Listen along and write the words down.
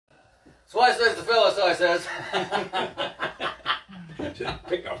Twice says the fella, so I says.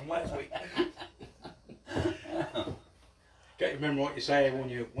 Picked up from last week. Can't remember what you said when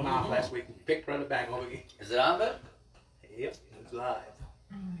you went off last week and picked right back over again. Is it on, bud? Yep, it's live.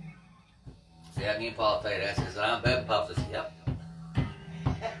 See, I can Paul tell you that. Is it on, bud? Pop says, yep.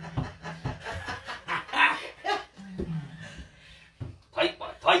 Tight, boy,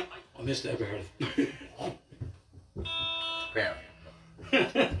 tight. I missed that barely. Apparently.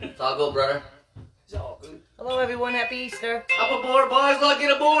 It's all good, brother. It's all good. Hello, everyone. Happy Easter. Up aboard, boys. Look,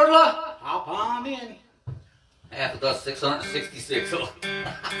 get aboard, look. Hop on in. Half of us 666.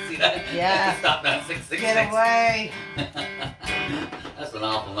 See that? Yeah. Stop at 666. Get away. That's an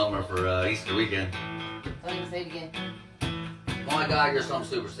awful number for Easter weekend. Let me say it again. Oh my God, you're some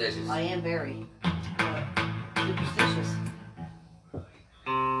superstitious. I am very superstitious.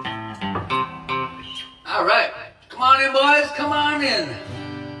 All right. Come on in, boys. Come on in.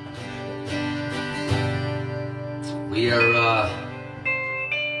 We are,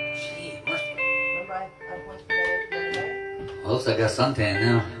 gee, where's... Remember, I went for that the other day? Well, looks like I got suntan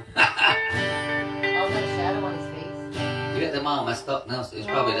now. Oh, that shadow on his face. You got them all messed up now, so he's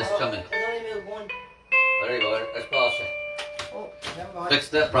probably just coming. There's only been one. There you go. That's Paul. Oh, never mind. Fix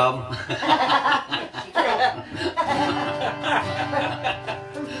that problem.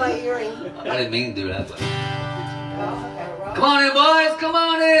 My earring. I didn't mean to do that, but... Oh, okay. Come on in, boys. Come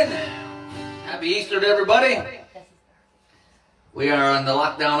on in. Happy Easter to everybody. We are on the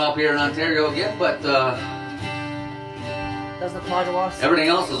lockdown up here in Ontario again, but Doesn't apply to us. everything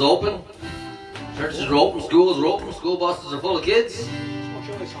else is open. Churches are open, schools are open, school buses are full of kids. I'll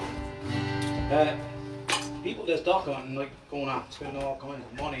show you something. People that's duck hunting, like going out and spending all kinds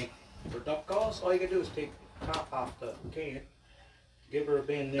of money for duck calls, all you can do is take the top off the can, give her a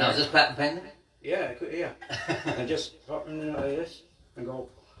bend there. Now, is this patent pending? Yeah, I could, yeah. And just put in like this and go,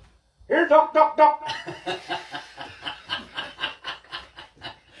 here, duck, duck, duck.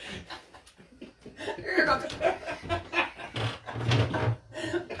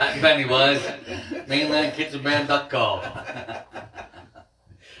 Patent pending was Mainland Kitchen Man duck call.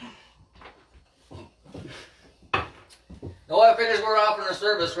 No, I figures we're offering a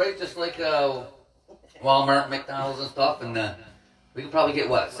service, right? Just like Walmart, McDonald's and stuff, and we could probably get,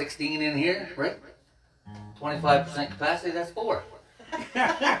 what, 16 in here, right? 25% capacity, that's 4.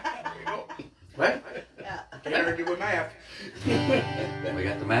 Right? Yeah. Can't argue with math. We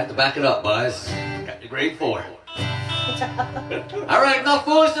got the math to back it up, boys. Got the grade 4. All right, enough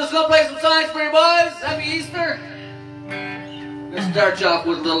foolishness. Go play some science for you, boys. Happy Easter. Let's start you off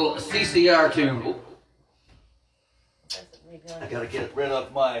with a little CCR tune. Oh, I gotta get rid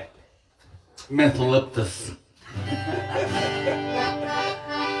of my mentholyptus.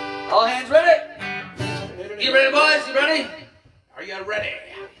 All hands ready? You ready, boys? You ready? Are you ready?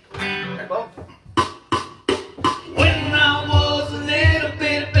 When I was a little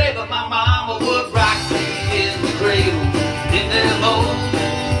bitty baby, my mama would rock me in the cradle. In them old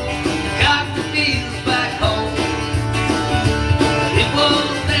cotton fields back home. It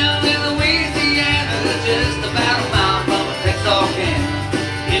was down in Louisiana, just about a mile from a Texarkana.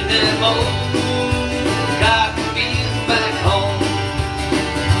 In them old cotton fields back home.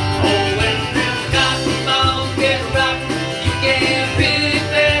 Oh, when them cotton balls get rocked, you can't pick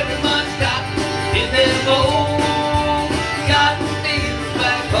very much cotton.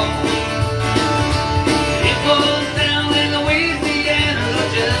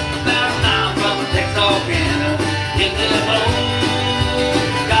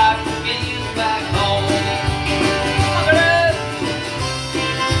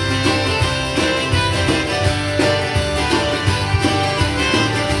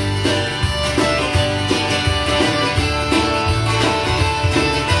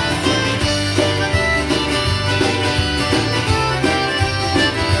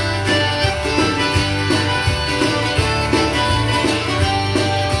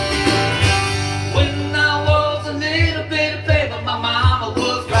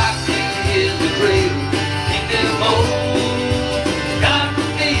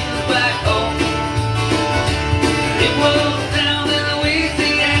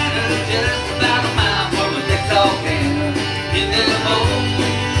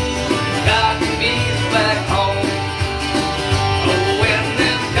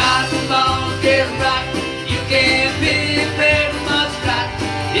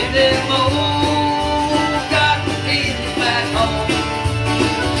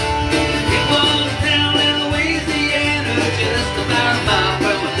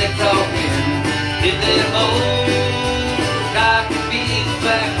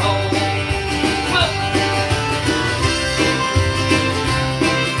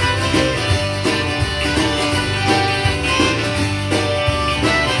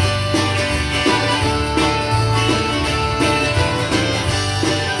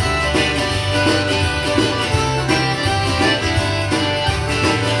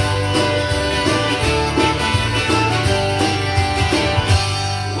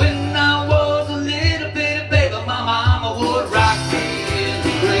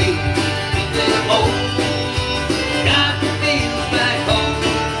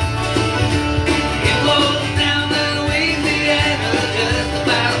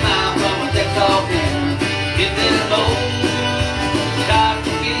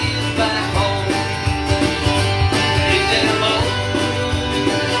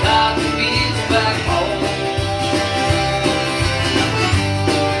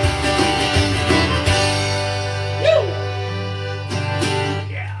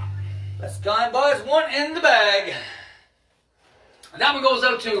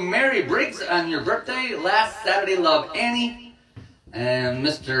 out to Mary Briggs on your birthday last Saturday. Love, Annie. And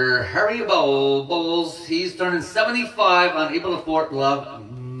Mr. Harry Bowles, he's turning 75 on April the 4th. Love,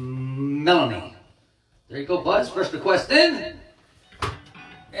 Melanie. There you go, Buzz. First request in.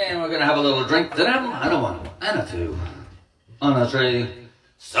 And we're going to have a little drink to them. And a one, and a two. On a three.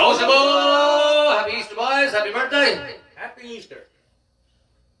 Sociable! Happy Easter, boys. Happy birthday. Happy Easter.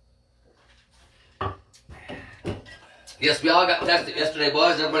 Yes, we all got tested yesterday,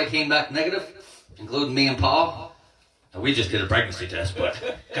 boys. Everybody came back negative, including me and Paul. We just did a pregnancy test, but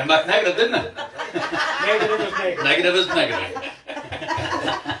came back negative, didn't it? Negative is negative. Negative is negative.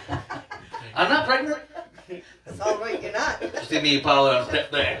 I'm not pregnant. That's all right, you're not. Just see me and Paul on step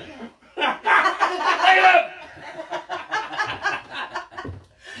there. Negative!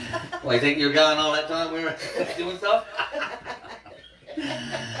 Well, you think you were gone all that time we were doing stuff?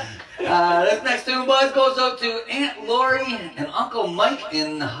 This next tune, boys, goes out to Aunt Lori and Uncle Mike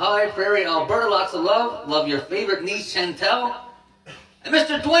in High Prairie, Alberta. Lots of love. Love your favorite niece, Chantel. And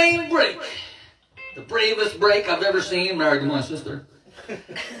Mr. Dwayne Brake. The bravest Brake I've ever seen, married to my sister.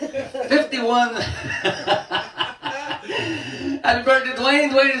 51. Happy birthday, Dwayne.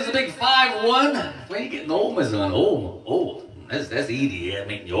 Dwayne is a big 5'1". Dwayne, you getting old, my son. Old. That's Edie,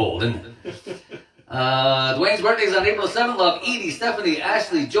 making you old, isn't it? Dwayne's birthday is on April 7th. Love, Edie, Stephanie,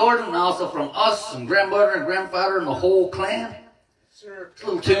 Ashley, Jordan, and also from us, and grandmother and grandfather and the whole clan. Sir. It's a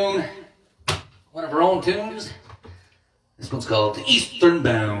little tune, one of our own tunes. This one's called Eastern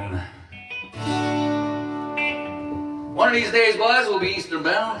Bound. One of these days, boys, we'll be Eastern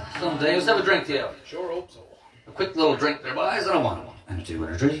Bound. Someday, let's have a drink to you. Sure hope so. A quick little drink there, boys, and a one, and a two,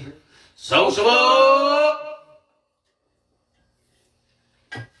 and a three. Sociable!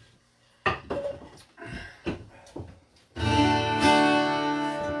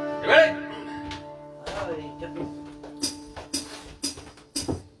 Ready?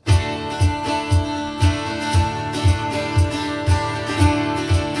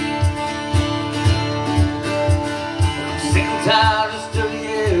 Sick and tired of still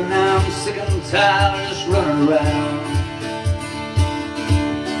here now. I'm sick and tired of just running around.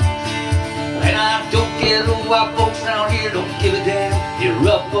 And I don't care why folks down here don't give a damn. You're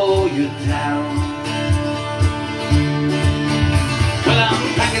up or you're down. Well, I'm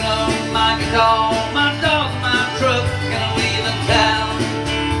packing up my guitar, my dog, my truck, and I'm leaving town.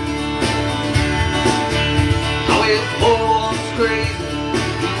 Oh, if poor one's crazy,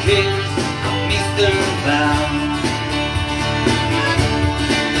 who cares? I'm Eastern bound.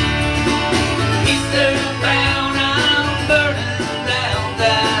 Eastern bound, I'm burning down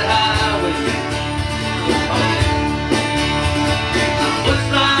that highway. Looks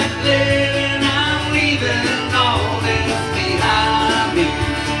like living, I'm leaving all this behind me.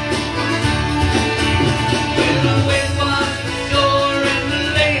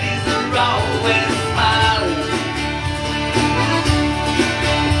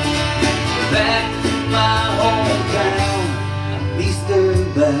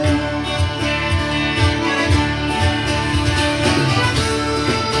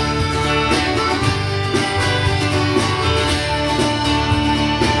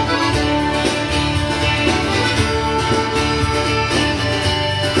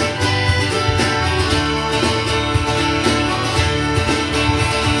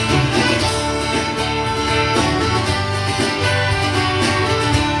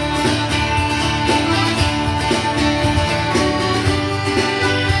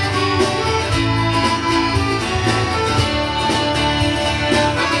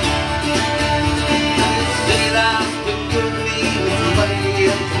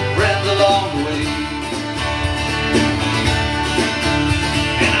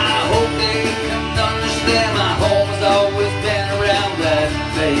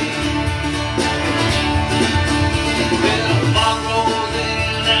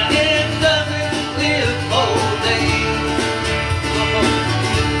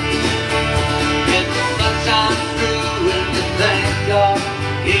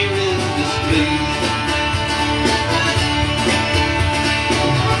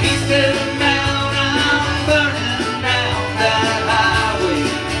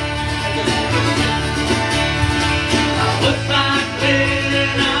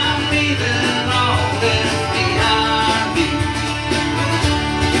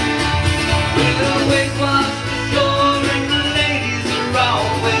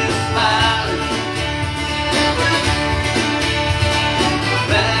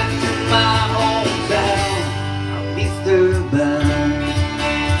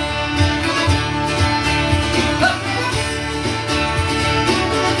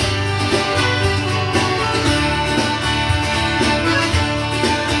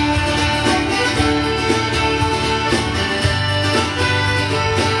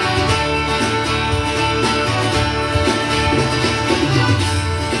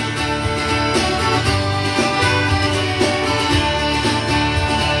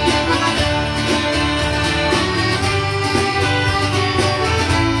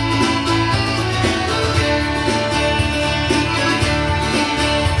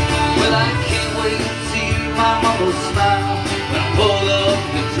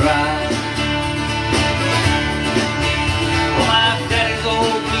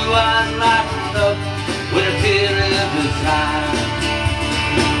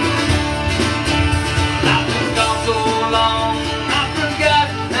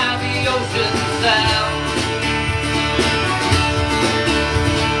 town.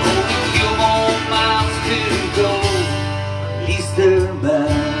 Only a few more miles to go, eastern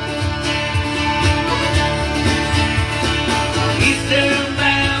bound. Eastern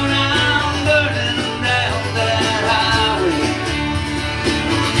bound, I'm burning down that highway.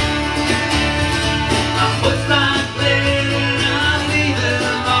 My foot's like lead and I'm leaving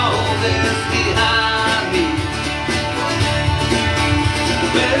all this behind me.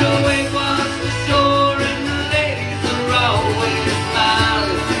 Better wait across the shore and the ladies are always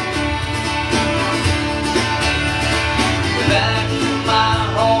smiling. Back to my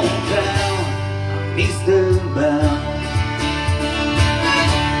hometown, I'm eastern bound.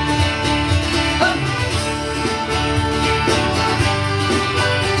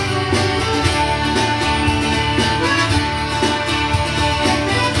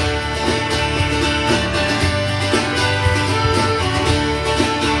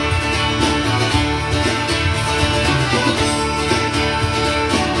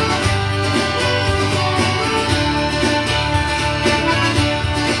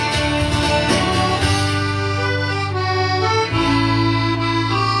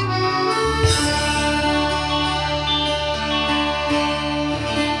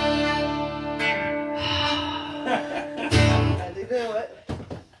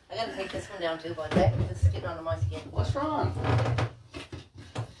 I gotta take this one down too, bud. This is getting under my skin. What's wrong?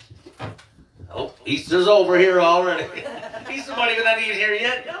 Oh, Easter's over here already. Easter wasn't even here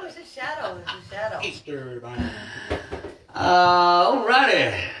yet. No, it's a shadow. It's a shadow. Easter bound.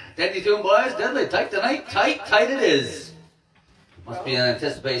 Alrighty. Deadly tune, boys. Deadly. Tight tonight. Tight it is. Must be in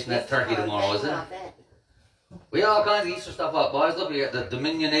anticipation of that turkey tomorrow, is it? We got all kinds of Easter stuff up, boys. Look, we got the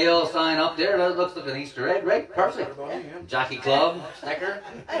Dominion Ale sign up there. That looks like an Easter egg, right? Perfect. Jockey Club sticker.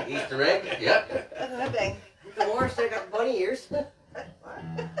 Easter egg. Yep. That thing. The horse, they got bunny ears.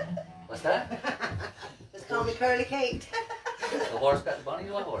 What's that? Just call me Curly Kate. The horse got the bunny?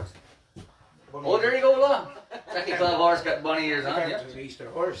 What horse? Oh, there you go, look. Jockey Club horse got bunny ears on. Yep. It's an Easter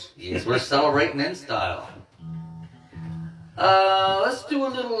horse. Yes, we're celebrating in style. Let's do a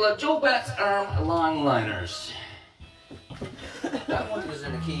little Joe Bat's Arm Longliners. That one was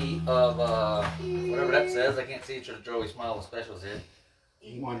in the key of, whatever that says. I can't see it. Joey Smile with specials here.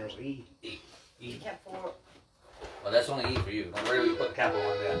 E-miners, E. E. Kept four. Well, that's only E for you. Don't worry, you put the capital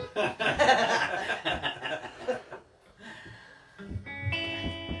on that.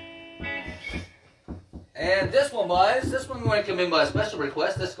 And this one, boys, this one might come in by special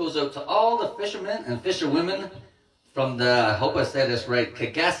request. This goes out to all the fishermen and fisherwomen from the, I hope I said this right,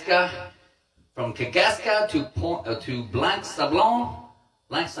 Kagaska. From Kagaska to Blanc-Sablon.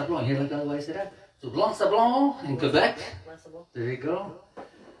 Blanc-Sablon, you hear like that way I say that? To Blanc-Sablon in Quebec. There you go.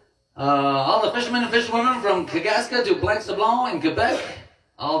 All the fishermen and fisherwomen from Kagaska to Blanc-Sablon in Quebec.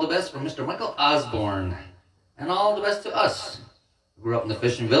 All the best from Mr. Michael Osborne. And all the best to us. We grew up in the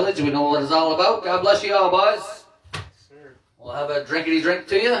fishing village. We know what it's all about. God bless you all, boys. We'll have a drinkity drink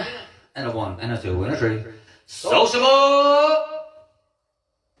to you. And a 1, and a 2, and a 3. Sociable!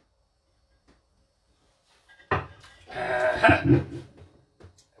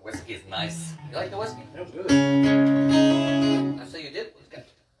 Whiskey is nice. You like the whiskey? That was good. I say you did.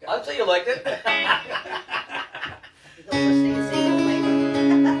 I'd say you liked it.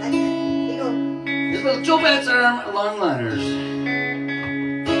 These little Joe Bat's Arm Longliners.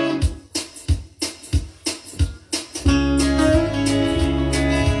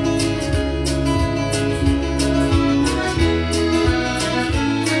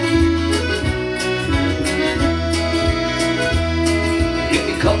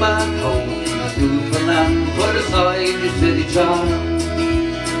 Come back home to Newfoundland, put aside your city charm,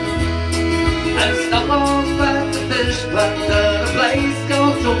 and stop on back to fish plant at a place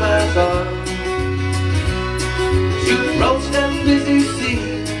called Joe Bat's Arm. As you approach that busy sea,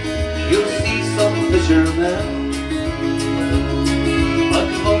 you'll see some fishermen, but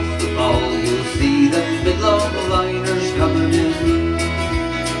most of all you'll see them big longliners coming in.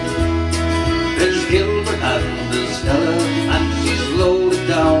 There's Gilbert and there's Stella, and she's loaded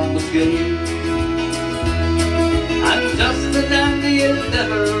down with game. And Justin and the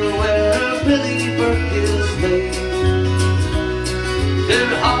Endeavour, where Billy Burke is made.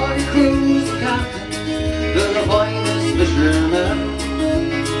 They're hardy crews of captains, they're the finest fishermen.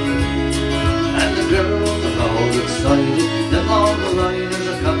 And the girls are all excited, them longliners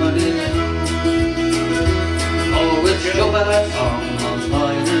are coming in. Oh, it's Joe Bat's Arm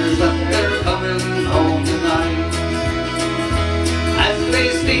Longliners, and they're coming home tonight. As they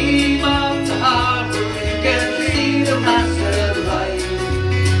steam up the harbor, you can see the masthead light.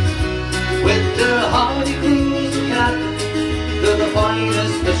 With the hardy crews of captains, they're the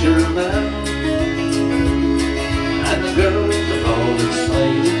finest fishermen.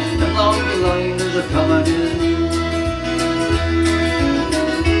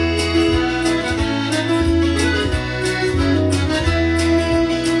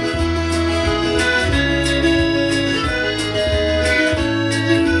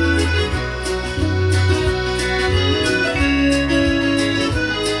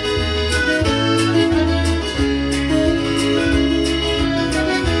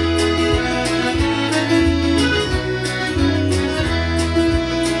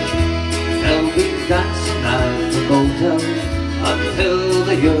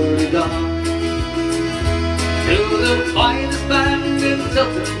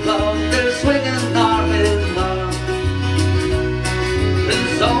 tilted cloud, they're swinging arm in arm.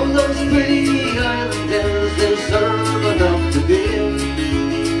 And all those pretty island girls, they serve enough to give.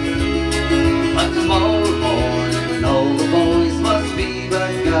 But tomorrow morning, all the boys must be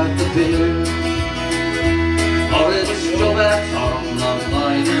back at the pier. Or it's Joe Bats on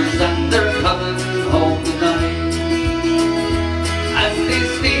longliners, and they're coming home tonight. As they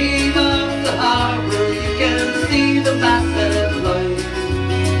steam up the harbor, you can see the masthead light.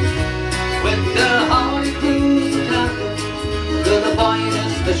 With the hardy crews of Captain, they're the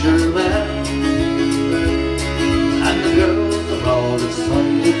finest fishermen. And the girls are all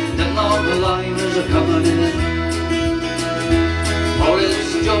excited, them longliners are coming in. Oh,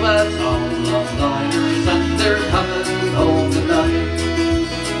 it's Joe Bats on longliners, and they're coming home tonight.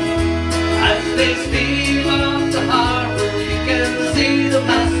 As they steam up the harbor, you can see the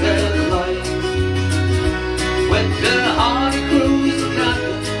masthead light. With the hardy crews of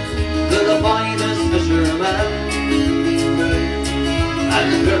captains, they're the finest fishermen. And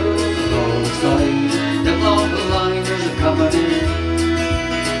the girls are all excited, them longliners are coming in.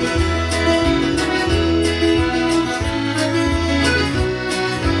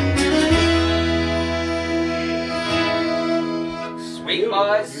 Sweet,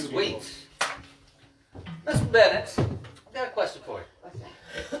 boys, sweet. Mr. Bennett, I got a question for you. What's that?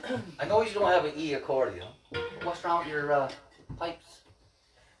 I know you don't have an E accordion. But what's wrong with your pipes?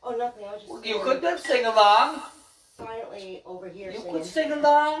 Oh, nothing. I was just You could sing along. silently over here You singing. could sing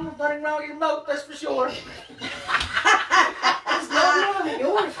along, nothing wrong with your mouth, that's for sure. It's not wrong with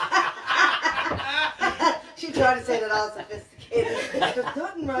yours. She tried to say that all sophisticated. There's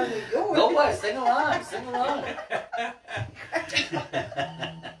nothing wrong with yours. Go boy, sing along, sing along.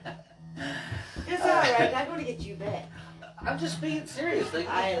 It's alright. I'm going to get you back. I'm just being serious. Like,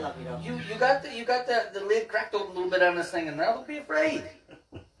 I love you, though. you got the lid cracked open a little bit on this thing, and now don't be afraid.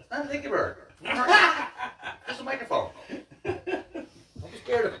 It's not a thingy bird. There's a microphone. Don't be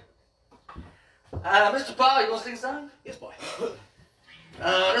scared of it. Mr. Paul, you want to sing a song? Yes, boy.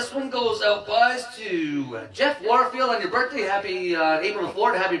 This one goes out, boys, to Jeff Warfield on your birthday. Happy April the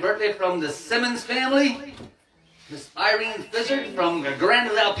 4th. Happy birthday from the Simmons family. Miss Irene Fizzard from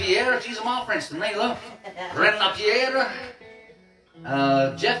Grand La Pierre. She's a all French tonight, look. Grand La Pierre.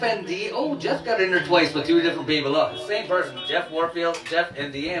 Jeff ND. Oh, Jeff got in there twice with two different people. Look, same person. Jeff Warfield, Jeff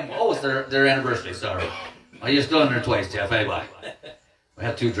NDM. Oh, it's their anniversary, sorry. Oh, you're still in there twice, Jeff. Hey, bye. We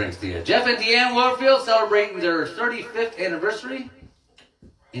have 2 drinks to you. Jeff and Deanne Warfield celebrating their 35th anniversary.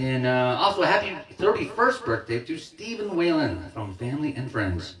 And also a happy 31st birthday to Stephen Whalen from Family and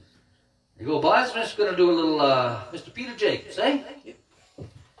Friends. There you go, boys. I'm just going to do a little Mr. Peter Jacobs, eh?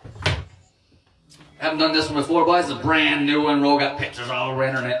 Haven't done this one before, boys. It's a brand new one. Ro got pictures all over the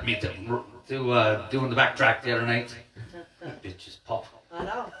internet. Me too. Doing the backtrack the other night. Bitches pop. I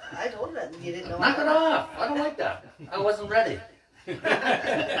know. I told her that you didn't know. Knock it off. I don't like that. I wasn't ready.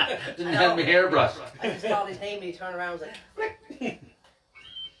 Didn't have my hairbrush. I just called his name and he turned around and was like, Did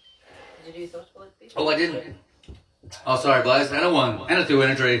you do social bullet speech? Oh, I didn't. Oh, sorry, boys. And a 1, and a 2,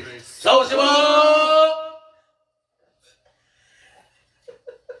 and a 3. Sociable!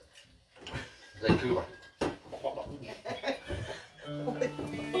 Vancouver.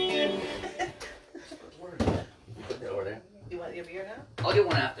 Over there. You want your beer now? I'll get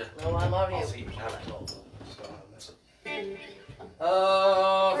one after. No, I'm already. I'll see you. Miss it.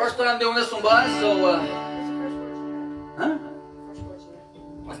 First time I'm doing this one, boys, so, huh? First words in there.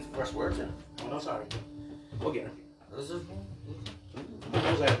 What's the first words in? Oh, no, sorry. We'll get her. This is...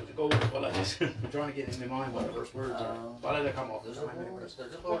 Go, well, I just, I'm trying to get in my mind what the first words are. Well, let it come off. There's a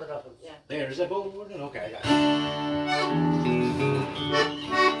board up. Yeah. There's a board. Okay, I got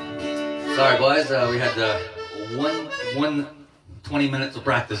it. Sorry, boys. We had one 20 minutes of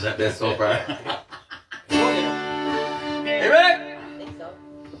practice at this so far. Hey, Rick! I think so.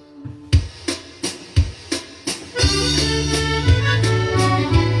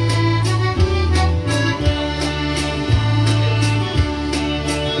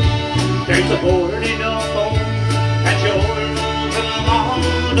 There's a boarded up home at yours along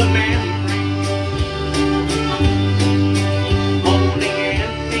the memory. Only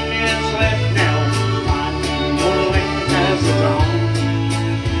emptiness left now, finding your land has gone.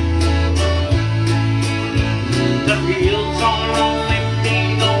 The fields are all empty,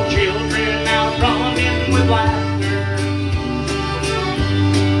 no children out running with laughter.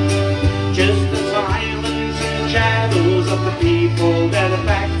 Just the silence and shadows of the people that are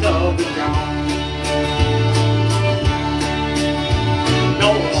packed up and gone.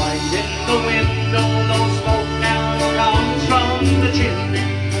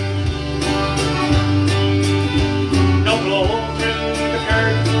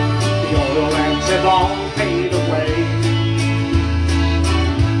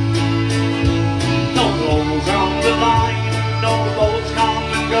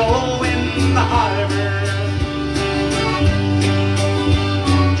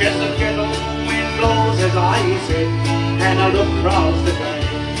 and I look across the bay.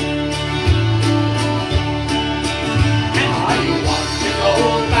 And I want to go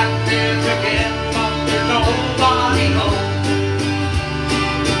back there again, but there's nobody home.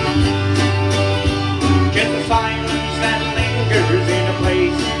 Just the silence that lingers in a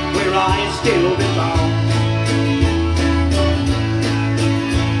place where I still belong.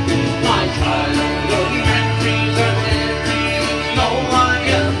 My childhood memories are there, even though I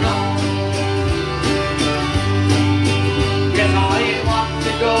am gone. Yes, I want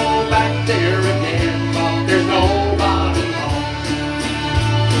to go back there again, but there's nobody home.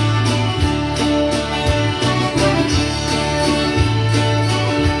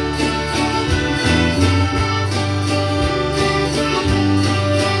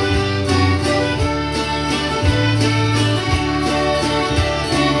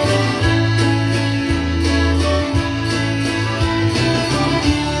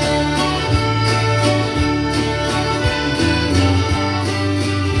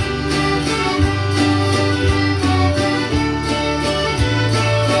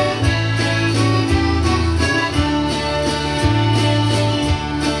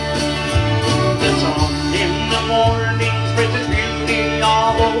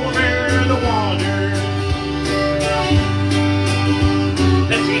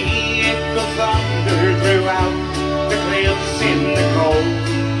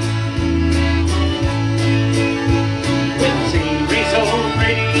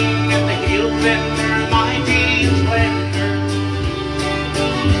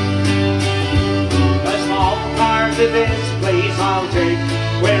 This place I'll take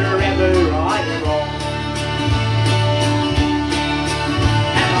wherever I roam.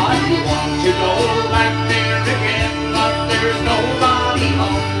 And I want to go back there again, but there's nobody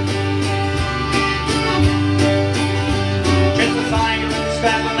home. Just the silence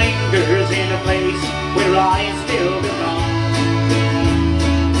that lingers in a place where I still belong.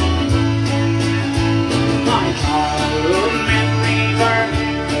 My childhood memories are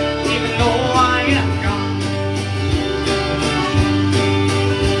here, even though I am gone.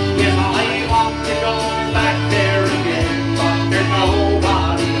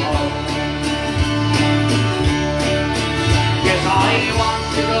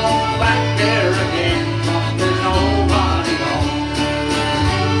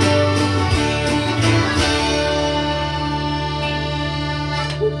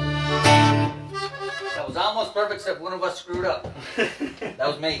 Perfect, except one of us screwed up. That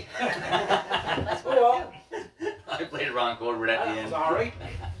was me. That's Oh well. I played a wrong chord right at the That was end. alright.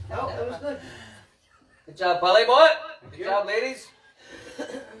 No, it was good. Good job, Polly boy. Good Yeah. job, ladies.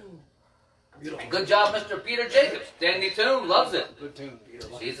 Beautiful. Good job, Mr. Peter Jacobs. Dandy tune, loves it. Good tune, Peter.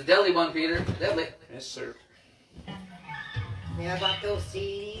 She's a deadly one, Peter. Deadly. Yes, sir. Yeah, I bought those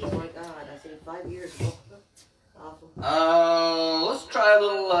CDs. Oh my God, I seen 5 years ago. Awful. Let's try a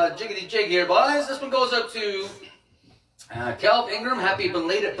little jiggity jig here, boys. This one goes out to Calv Ingram. Happy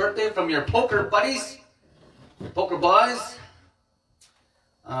belated birthday from your poker buddies, your poker boys.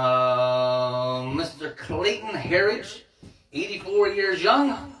 Mr. Clayton Harridge, 84 years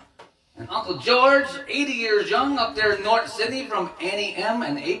young. And Uncle George, 80 years young, up there in North Sydney from Annie M.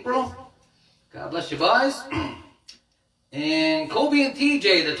 and April. God bless you, boys. And Kobe and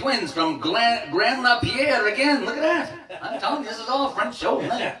TJ, the twins from Grand Lapierre again. Look at that. I'm telling you, this is all a French show,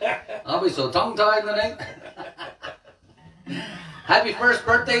 man. I'll be so tongue-tied tonight. Happy first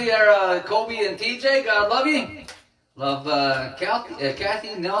birthday, Kobe and TJ. God love you. Love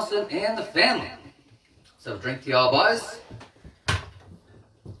Kathy, Nelson, and the family. So drink to y'all, boys.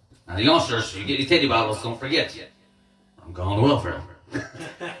 Now, the youngsters, you get your teddy bottles, don't forget. I'm going to welfare.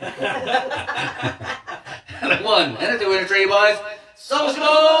 And a 1 and a 2 and a 3, boys. Social!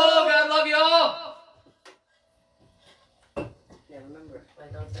 God love you all! Yeah, remember,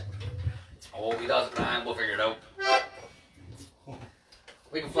 I don't say. Oh, he doesn't, man. We'll figure it out.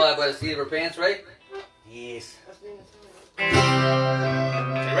 We can fly by the seat of our pants, right? Yes. You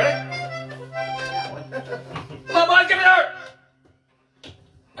ready? Come on, boys, give it her!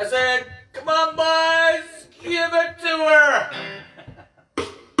 I said, come on, boys, give it to her!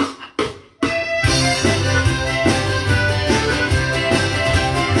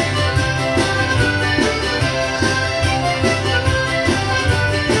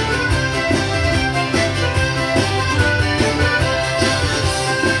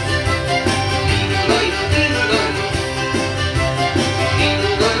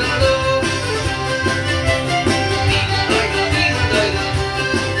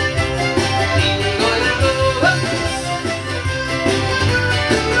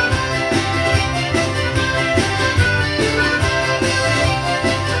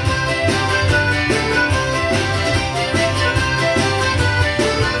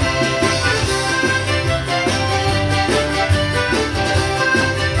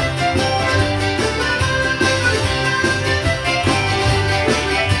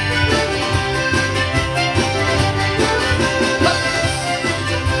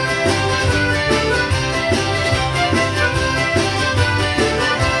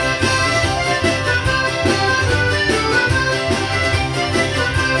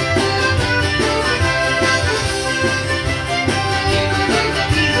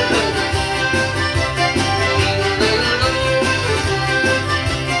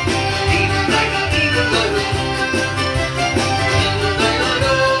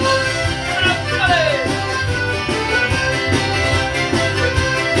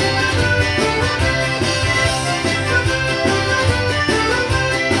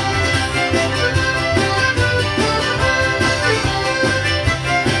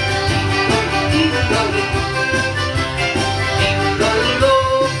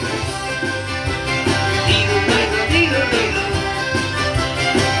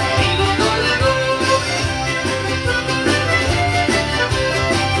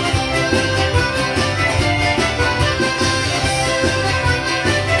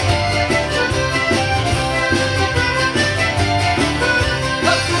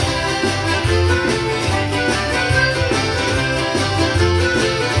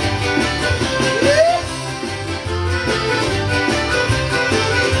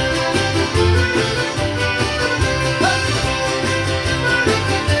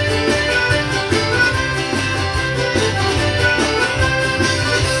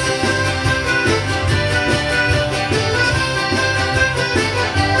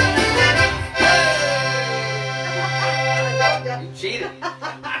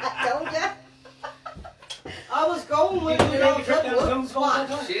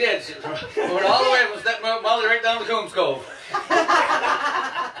 She did. She went all the way from Stepmother Molly right down to Coombs Cove.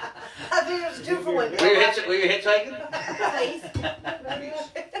 I think it was 2 for 1. Were you hitchhiking?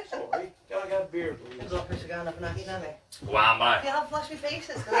 Sorry. Gotta get beer, It please. was all pushing down up and knocking down there. Go on by. Yeah, I'll flush my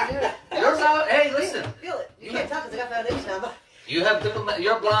faces because I do it. You're allowed. Hey, listen. Feel it. You can't tell because I got foundation on, but You have diplomat.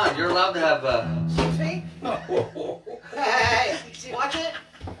 You're blonde. You're allowed to have. see? Hey, see, watch it.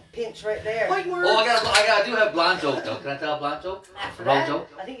 Pinch right there. Oh, I do have blonde joke though. Can I tell a blonde joke? After Wrong that, joke?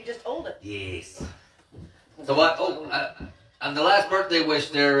 I think you just told it. Yes. So what? Oh, on the last birthday wish,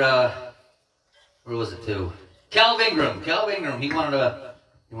 there. Where was it to? Cal Ingram. Cal Ingram. He wanted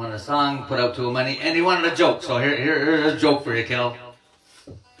a song put out to him, and he wanted a joke. So here's a joke for you, Cal.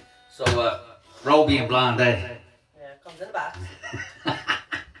 So Ro being blonde, eh? Yeah, it comes in a box. A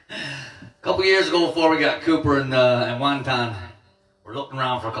couple years ago, before we got Cooper and Wonton, we're looking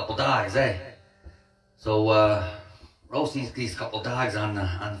around for a couple dogs, eh? So Ro sees these couple dogs on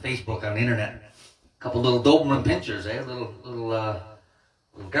Facebook, on the internet. A couple little Doberman pinchers, eh? Little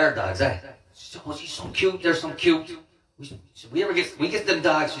guard dogs, eh? She said, oh, she's so cute. They're so cute. We get them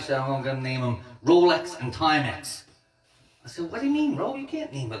dogs. She said, I'm gonna name them Rolex and Timex. I said, what do you mean, Ro? You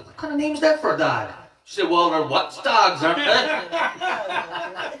can't name it. What kind of name is that for a dog? She said, well, they're Watts dogs, aren't they?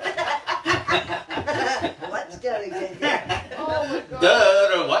 What's that exactly? Oh my god.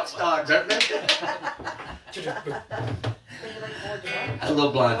 They're Watts dogs, aren't they? A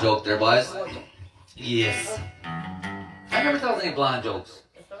little blonde joke there, boys. Yes. I never told any blonde jokes.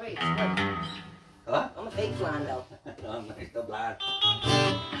 It's alright, it's fine. Huh? I'm a fake blonde though. I'm still blind.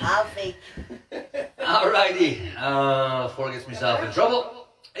 I'll fake. Alrighty. Before I get myself in trouble,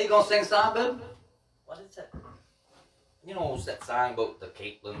 are you gonna sing song, babe? What is it? You know that song about the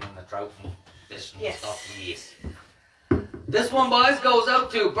Caitlin and the trout and fish and Yes. stuff? Yes. This one, boys, goes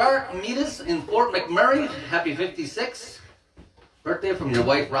out to Bart Meadas in Fort McMurray. Happy 56. Birthday from your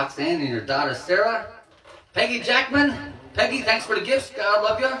wife Roxanne and your daughter Sarah. Peggy Jackman. Peggy, thanks for the gifts. God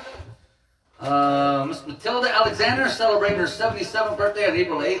love you. Miss Matilda Alexander celebrating her 77th birthday on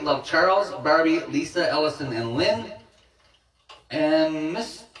April 8th. Love Charles, Barbie, Lisa, Ellison, and Lynn. And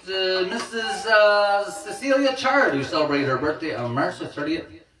Mrs. Cecilia Chard, who celebrated her birthday on March the 30th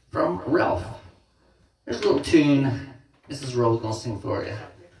from Ralph. There's a little tune Mrs. Rose gonna sing for you.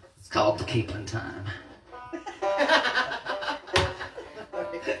 It's called The Caitlin Time.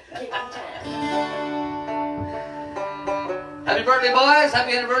 Happy birthday, boys!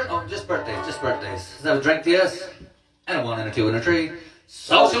 Happy anniversary! Oh, just birthdays, just birthdays. Let's have a drink to yes. And a 1 and a 2 and a 3.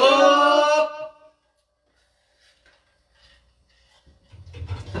 Social up!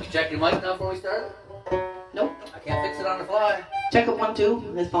 Check your mic now before we start? Nope. I can't fix it on the fly. Check it 1,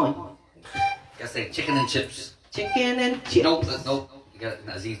 2. That's fine. Gotta say chicken and chips. Chicken and chips. Nope. You got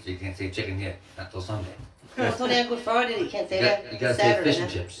it's Easter. You can't say chicken yet. Not till Sunday. Well, it's only on Good Friday. You can't say that. You gotta say Saturday, fish and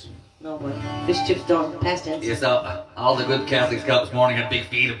huh? chips. No, but fish chips don't. Past tense. Yes, all the good Catholics got this morning had a big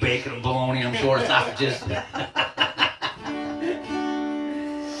feed of bacon and bologna. I'm sure sausages.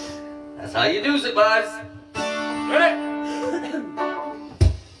 That's how you do it, boys. Ready?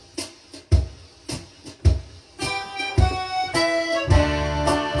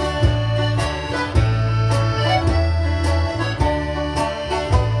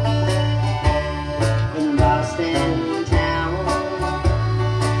 In Boston town,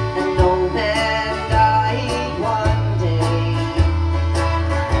 an old man died one day,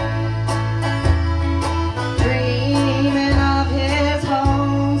 dreaming of his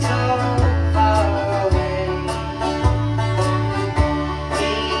home so far away.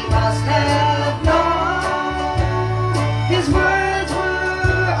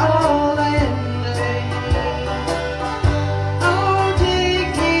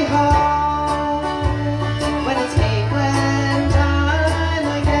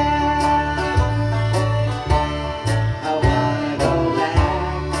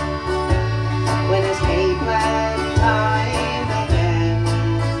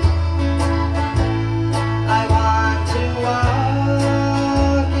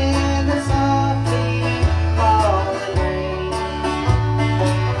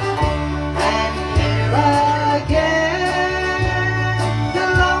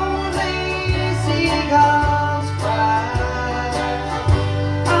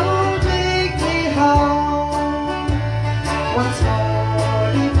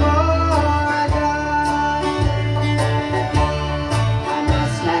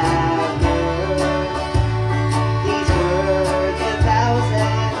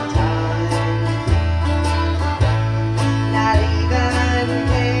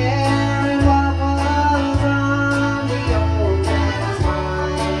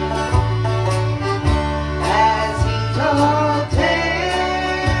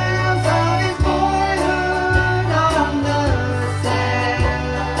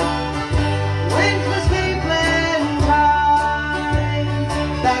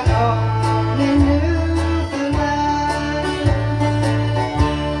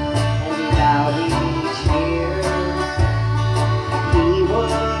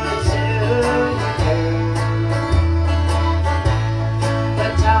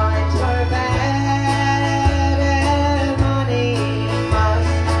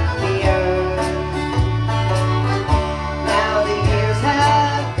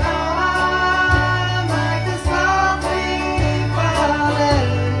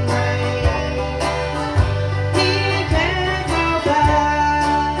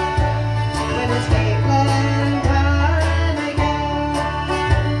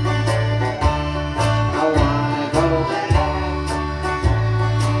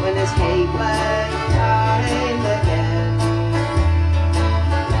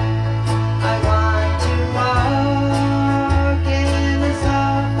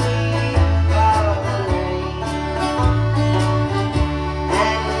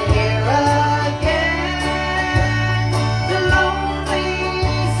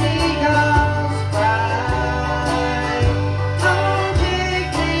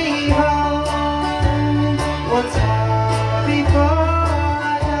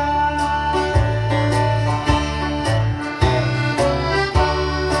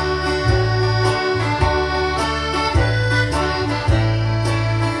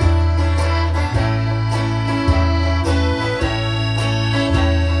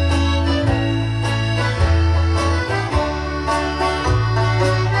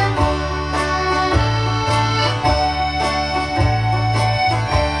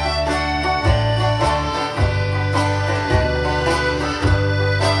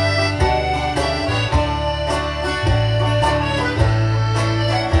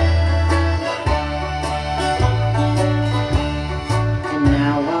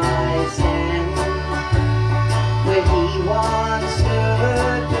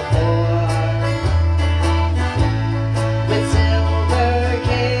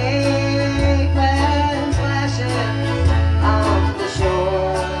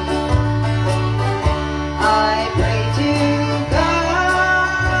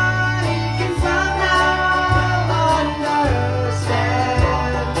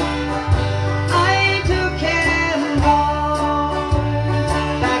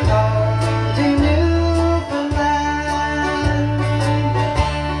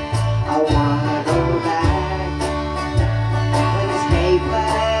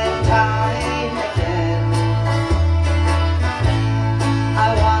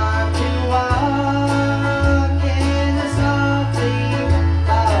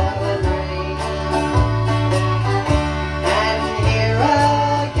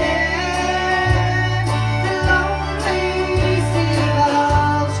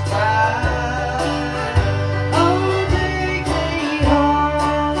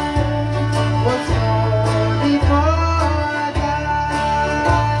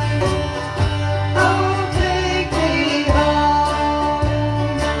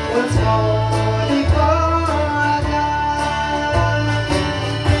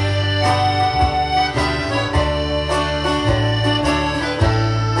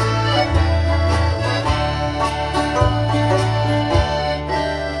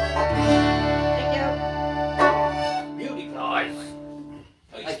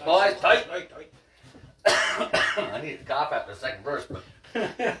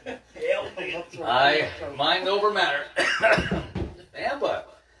 Help me. I mind over matter. Damn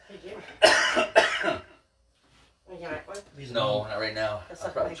what? Hey, Jim. You alright, boy? No, not right now. That's I'll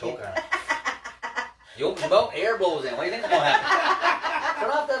not probably like choke it. on it. You open your mouth, air blows in. What do you think's gonna happen?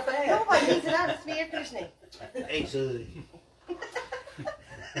 Turn off that fan. Nobody needs it on. It's the air conditioning. Hey, Susie.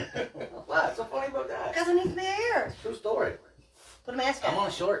 What's so funny about that? Because it needs the air. True story. Put a mask I'm on.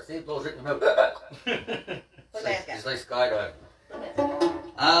 on short. See, it blows right in your mouth. Put a mask on. It's like skydiving. Put a mask on.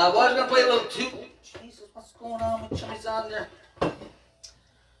 Well, I was gonna play a little tune. Jesus, what's going on with Jimmy's on there?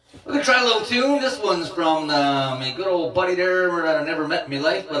 We're gonna try a little tune. This one's from my good old buddy there that I never met in my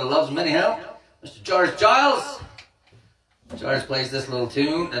life, but I loves him anyhow. Mr. George Giles. George plays this little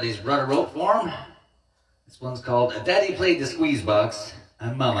tune that his brother wrote for him. This one's called Daddy Played the Squeeze Box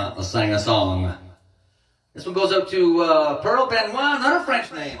and Mama sang a song. This one goes out to Pearl Benoit, another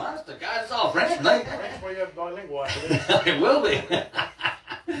French name. Honest to God, it's all French tonight. French boy, you have bilingual after this. It will be.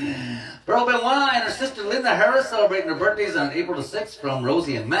 Pearl Benoit and her sister Linda Harris celebrating their birthdays on April the 6th from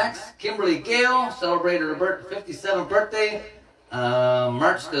Rosie and Max. Kimberly Gale celebrated her 57th birthday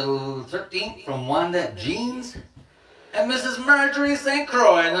March the 13th from Wanda Jeans. And Mrs. Marjorie St.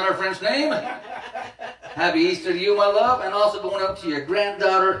 Croix, another French name. Happy Easter to you, my love, and also going out to your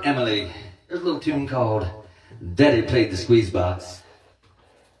granddaughter Emily. There's a little tune called Daddy Played the Squeeze Box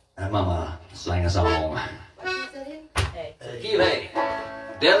and Mama sang a song. What you said in? Hey. Keep hey.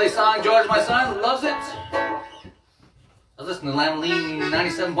 Deadly song, George, my son, loves it. I was listening to Lanolene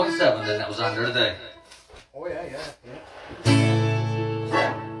 97.7, and that was on there today. Oh, yeah.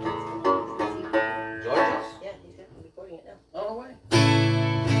 George's? Yeah, he's got recording it now. On the way.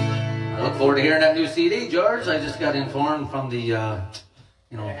 I look forward to hearing that new CD, George. I just got informed from the,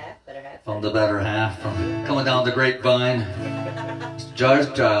 Better half. from the better half, from coming down the grapevine.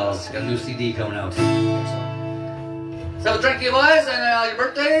 George Giles got a new CD coming out. So have a drink, you boys, and your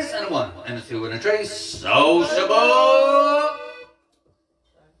birthdays, and a 1, and a 2, and a 3. Sociable!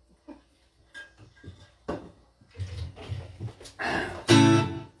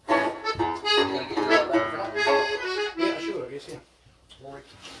 Yeah, sure, I guess, yeah.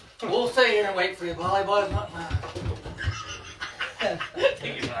 We'll stay here and wait for you, Polly boys.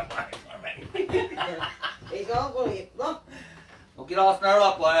 He's all going to get. Look. Don't get all snarled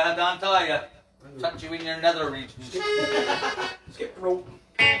up while I have to untie you. Touch you in your nether regions. Skip the rope.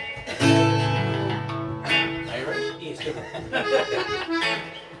 Are you ready? Yeah, skip it.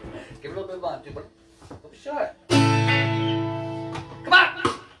 Give it a little bit of on, too, buddy. Don't be shy. Come on!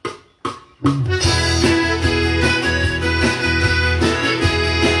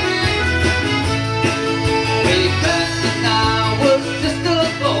 Way back when I was just a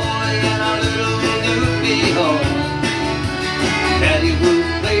boy in our little doobie home, Daddy would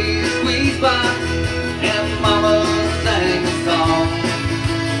play the squeeze box and Mama sang a song.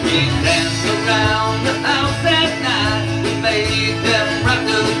 We danced around the house at night, we made them rock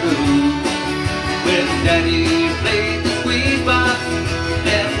the groove. When Daddy played the squeeze box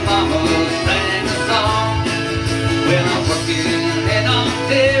and Mama sang a song. When I'm working in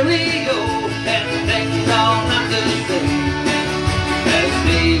Ontario and things all not the same, as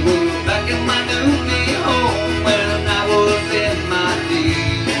they were back in my doobie home when I was in my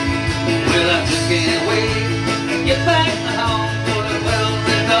teens. Well, I just can't wait to get back home for the well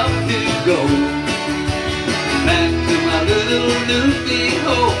enough to go back to my little doobie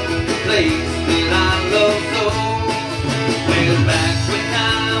home, the place that I love so. Well, back when I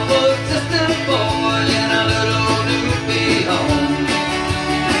was just a boy in a little doobie home,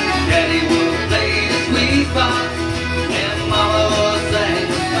 Daddy would play the squeeze box and Mama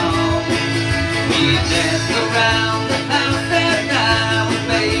sang a song. We danced around the house at night, we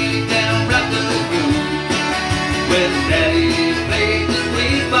made them rock the groove. When Daddy played the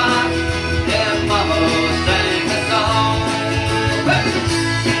squeeze box and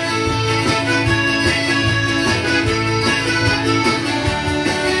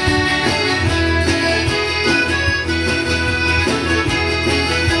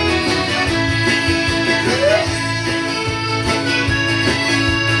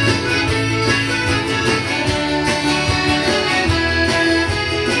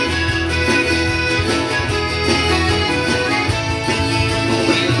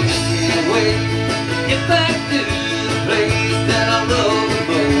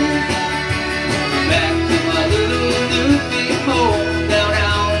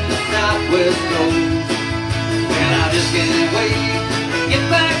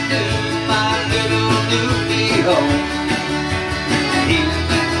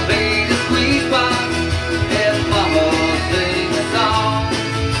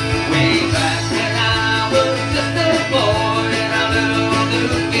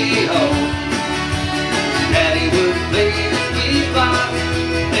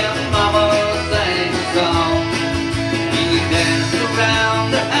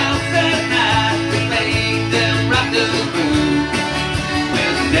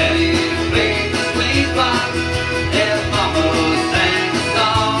Daddy played the squeeze box and Mama sang a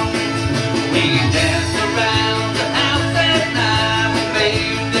song. We danced around the house at night. We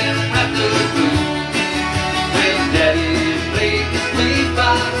made them raptors move. When Daddy played the squeeze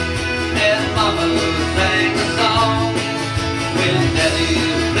box and Mama sang a song. When Daddy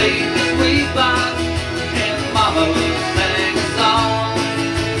played the squeeze box and Mama sang a song.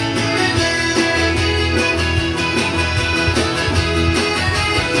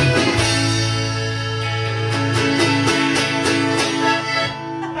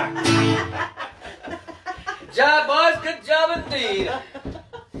 Good job, boys. Good job indeed.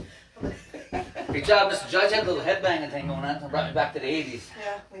 Good job, Mr. Judge. Had a little headbanging thing going on. Brought me back to the 80s.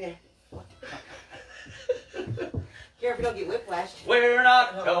 Yeah, okay. Care if you don't get whiplashed. We're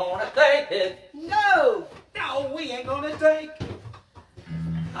not gonna take it. No! No, we ain't gonna take.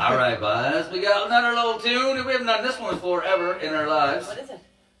 All right, boys. We got another little tune. We haven't done this one forever in our lives. What is it?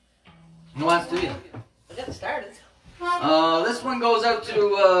 Who wants to do it? We got it started. This one goes out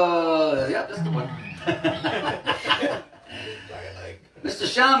to, yeah, this is the one. Mr.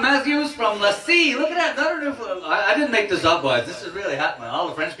 Sean Matthews from Lassie. Look at that, another new. I didn't make this up, boys. This is really happening. All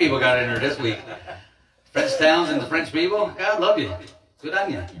the French people got in here this week. French towns and the French people. God love you. Good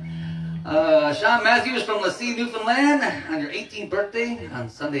on you. Sean Matthews from Lassie, Newfoundland, on your 18th birthday on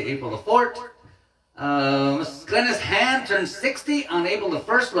Sunday, April the 4th. Mrs. Glennis Hand turned 60 on April the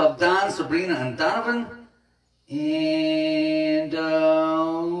 1st. Love Don, Sabrina, and Donovan. And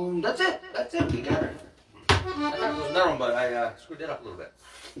that's it. That's it. We got her. I thought there was another one, but I screwed that up a little bit.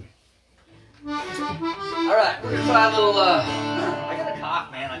 All right, we're gonna try a little. I got a cough,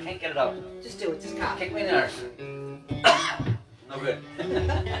 man. I can't get it out. Just do it. Just cough. Kick me in the arse. No good. You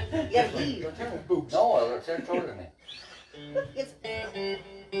gotta heave. I'm telling you. No, it's there shorter than me. It's... I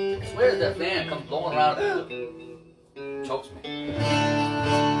swear that fan comes blowing around and chokes me.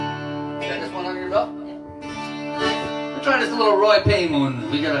 Got this one under your belt? We're trying this little Roy Payne one.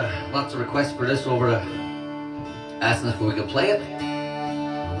 We got lots of requests for this over asking us if we could play it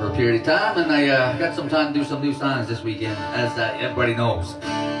for a period of time, and I got some time to do some new songs this weekend, as everybody knows.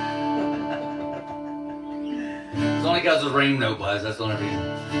 It's only because of rain though, boys. That's the only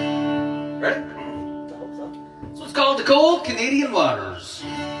reason. Ready? I hope so. So it's called The Cold Canadian Waters.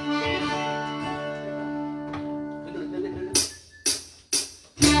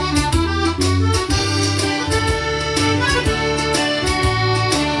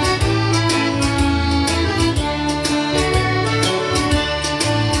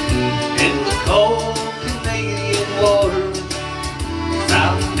 In the cold Canadian waters,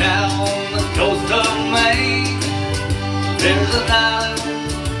 south down the coast of Maine, there's an island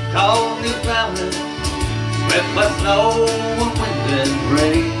called Newfoundland, swept by snow and wind and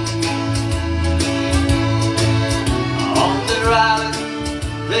rain. On their island,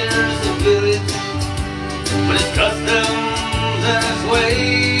 there's a village with its customs and its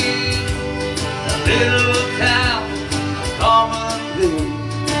ways. A little town, a common village,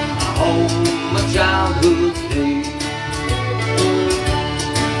 a home of childhood days.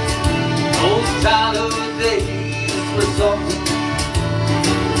 Those childhood days were something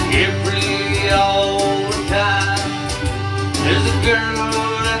every all the time. There's a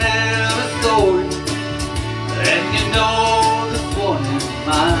girl in every story, and you know this one is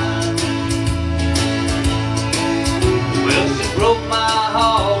mine. Well, she broke my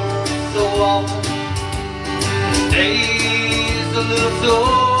heart so often, it stays a little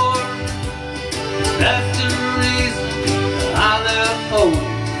sore. That's the reason I left home,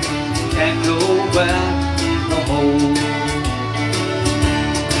 can't go back no more.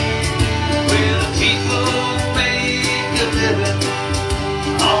 Well, people make a living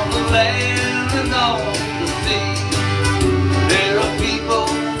on the land and on the sea. There are people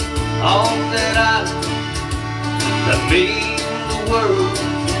on that island that mean the world to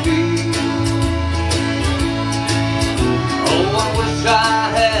me. Oh, I wish I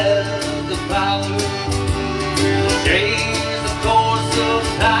had the power to change the course of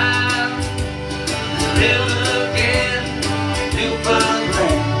time. Live again in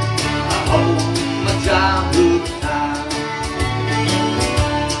Newfoundland, I hold my childhood time.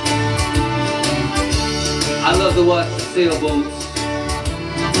 I love to watch the sailboats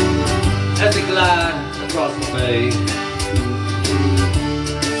as they glide across the bay.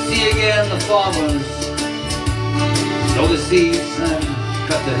 See again the farmers sow the seeds and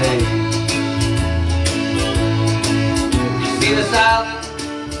cut the hay. You see this island,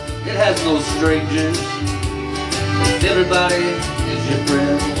 it has no strangers, everybody is your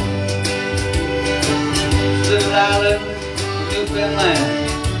friend. This little island of Newfoundland,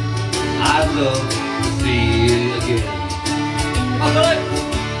 I'd love to see it again. Oh,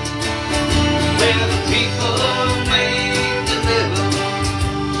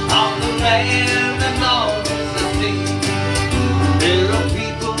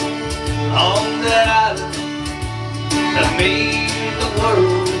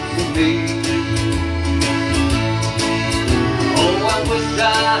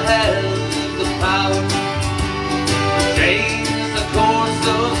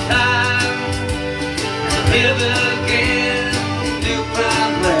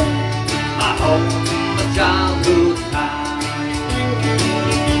 Newfoundland, my home, my childhood time.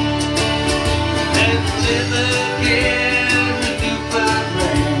 Let's live again in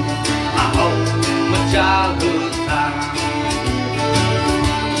Newfoundland, my home, my childhood time.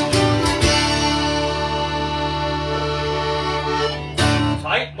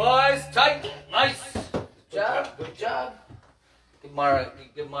 Tight, boys, tight, nice. Good job, good job. Give Mara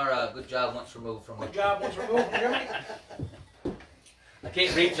a good job once removed from Good job once removed from Germany. I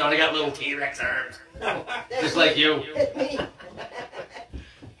can't reach on, I got little T-Rex arms. Just like you.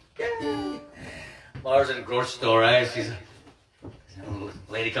 Mara's in a grocery store, right? She's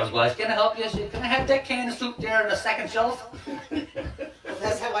lady comes by, can I help you? She said, can I have that can of soup there on the second shelf? Well,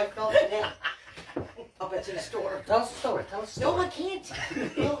 that's how I felt today. Up at the store. Tell us the story, tell us the story. No, I can't.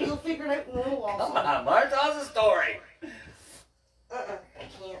 You'll figure it out in a little while. Come on, Mara, tell us the story. I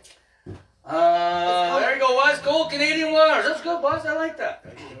can't. There you go, boys. Cool Canadian Wars. That's good, boys. I like that.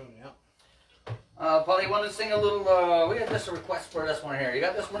 Paul, you wanted to sing a little, we had just a request for this one here. You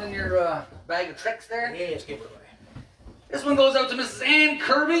got this one in your bag of tricks there? Yeah, let's give it away. This one goes out to Mrs. Ann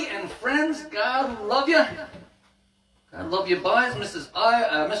Kirby and friends. God love you. God love you, boys. Mr.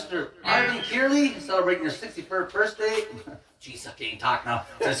 Ivan Kearley, celebrating your 61st birthday. Jeez, I can't talk now.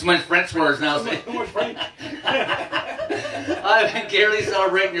 That's my French words now. Too much French. Ivan Kearley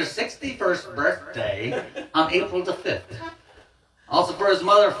celebrating your 61st birthday on April the 5th. Also for his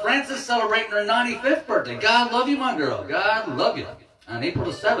mother, Frances, celebrating her 95th birthday. God love you, my girl. God love you. On April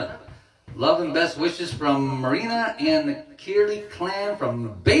the 7th. Love and best wishes from Marina and the Kearley clan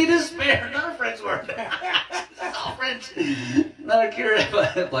from Bay Despair. Another French word. That's all French. Another Kearley.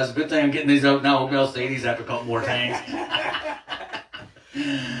 But it's a good thing I'm getting these out now. Hope I'll say these after a couple more times.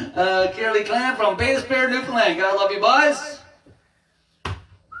 Kearley clan from Bay Despair, Newfoundland. God love you, boys.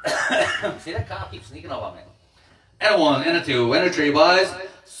 See, that cop keeps sneaking up on me. And a 1, and a 2, and a 3, boys.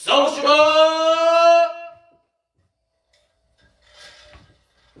 Social!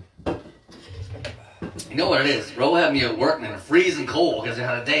 You know what it is? Ro had me at work and it's freezing cold because I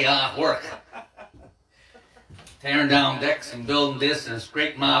had a day off work. Tearing down decks and building this and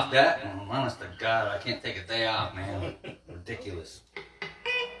scraping off that. And honest to God, I can't take a day off, man. Ridiculous.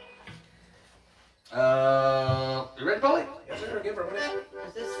 You ready, Polly? Yes, sir. Give her away.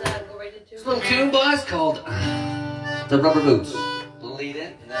 Is this go right into? This little tune, boys, called The Rubber Boots. We'll lead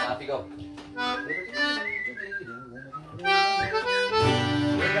in and then off you go. We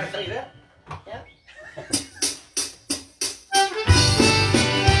gotta tell you that. Yep. I'm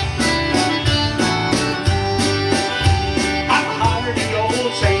a hardy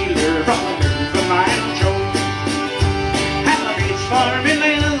old sailor from a Newfoundland shore. And the beach farm in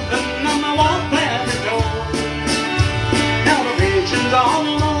living on my walk ladder door. Now the vision's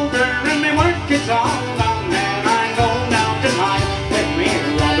all over and my work is all done. And I go down tonight with me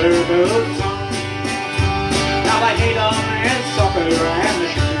rubber boots on. Now I hate on his supper and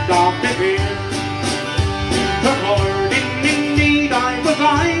the shoes off the beer. The morning indeed I was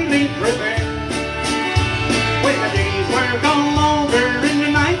highly prepared. When the days were all over and the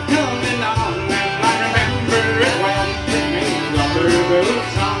night coming on, and I remember it well with me rubber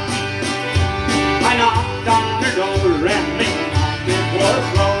boots on. I knocked on her door and me knocked it was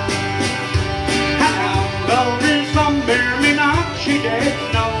low. And out of her slumber me knock she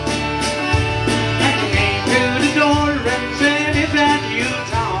didn't know. And she came to the door and said, is that you,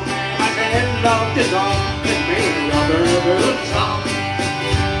 Tom? And I said, love is all. Rubber boots on.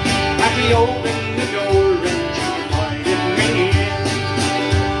 And she opened the door and she invited me in.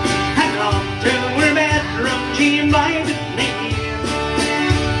 And on to her bedroom she invited me in.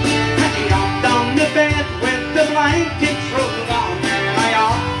 And she hopped on the bed with the blankets rolled on. And I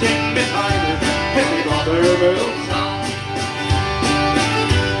hopped in beside her with the rubber boots on.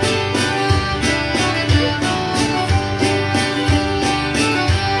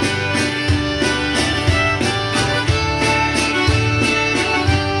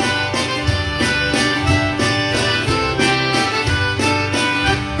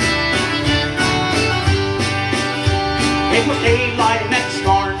 It was daylight next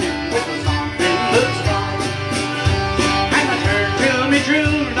morning with the sun in the sky. And I turned to me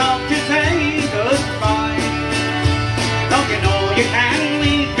true love to say goodbye. Don't you know you can't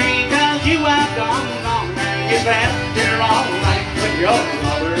leave me cause you have gone wrong. And you slept here all night with your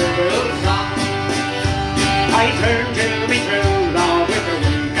rubber boots on. I turned to me true love with a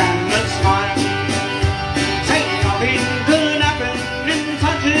wink and a smile. Saying nothing could happen in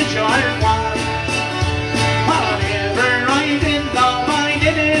such a short while.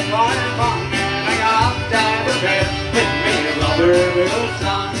 Rubber boots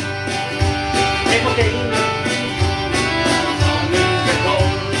on. People came up and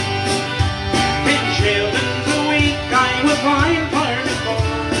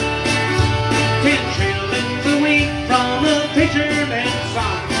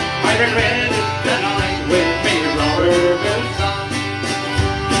regret it tonight with me, Robert Wilson.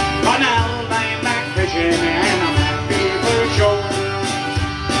 But now I'm back fishing and I'm happy for sure.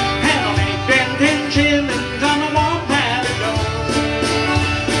 And I'll make them 10 shillings on the warm paddle door.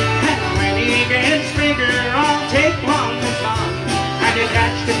 And when he gets bigger, I'll take one this on and you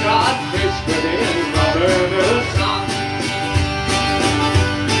catch the codfish with his Robert Wilson.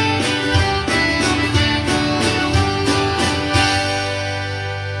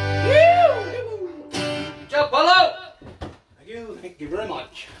 Hello! Thank you very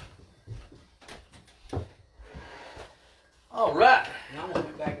much. All right. Now I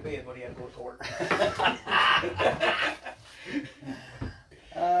went back to bed, but he had to go to court.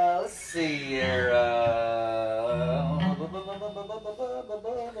 Let's see here. The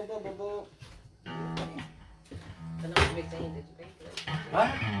number 15, did you pay for it? What?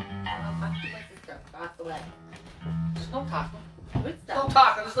 My sister passed away. There's no talking. Good No stuff.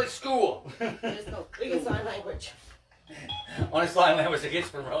 talking. It's like school. There's no good sign language. Only sign language it gets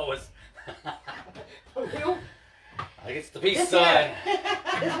from Rose. You? I get the peace This sign. here.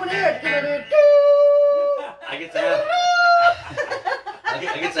 This one here. I get to have. I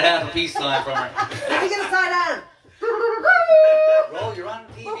get to have a peace sign from her. Let me get a sign on. Ro, you're on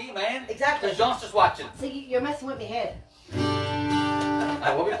TV, man. Exactly. There's youngsters watching. See, you're messing with my head.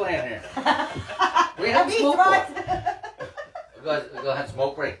 Hey, what are we playing here? We have These smoke rods. break. We go have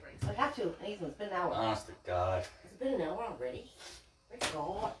smoke break. I got to. It's been an hour. Honest to God. It's been an hour already.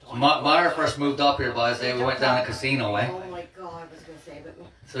 God. Myra first moved up here, boys. We went down to casino, eh? Oh my God, I was going to say, but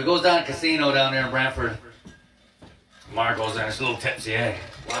So he goes down to casino down there in Brantford. Mara goes in, she's a little tipsy, eh?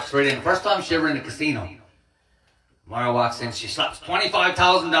 Walks right in. First time she ever in the casino. Mara walks in, she slaps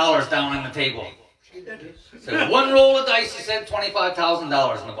 $25,000 down on the table. So one roll of dice, she said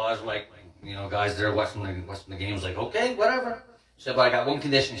 $25,000. And the boys were like, you know, guys there watching the games, like, okay, whatever. She said, but I got one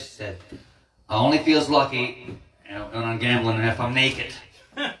condition, she said. I only feels lucky when I'm gambling and if I'm naked.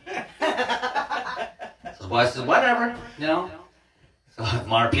 So the boy says, whatever, you know. So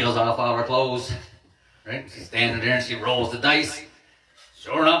Mara peels off all her clothes. Right? She's standing there and she rolls the dice.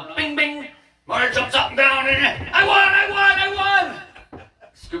 Sure enough, bing, bing. Mara jumps up and down and I won!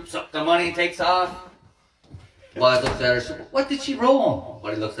 Scoops up the money, takes off. Boy looks at her, says, what did she roll?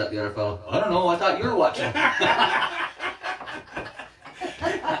 Buddy looks at the other fellow. I don't know, I thought you were watching.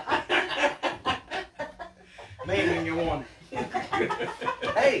 Maybe when you won.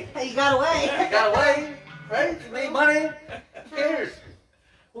 Hey, you got away. you got away, right? You made money. Who cares?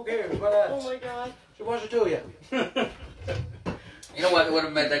 Who cares? What else? Oh my God. She wasn't to you. You know what? It would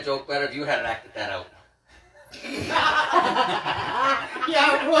have made that joke better if you had acted that out.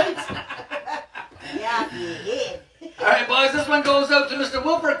 Yeah, right. Yeah, you did. All right, boys, this one goes out to Mr.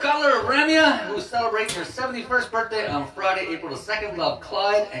 Wilford Collar of Ramia, who's celebrating her 71st birthday on Friday, April the 2nd. Love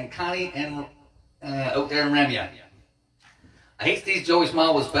Clyde and Connie and out there in Ramia. I hate these Joey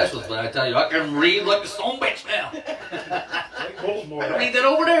Smallwood specials, but I tell you, I can read like a stone bitch now. Read that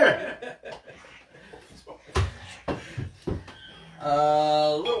over there.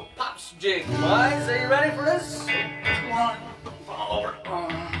 Little pops jig, boys. Are you ready for this? Come on, fall over.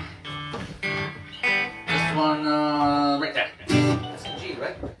 This one, right there. That's in G,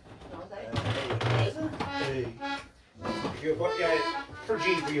 right? Hey. You what? Yeah, for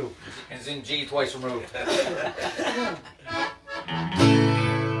G for you. It's in G twice removed. Hey,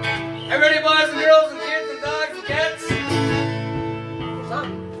 ready, boys and girls and kids and dogs and cats?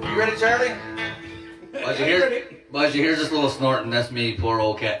 You ready, Charlie? Buzz, you hear this little snorting? That's me, poor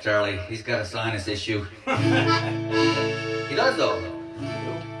old cat Charlie. He's got a sinus issue. He does, though.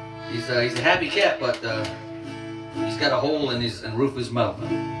 He's a happy cat, but he's got a hole in the roof of his mouth.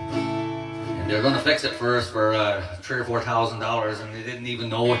 And they're going to fix it for us for $3,000 or $4,000, and they didn't even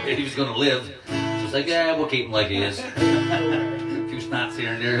know if he was going to live. So it's like, yeah, we'll keep him like he is. A few snots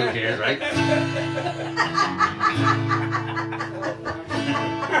here and there, who cares, right?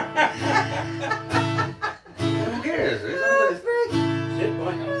 Who cares? Sit,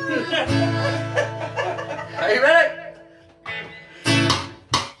 boy. Are you ready?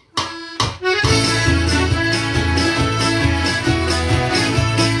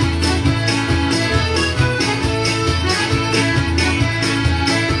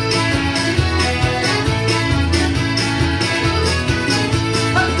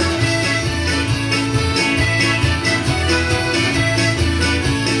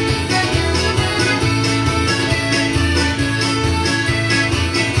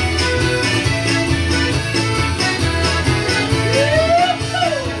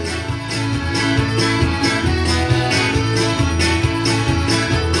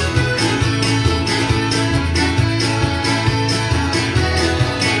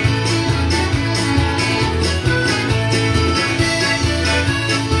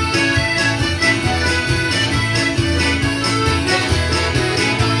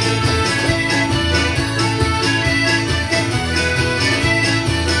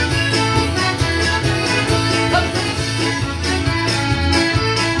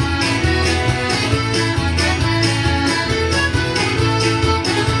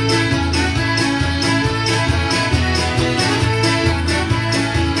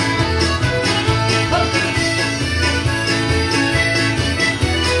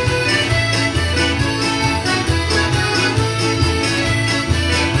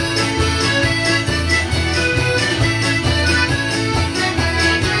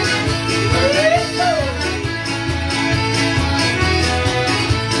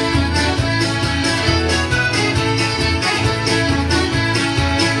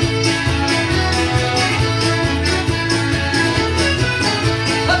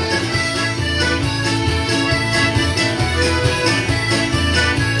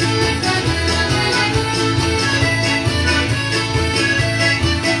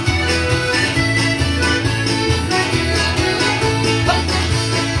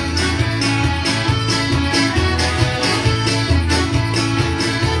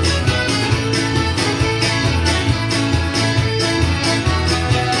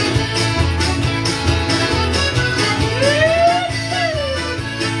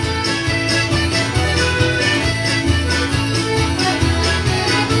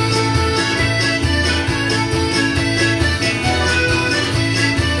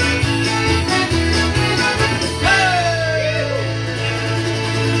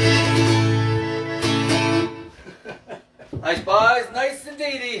 Nice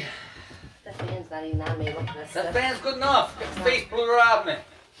indeedy. That fan's not even on me. Look at this That stuff. fan's good enough. Get the face blew off me.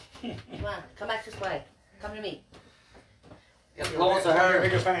 Come on, come back this way. Come to me. Get blowing so Your hard.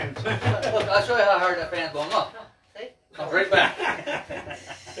 biggest fans. Look, I'll show you how hard that fan's going. Look. See? Comes right back.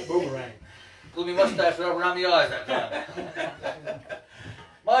 The boomerang. Blew me mustache right around the eyes that time.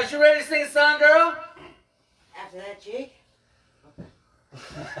 Mars, you ready to sing a song, girl? After that jig,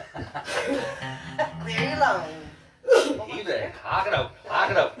 clear your lungs. Heave it. Hawk it out.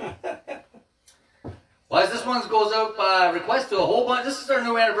 Hawk it out. Well, this one goes out by request to a whole bunch. This is our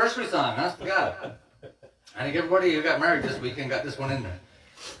new anniversary song. I forgot. I think everybody who got married this weekend got this one in there.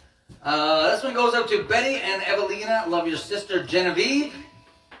 This one goes out to Betty and Evelina. Love your sister Genevieve.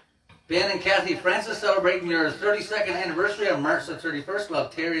 Ben and Kathy Francis celebrating your 32nd anniversary on March the 31st.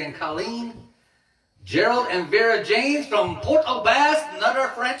 Love Terry and Colleen. Gerald and Vera James from Port au Basque, another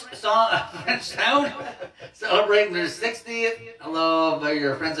French town, celebrating their 60th. I love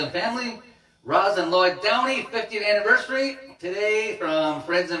your friends and family. Roz and Lloyd Downey, 50th anniversary today from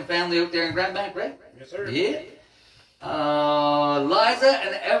friends and family out there in Grand Bank, right? Yes, sir. Yeah. Liza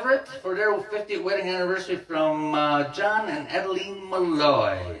and Everett for their 50th wedding anniversary from John and Adeline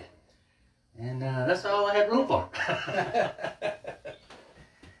Malloy. And that's all I had room for.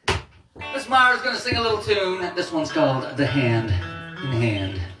 Miss Mara's going to sing a little tune. This one's called The Hand in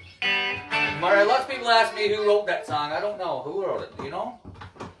Hand. Mara, lots of people ask me who wrote that song. I don't know. Who wrote it? Do you know?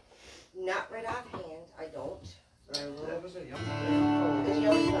 Not right offhand, I don't. But I will. That was a young man. Did you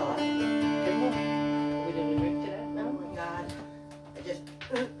know he fell? We didn't drink to that? Oh my god. I just.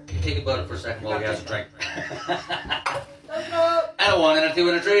 You take a butter for a second while he has a drink. Don't go! And a 1 and a 2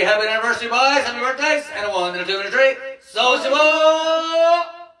 and a 3. Happy anniversary, boys. Happy birthdays. And a 1 and a 2 and a 3. Sociable!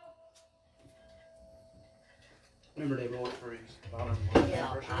 Remember they wrote it for his daughter.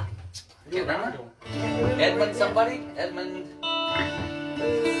 Yeah. You remember? Edmund somebody? Edmund.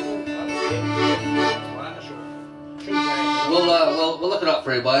 We'll look it up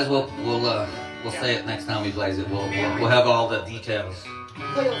for you, boys. We'll say it next time he plays it. We'll have all the details.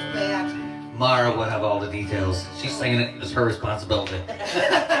 Wheels back. Mara will have all the details. She's singing it. It's her responsibility.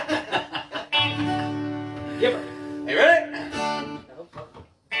 Give her. You ready? I hope so.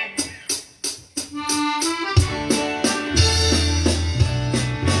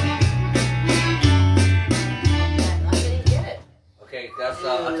 I didn't get it. Okay, that's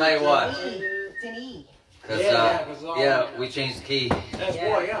I'll tell you what. It's an E. Cause Yeah, we changed the key. That's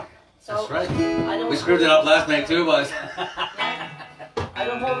Yeah. boy, yeah. So, That's right. I don't We screwed it up last night too, boys. I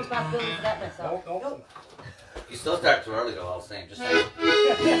don't hold responsibility for that myself. No. You still start too early though. All the same. Just saying.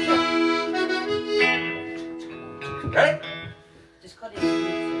 Ready? Just cut it in pieces.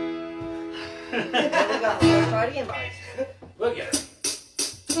 There we go. Let's try it again, boys. Look at it.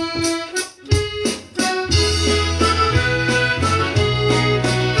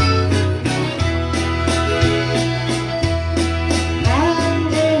 Hand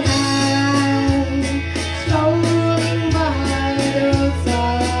in hand, strolling by the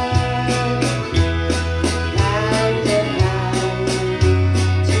side. Hand in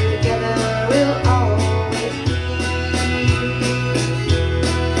hand,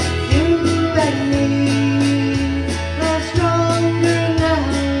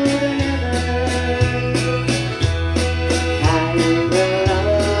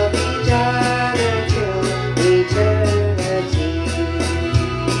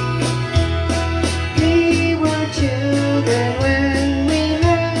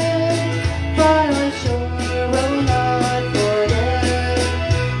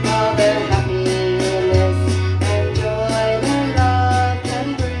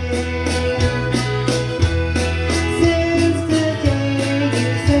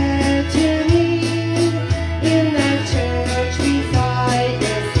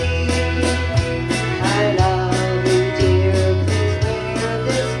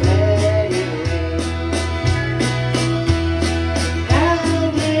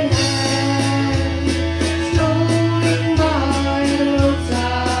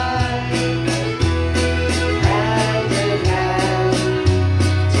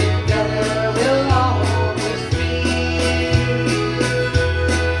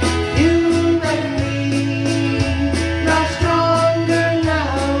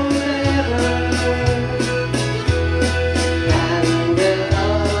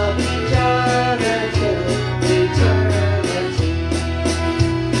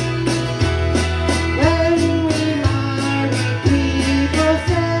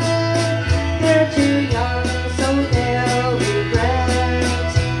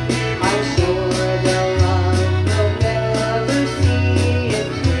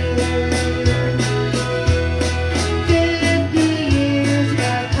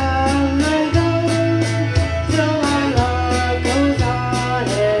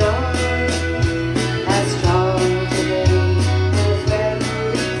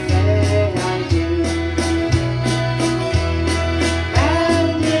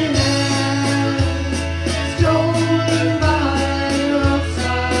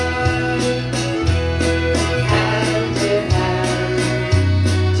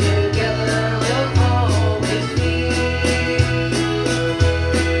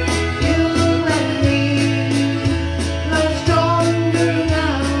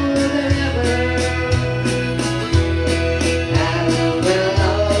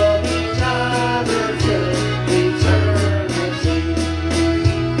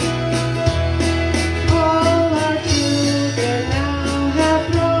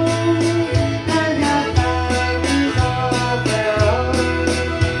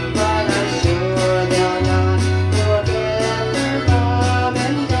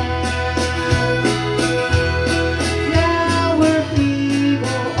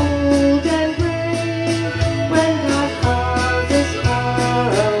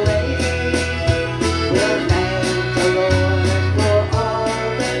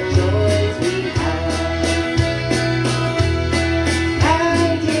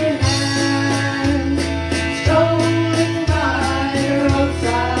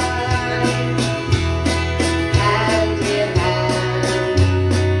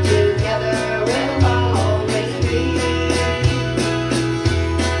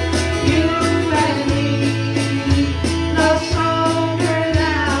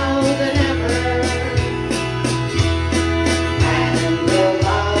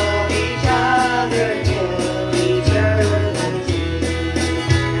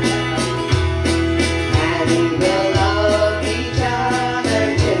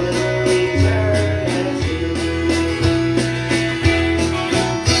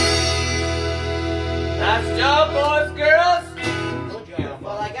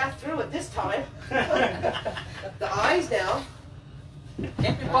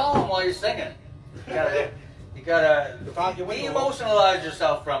 you're singing. You gotta de-emotionalize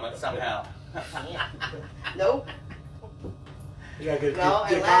yourself from it somehow. Nope. You gotta get No, and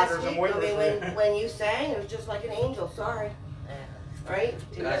get last Carter some week, I mean, waivers. when you sang, it was just like an angel. Sorry, right?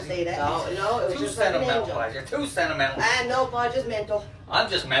 Did I Guys, say that? No, it was Too just like an sentimental, angel. guys. You're too sentimental. No, Bud, just mental. I'm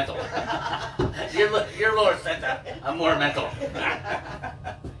just mental. You're more sentimental. I'm more mental.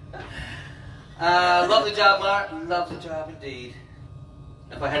 Lovely job, Mark. Lovely job indeed.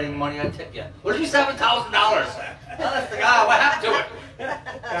 If I had any money, I'd tip you. Where's your $7,000? Honest to God, what happened to it?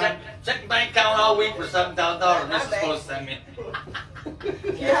 Checking bank account all week for $7,000. Mrs. supposed to send me.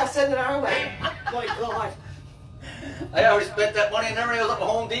 Yeah, send it our way. My God. I already spent that money and everything was up at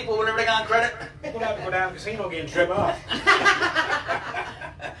Home Depot with everything on credit. We'll have to go down to the casino again and trip off.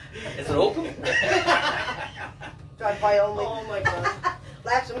 Is it open? Drive by only. Oh my God.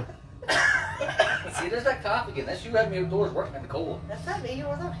 Flash them. See, there's that cough again. That's you having me outdoors working in the cold. That's not me. You know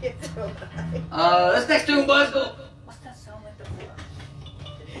what? This next tune, Buzz, what's that sound like?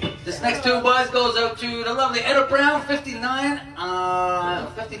 This next tune, Buzz, goes out to the lovely Etta Brown, 59.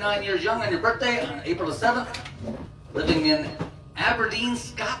 59 years young on your birthday, on April the 7th. Living in Aberdeen,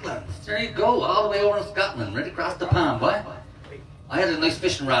 Scotland. There you go, all the way over in Scotland, right across the pond, boy. I had a nice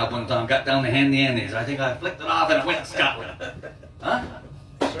fishing rod one time, got down to Handy Andy's. I think I flicked it off and it went to Scotland. Huh?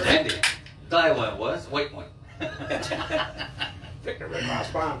 Handy. Die what it was, white one. Pick a red cross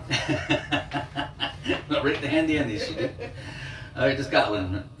bomb. Right to Handy Andy's, she did. All right, to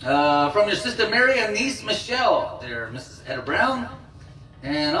Scotland. From your sister Mary and niece Michelle, there, Mrs. Etta Brown.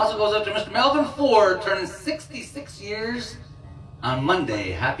 And also goes up to Mr. Melvin Ford, turning 66 years on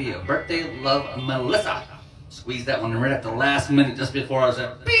Monday. Happy birthday, love, Melissa. Squeeze that one right at the last minute, just before I was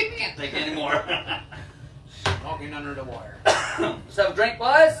like, beep, can't take it anymore. Walking under the wire. Let's have a drink,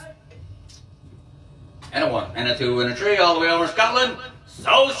 boys. And a 1, and a 2, and a 3, all the way over Scotland.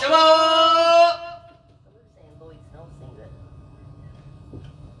 Sociable!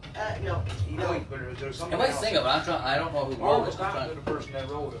 No. You know, but there's something I might else. sing it, but I'm trying. I don't know who Or wrote was it. I'm not trying- the person that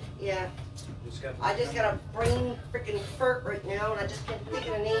wrote it. Yeah. Just got I just got a brain freaking fart right now, and I just can't think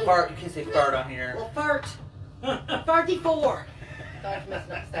of a name. Fart. You can't say fart on here. Well, fart. Farty 4. Sorry for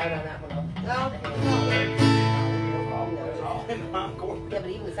messing up the start on that one. No. in the encore. Yeah, but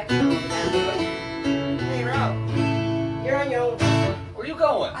even the second one was down. Hey, Rob. You're on your own. Where you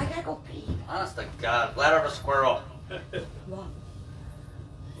going? I gotta go pee. Honest to God, bladder of a squirrel.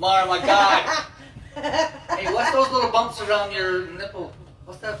 Mar, my God. Hey, what's those little bumps around your nipple?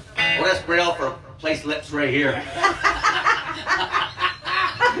 What's that? Oh, that's Braille for place lips right here. I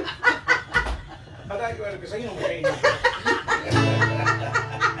thought you had a casino machine.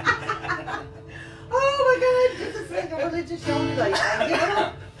 Oh my God! Just a second. What did you show me? Like,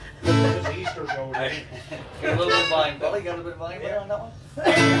 It's an Easter show. Got a little bit of vine, Billy. Got a bit of vine on that one.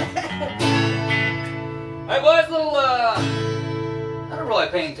 Hey, boys, little not a really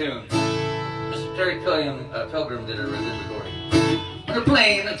pain tune. Mr. Terry Pilgrim did a really good recording. When a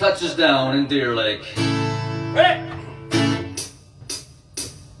plane touches down in Deer Lake. Ready?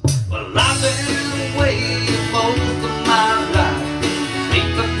 Well, I've been away most of my life,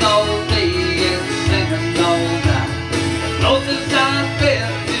 sleeping all day and singing all night. The closest I've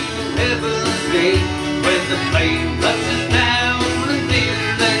been to Heaven's Gate, when the plane touches down in Deer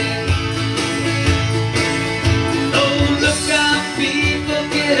Lake. So look out, people,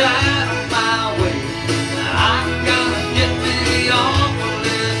 get out of my way. I'm gonna get me off of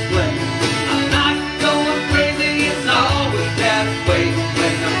this plane. I'm not going crazy, it's always that way.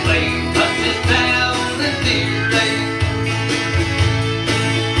 When the plane touches down in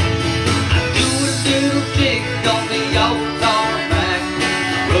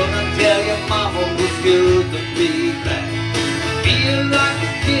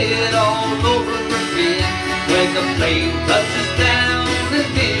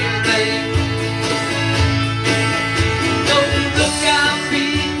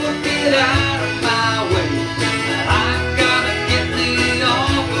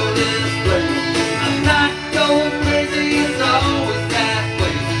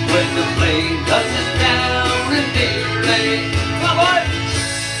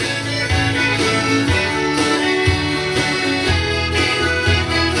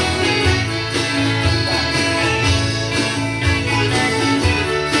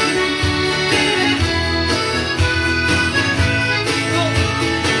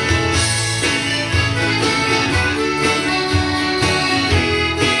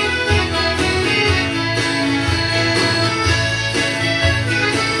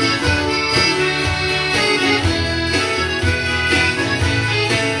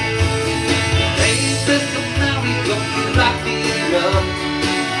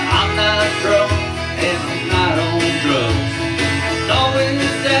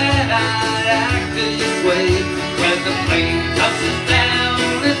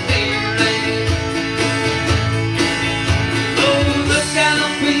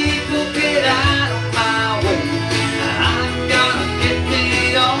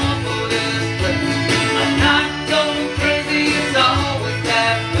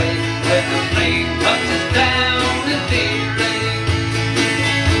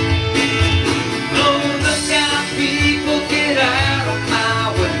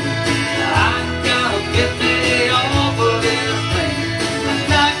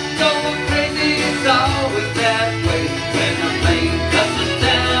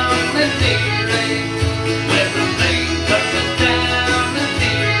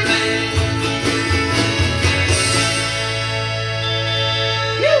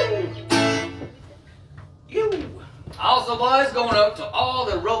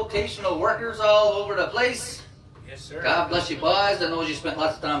vocational workers all over the place. Yes, sir. God bless you, boys. I know you spent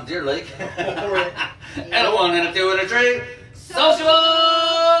lots of time at Deer Lake. And a 1 and a 2 and a 3.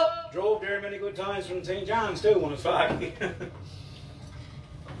 Sociable! Drove there many good times from St. John's too when it was 5.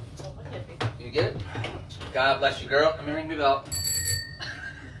 You get it? God bless you, girl. Come here, ring me bell.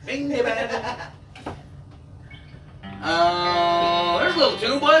 Ring me bell. There's a little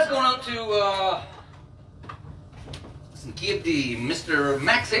tune, boys, going out to give the Mr.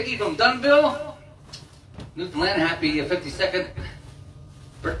 Max Hickey from Dunville, Newfoundland, happy 52nd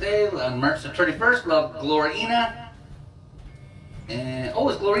birthday on March the 31st. Love Glorina. And oh,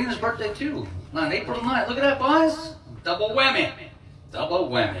 it's Glorina's birthday too, on April 9th. Look at that, boys. Double whammy. Double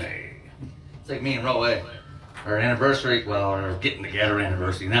whammy. It's like me and Roe, eh? Our anniversary, well, our getting together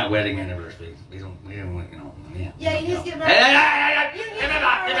anniversary, not wedding anniversary. We don't, you know, yeah. Yeah, you need to get Hey, hey, hey, hey, Give me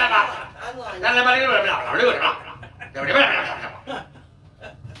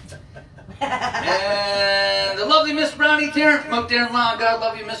and the lovely Miss Brownie Tarrant from out there in Long. God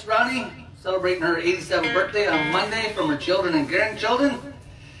love you, Miss Brownie. Celebrating her 87th birthday on Monday from her children and grandchildren.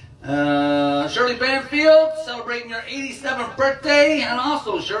 Shirley Banfield celebrating your 87th birthday, and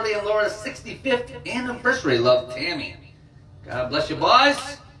also Shirley and Laura's 65th anniversary. Love, Tammy. God bless you,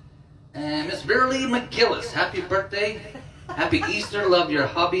 boys. And Miss Verily McGillis, happy birthday. Happy Easter. Love your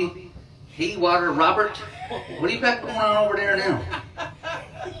hubby, Haywater Robert. What do you got going on over there now?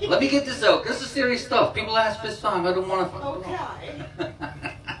 Let me get this out. This is serious stuff. People ask this song. I don't want to. Okay.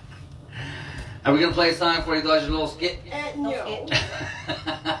 Are we going to play a song for you guys, your little skit? No.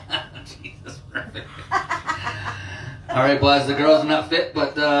 Jesus. All right, boys. The girls are not fit,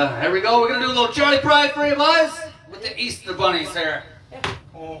 but here we go. We're going to do a little Charlie Pride for you, boys, with the Easter bunnies here.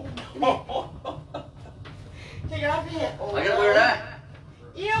 Oh. Take it off your head. I got to wear that?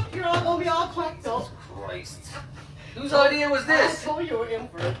 Yep, you're all going to be all clacked up. Christ. Whose idea was I this? told you were in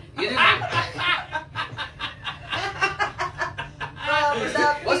for it. You didn't.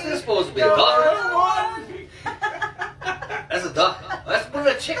 What's this supposed to be? A duck? That's a duck. That's one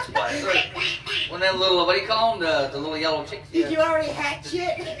of the chicks, boys. One of them little, what do you call them? The little yellow chicks. Did you already hatch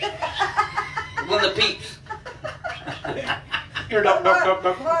it? One of the peeps. Here, duck.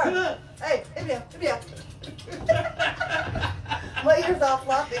 Hey, give me up. My ears all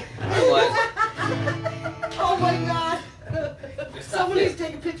floppy. Oh my God. Someone needs to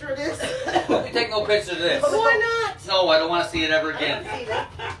take a picture of this. Don't be taking no picture of this. Why not? No, I don't want to see it ever again.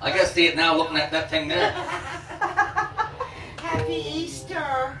 I gotta see it now looking at that thing there. Happy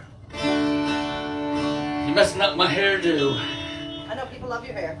Easter. You're messing up my hairdo. I know people love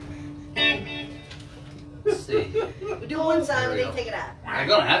your hair. Let's see. We do one side and then you take it out. I'm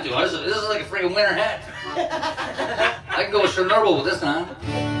gonna have to. This is like a freaking winter hat. I can go with Chernobyl with this on.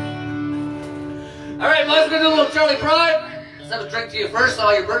 Alright, boys, we're gonna do a little Charlie Pride. Let's have a drink to you first,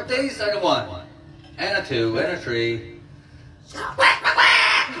 all your birthdays. And a 1, and a 2, and a 3. Sociable!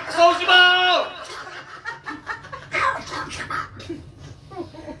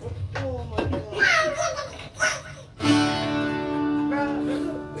 Oh my God.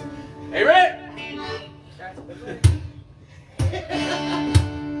 Hey, Rick!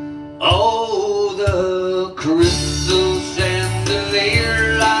 Oh, the crystal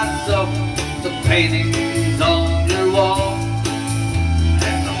chandelier lights up the paintings on your wall,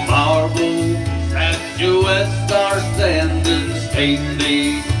 and the marble statuettes are standing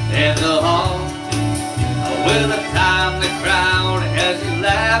stately in the hall. With the time the crowd as you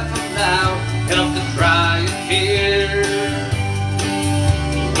laugh aloud help to dry your tears.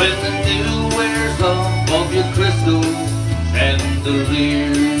 When the dew wears off of your crystal chandelier.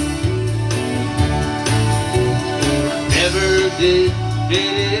 Never did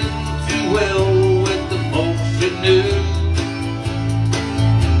fit in too well with the folks you knew.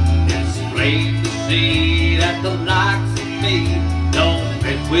 It's plain to see that the likes of me don't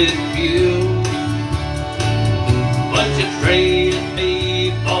fit with you. But you traded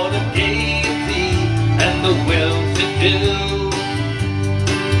me for the gaiety and the well-to-do,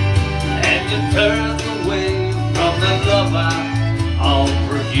 and you turned away from the love I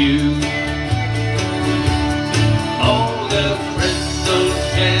offered you. Oh, the crystal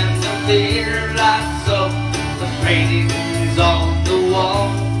chandelier lights up the paintings on the wall,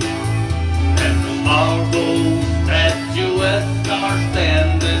 and the marble statuettes are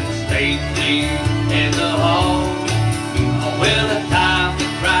standing stately in the hall. Well, the time the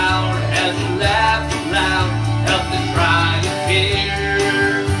crowd has you laugh aloud, help to dry your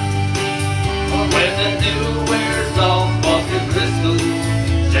tears. When the dew wears off of your crystal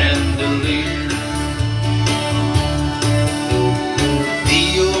chandelier. See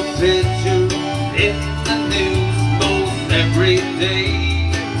your picture in the news most every day.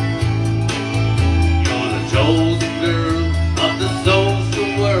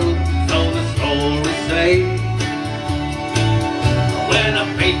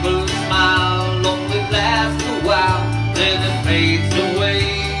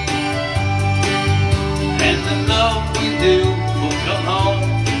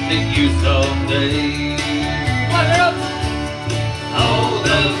 day. Oh,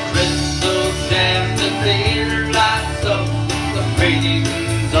 the crystal chandelier lights up the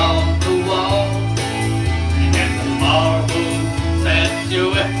paintings on the wall, and the marble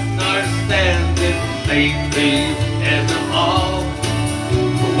statuettes are standing stately in the hall.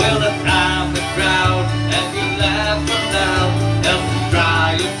 Well, the time the crowd and you laugh aloud, help dry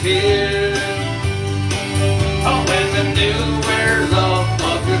your tears. Oh, when the dew wears off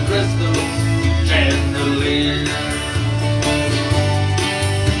of your crystal chandelier.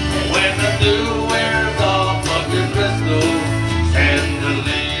 When the dew wears off of your crystal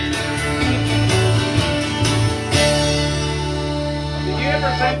chandelier. Did you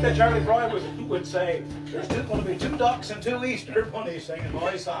ever think that Charlie Fry would say, there's going to be 2 ducks and 2 Easter bunnies singing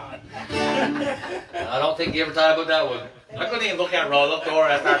my song? I don't think you ever thought about that one. I couldn't even look at it. I looked over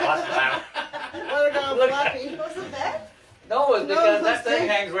and I started watching out. Well, they're going floppy. What's the bet? No, it's because No, that thing see?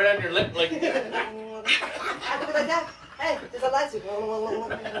 hangs right on your lip like. I do it like that. Hey, there's a light switch. Oh,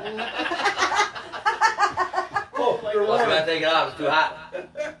 you're I was warm. gonna take it off, it's too hot.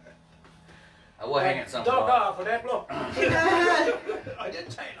 I will hang it something. Duck on. off with that look. I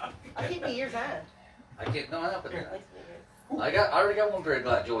didn't say nothing. I'll keep my ears on. I can't, no, I'm not putting it on. I already got one pair of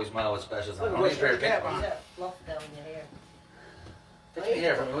glad Joey's Smile with specials. I don't need a pair of pink Cap ones. on. Yeah, fluff down your hair. Fix me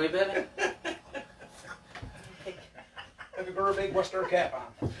hair for me, will you, baby? Have you got a big Western cap on?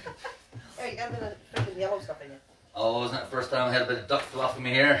 There, you got a bit of freaking yellow stuff in you. Oh, isn't that the first time I had a bit of duck fluff in my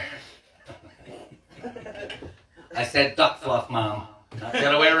hair? I said duck fluff, Mom. Not the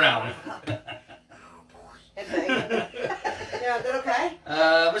other way around. Head bang. Yeah, is that okay?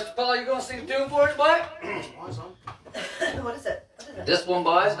 Mr. Paul, you gonna sing the tune for us, boy? What is it? What is it? This one,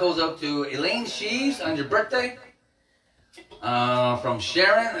 boys, goes out to Elaine Sheaves on your birthday. From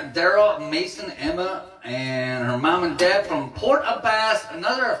Sharon, Daryl, Mason, Emma, and her mom and dad from Port au Basque.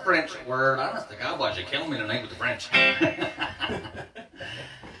 Another French word. Honest to God, boys, you're killing me tonight with the French.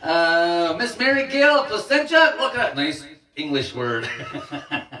 Miss Mary Gail Placentia. Look at that nice English word.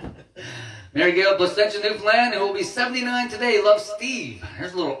 Mary Gail Placentia, Newfoundland, who will be 79 today. Love, Steve.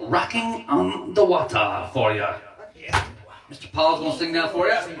 Here's a little Rocking on the Water for you. Mr. Paul's going to sing that for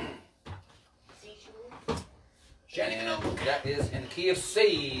you. And that is in the key of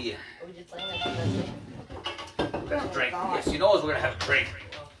C. Are we just playing that? We're going to have a drink. Yes, you know us, we're going to have a drink.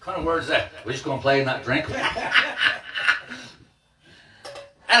 What kind of word is that? We're just going to play and not drink. And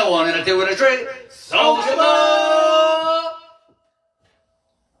a 1 and a 2 and a 3. Sociable!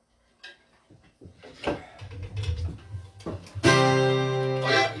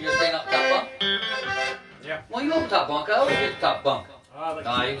 You're staying up top bunk? Yeah. Well, you on top bunk. I always get the top bunk. Like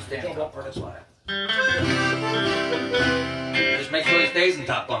Nah, you can stand jump up. up for this one. Just make sure he stays in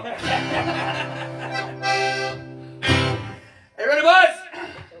top bunk. Hey, ready, boys?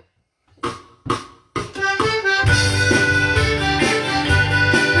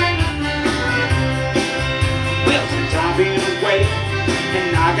 Well, since I've been away,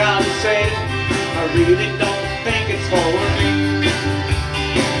 and I gotta say, I really don't think it's for me.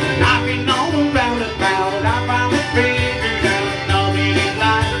 Knocking all around about it, I finally figured out nothing in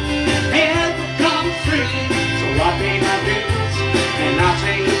life ever comes free. So I pay my dues, and I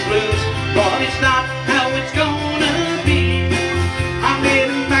sing the blues, but it's not how it's gonna be. I'm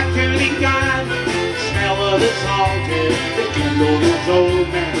heading back to the guy, the smell of the salted, the jingle of old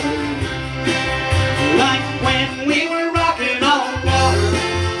memories. Like when we were rocking on water,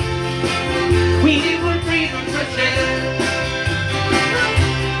 we were breathing fresh air.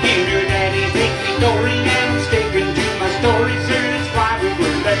 And your daddy's taking story and I'm sticking to my story, sir, that's why we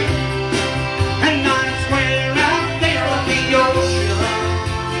were late. And I swear out there on the ocean,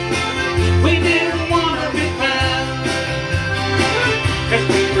 we didn't want to be found, 'cause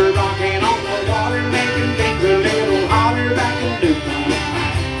we were rocking on the water, making things a little hotter back in Newfoundland.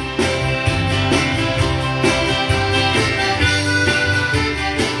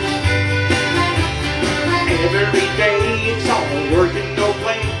 Every day it's all work and no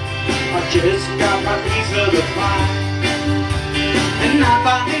play. I just got my feet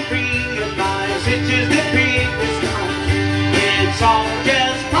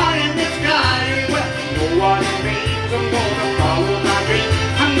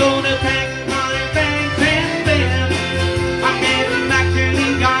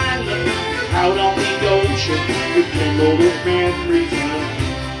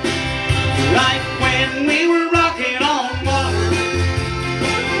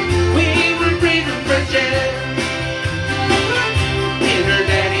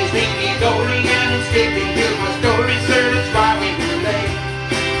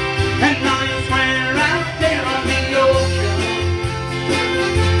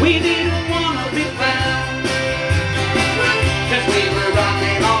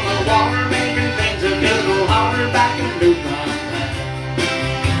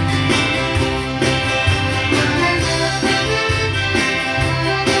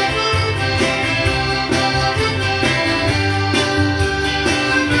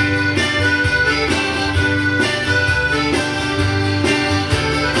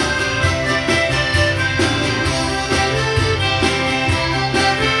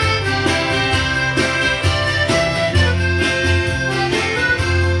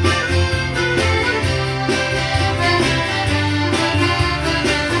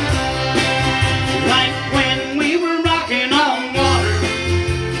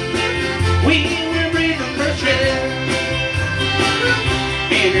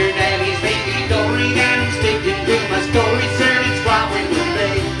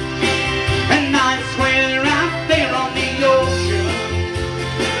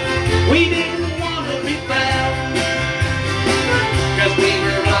We didn't want to be proud, 'cause we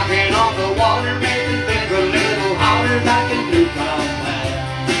were rocking on the water, making things a little hotter back in Newfoundland.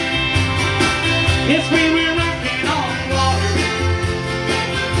 Yes, we were rocking on water,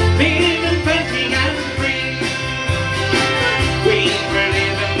 big and fancy and free. We were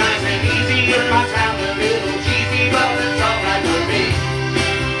living nice and easy. It might sound a little cheesy, but it's alright for me.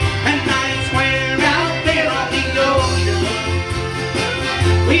 And I swear out there on the ocean,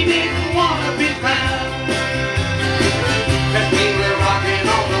 we didn't want to be proud, 'cause we were rocking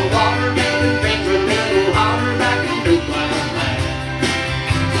on the water, making things a little hotter back in Newfoundland.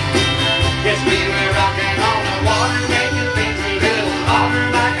 Yes, we were rocking on the water, making things a little hotter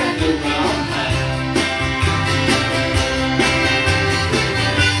back in Newfoundland.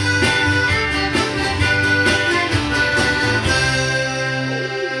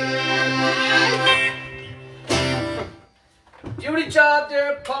 Beauty job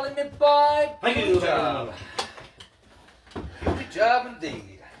there, calling me boy. Thank you. Beauty job. Beauty job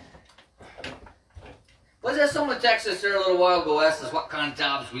indeed. Was there someone texted us there a little while ago, asked us what kind of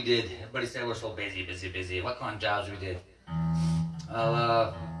jobs we did? Everybody said we're so busy, busy, busy. What kind of jobs we did?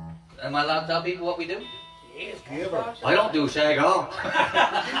 Am I allowed to tell people what we do? Yes, give her. I don't do shag all. And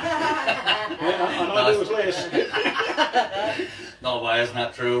I do less. No, boy, that's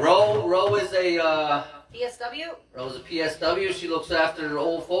not true. Ro is a PSW? Ro's a PSW. She looks after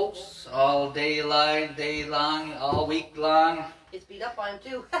old folks all day long, all week long. It's beat up by him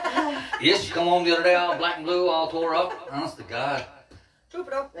too. Yes, she come home the other day all black and blue, all tore up. Honest to God. Trooper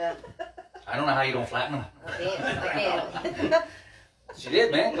though. Yeah. I don't know how you don't flatten them. I can't. She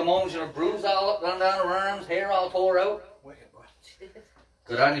did, man. Come home, she had bruised all up, run down her arms, hair all tore out.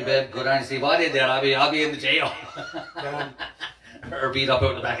 Good on you, babe. Good on you. See, if I did that, I'll be in the jail. Or beat up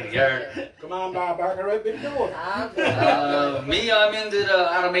out the back of the yard. Come on, Bob Barker, I've been doing. Me, I'm into the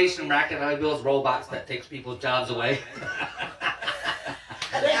automation racket. I build robots that takes people's jobs away.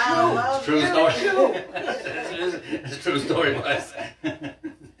 It's a true story. It's a true story, boys.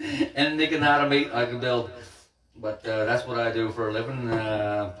 And they can automate, I can build. But that's what I do for a living.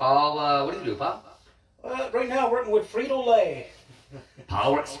 Paul, what do you do, Paul? Right now, working with Frito-Lay.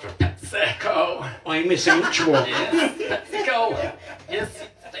 Paul works for PepsiCo. I'm Miss Inchworm. Yes, PepsiCo. Yes,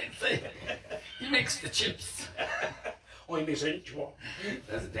 fancy. He makes the chips. I'm Miss Inchworm.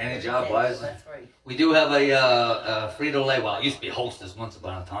 That's a dandy job, boys. That's right. We do have a Frito-Lay, well, it used to be Hostess once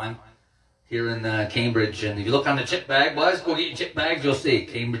upon a time, here in Cambridge. And if you look on the chip bag, boys, go get your chip bags, you'll see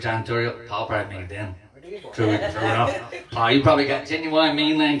Cambridge, Ontario. Paul probably made them. True enough. You probably got genuine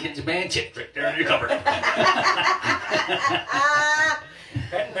mainland kitchen band chips right there in your cupboard.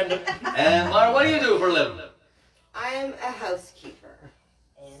 And Mara, what do you do for a living? I am a housekeeper.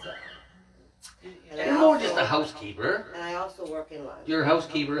 You're more just a housekeeper. And I also work in laundry. You're a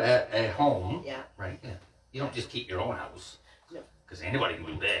housekeeper at home. Yeah. Right, yeah. You don't just keep your own house. No. Because anybody can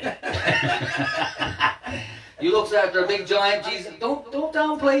do that. You looks after a big giant Jesus. Don't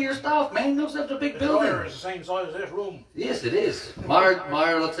downplay your stuff, man. You looks after a big building. It's the same size as this room. Yes, it is.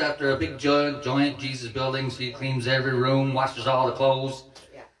 Mara looks after a big giant Jesus building. She cleans every room, washes all the clothes.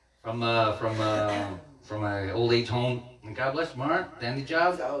 Yeah. From a old age home. And God bless you, Mara. Dandy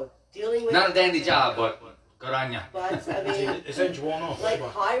job. So dealing with Not a dandy job, but good on you. But I mean, It's Inchworm. like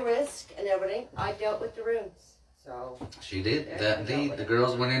high risk and everything, I dealt with the rooms. So She did. That indeed. The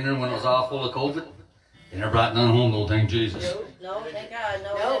girls went in there when it was all full of COVID. They never brought none home, though, thank Jesus. No, thank God.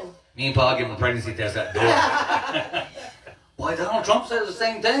 No. no. Me and Pa gave him a pregnancy test at the door. Why, Donald Trump says the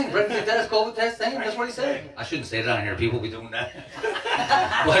same thing. Pregnancy test, COVID test, same. That's what he said. I shouldn't say that on here. People be doing that.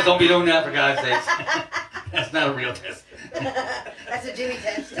 Boys, don't be doing that, for God's sakes. That's not a real test. That's a Jimmy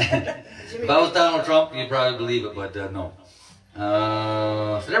test. If I was Donald Trump, you'd probably believe it, but no.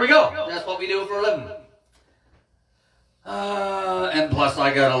 So there we go. That's what we do for a living. And plus,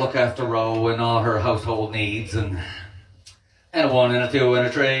 I gotta look after Ro and all her household needs, and a 1 and a 2 and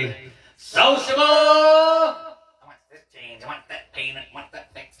a 3. Sociable! I want this change, I want that payment, I want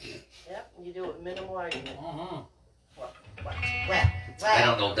that fixed. Yep, you do it with minimal argument. Well, I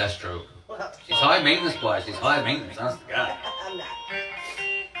don't know if that's true. Well, She's high maintenance, boy. She's high maintenance, honest to God. I'm not.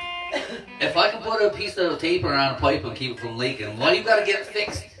 If I can put a piece of tape around a pipe and keep it from leaking, why do you gotta get it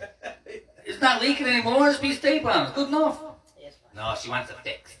fixed? It's not leaking anymore, there's a piece of tape on it. It's good enough. yes, No, she wants it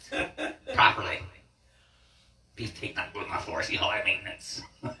fixed. Properly. Piece of tape not good enough for her. She's high maintenance.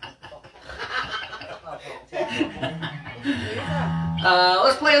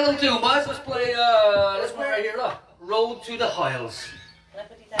 Let's play a little tune, boys. Let's play this one right here. Look. Road to the Hiles. Can I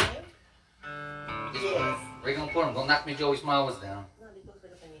put these on you? Yes. Where you gonna put them? Don't knock me Joey Smiles down. No, they look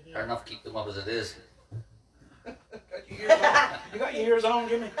like up in your Hard enough to keep them up as it is. You got your ears on,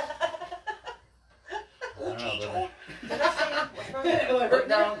 Jimmy? don't know, brother. Did I say what's wrong with you? Look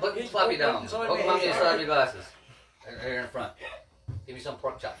down, look floppy down. Sorry, Look man. on the inside of your glasses. There in front. Give me some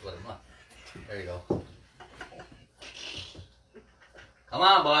pork chops with them. Look. There you go. Come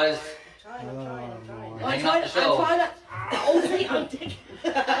on, boys. I'm trying. Hang up the show. I'm trying to. Oh, see, I'm taking.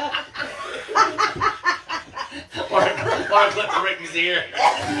 Mark clipped Ricky's ear.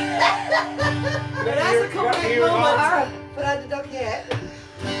 That's a complete moment. But I didn't yet.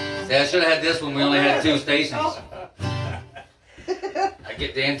 See, I should have had this when we only had 2 stations. I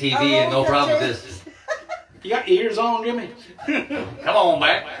get the MTV and no problem with this. You got ears on, Jimmy? Come on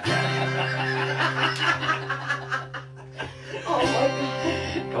back. Oh my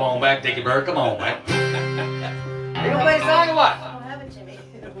God. Come on back, Dickie Bird. Come on back. Are you gonna play a song or what? I don't have it, Jimmy.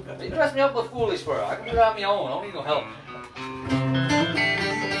 You dress me up with foolish fur. I can do it on my own. I don't need no help.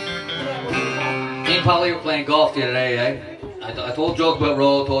 Me and Polly were playing golf the other day, eh? I told a joke about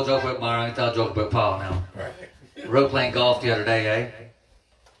Ro, told a joke about Mara, I tell a joke about Paul now. We were playing golf the other day, eh?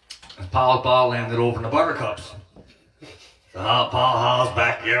 And Paul's ball landed over in the buttercups. So Paul hauls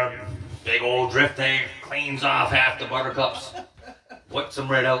back here, big old drift tank, cleans off half the buttercups, whips them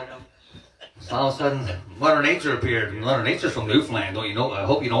right out. So all of a sudden, Mother Nature appeared. Mother Nature's from Newfoundland, don't you know? I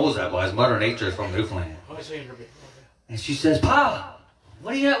hope you knows that, boys. Mother Nature's from Newfoundland. And she says, Pa,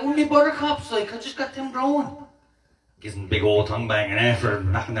 what do you got with me buttercups? Like, I just got them growing. Gives him big old tongue banging after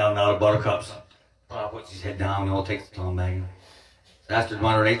knocking down all the buttercups. Pa puts his head down, takes the tongue banging. So after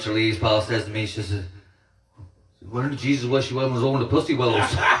Mother Nature leaves, Pa says to me, she says, where did Jesus wish he was over the pussy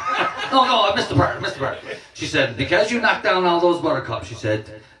willows? No, I missed the part. She said, because you knocked down all those buttercups, she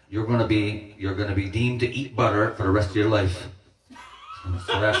said, you're gonna be deemed to eat butter for the rest of your life.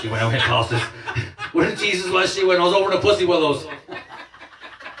 So after she went out and Pa says, where did Jesus wish he was over the pussy willows?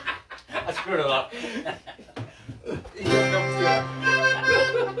 I screwed it up.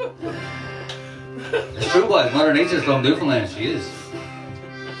 It's true, boys. Mother Nature's from Newfoundland. She is.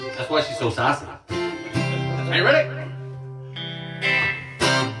 That's why she's so sassy. Are you ready?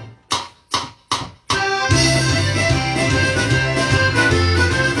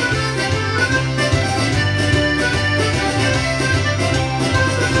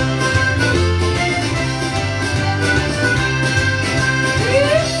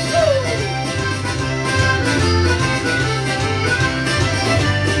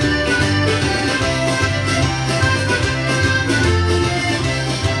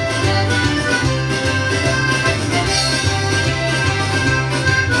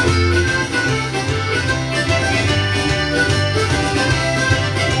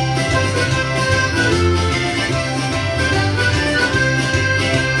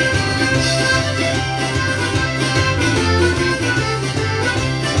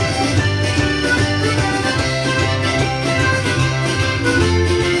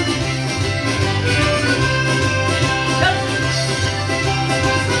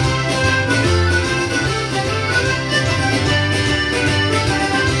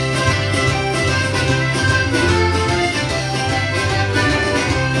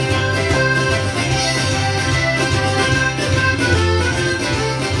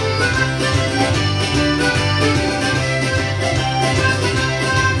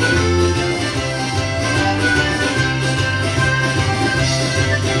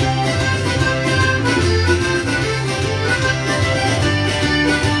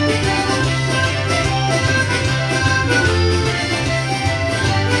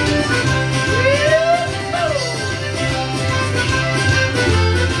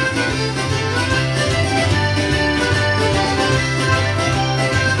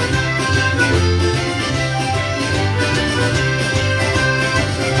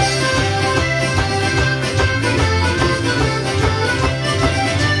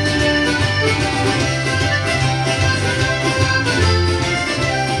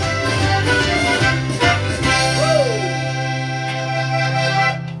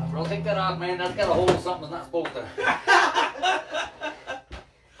 Man, that's got a hold of something that's not supposed to.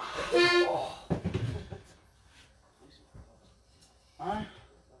 Oh. Huh?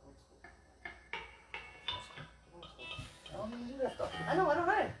 I don't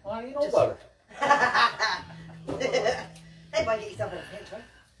know. Why do you know about it? Hey, boy, get yourself in a pinch, right?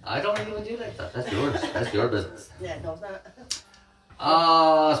 I don't even do that stuff. That's yours. That's your business. Yeah, no, it's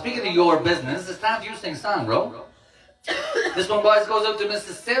not. Speaking of your business, it's time for you to sing a song, bro. This one, boys, goes out to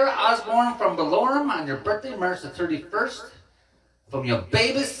Mrs. Sarah Osborne from Ballorham on your birthday, March the 31st. From your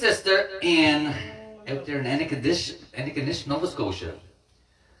baby sister, Anne, out there in Antigonish, Nova Scotia.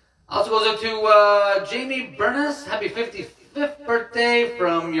 Also goes out to Jamie Burness. Happy 55th birthday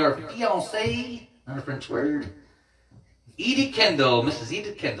from your fiancée, not a French word, Edie Kendall, Mrs.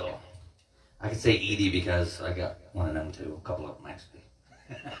 Edith Kendall. I could say Edie because I got one of them too. A couple of them actually.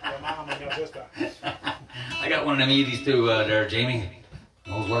 Your mom and your sister. I got one of them Edies too there, Jamie.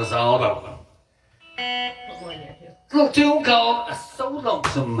 Knows what it's all about. Put more in there too. A little tune called So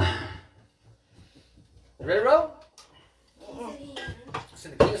Lonesome. You ready to roll? It's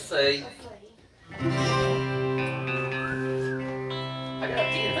in the key of C. I got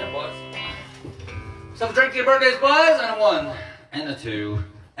a key in a minute, boys. So drink to your birthdays, boys, and a 1, and a 2,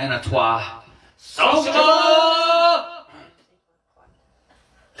 and a 3. Sociable!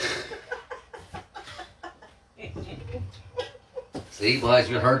 See, boys,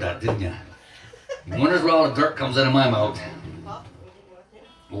 you heard that, didn't you? You wonders where all the dirt comes out of my mouth.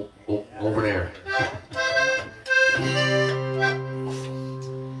 Oh, over there.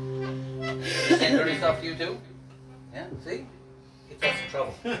 Saying dirty stuff to you too? Yeah, see? Gets us in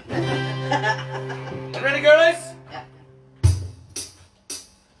trouble. You ready, girlies? Yeah.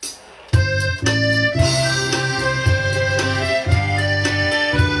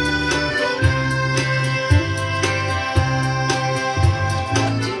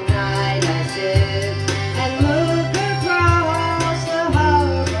 Tonight I sit and look across the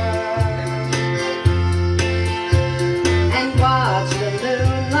harbor and watch the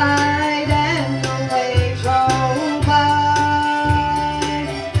moonlight and the waves roll by.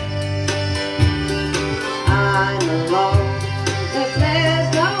 I'm alone 'cause there's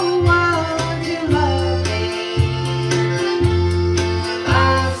no one to love me.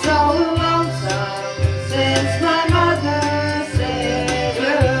 I'm so lonesome since my mother said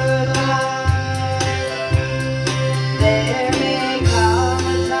goodbye. There may come a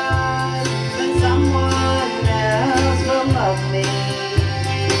time when someone else will love me.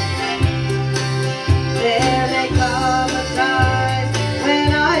 There may come a time when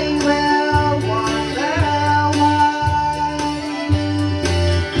I will wonder why.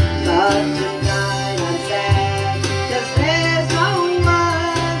 But tonight I'm sad 'cause there's no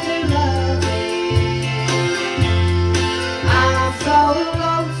one to love me. I'm so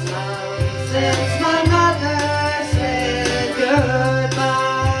lonesome since my mother said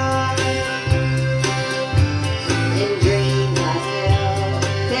goodbye. In dreams I still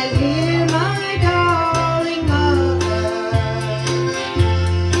can hear my darling mother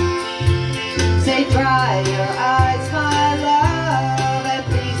say, dry your eyes, my love, and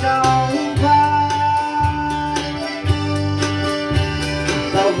please don't cry.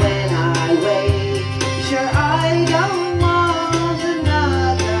 But when I wake, sure I don't want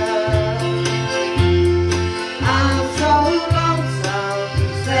another. I'm so lonesome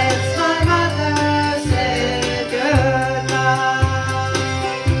since my mother said goodbye.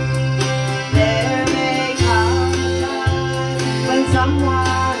 There may come a time when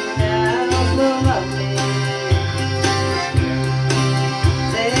someone else will love me.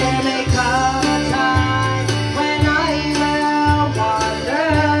 There may come a time when I will wonder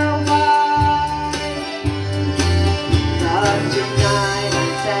why. But tonight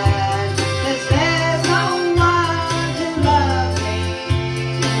I'm sad 'cause there's no one to love me.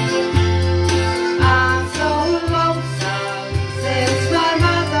 I'm so lonesome since my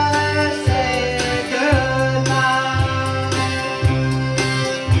mother said goodbye.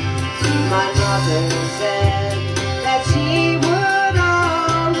 My mother said that she would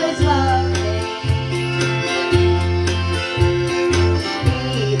always love me,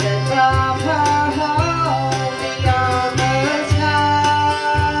 even from her home beyond the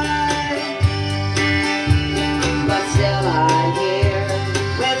sky. But still I'm here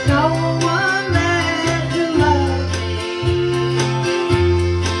with no one left to love me.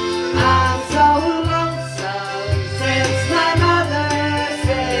 I'm so lonesome since my mother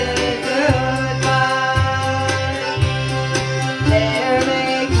said goodbye. There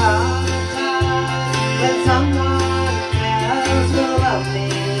may come a time when someone else will love me.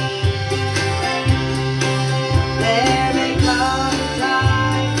 There may come a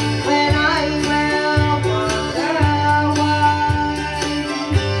time when I will wonder why.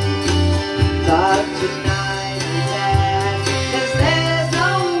 But tonight I'm sad 'cause there's no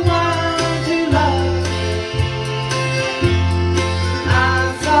one to love me. I'm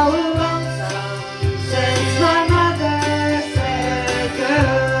so lonesome since my mother said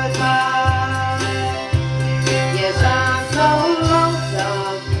goodbye. Yes, I'm so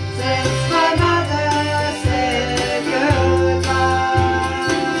lonesome since my mother said goodbye.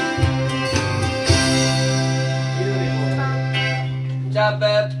 Good job,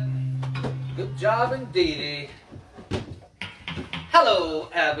 Beb. Good job indeed. Hello,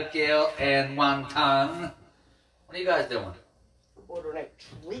 Abigail and Wonton. What are you guys doing? Ordering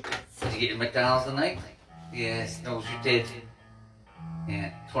treats. Did you get your McDonald's tonight? Yes, no, you did.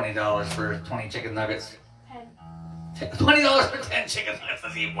 Yeah, $20 for 20 chicken nuggets. 10. $20 for 10 chicken nuggets.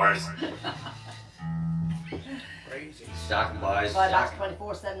 That's even worse. Crazy. Shocking, boys. Buy box Shocking.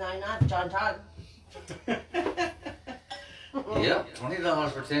 24.799 John Todd. Yep,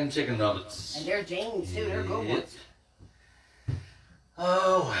 $20 for 10 chicken nuggets. And they're James too. They're good ones.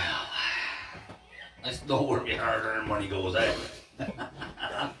 Oh well. Let's know where my hard-earned money goes, eh?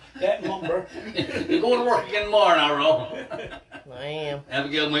 That number. You're going to work again tomorrow now, Ro. I am.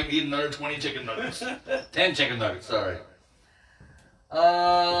 Abigail might need another 20 chicken nuggets. 10 chicken nuggets, sorry.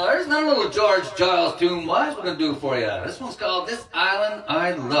 There's another little George Giles tune, boys, we're going to do for you. This one's called This Island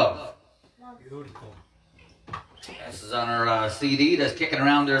I Love. Beautiful. This is on our CD that's kicking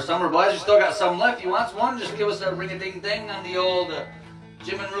around there somewhere, boys. We still got some left. You want one? Just give us a ring-a-ding-ding on the old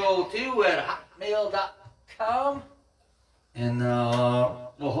Jim and Roll 2 at hotmail.com. And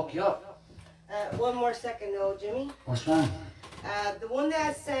we'll hook you up. One more second though, Jimmy. What's wrong? The one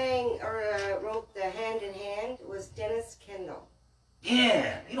that sang or wrote the Hand in Hand was Dennis Kendall.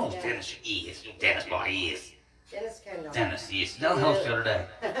 Yeah, you know who Yeah. Dennis is. You know Dennis boy is. Dennis Kendall. Dennis is. Down the house the other day.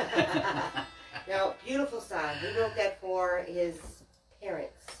 No, beautiful song. He wrote that for his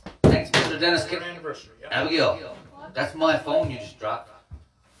parents. Thanks, Mr. Dennis. Third anniversary. Yeah. Abigail, that's my phone you just dropped.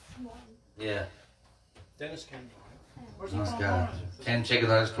 Yeah. Dennis Kendall. Where's Nice the guy. phone? 10 chicken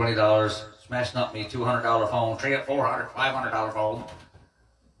nuggets, $20. Smashing up me $200 phone. Trade it $400, $500 phone.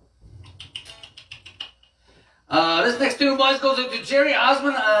 This next tune, boys, goes out to Jerry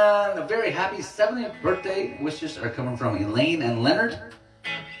Osmond on a very happy 70th birthday. Wishes are coming from Elaine and Leonard.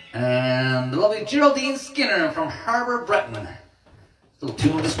 And the lovely Geraldine Skinner from Harbor Breton. Little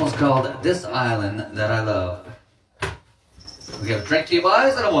tune. This one's called This Island That I Love. We got a drink to you,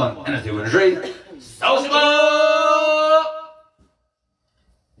 boys, and a 1, and a 2, and a 3. Sociable!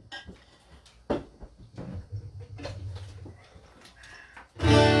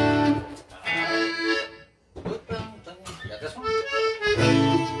 Got this one?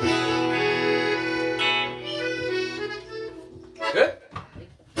 Good?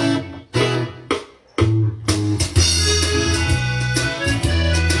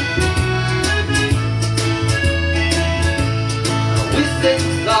 We sing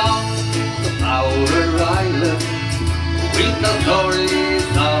songs about our island. We tell stories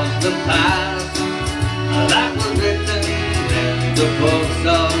of the past that were written in the books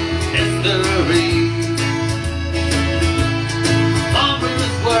of history.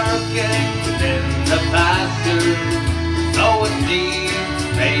 Farmers working in the pasture, so it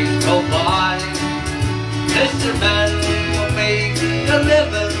seems days go by. Fishermen will make a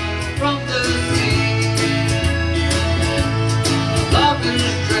living from the sea. Loggers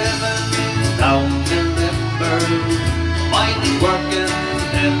driven down the river, mining working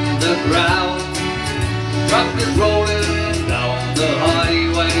in the ground. Truckers rolling down the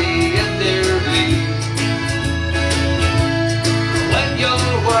highway in their glee. When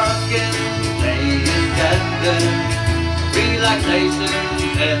you're working, day is ending, relaxation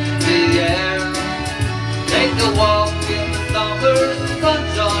in the air. Take a walk in the summer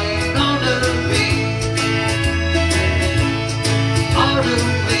sunshine on the beach. Autumn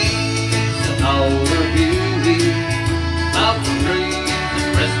leaves and outer beauty, mountain breeze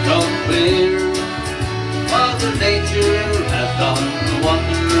crystal clear. Mother Nature has done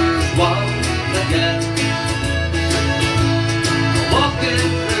wonders once again. Walking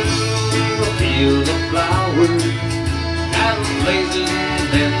through a field of flowers, cattle blazing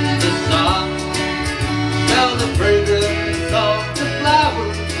in the sun. Smell the fragrance of the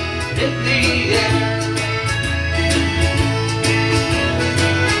flowers in the air.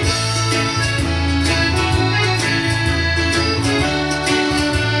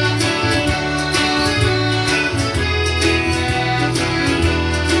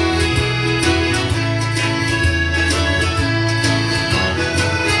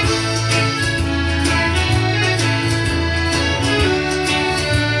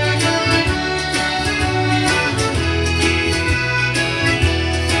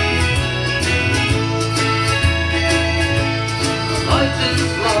 Life is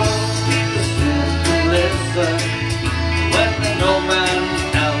slow, the simple listen when no man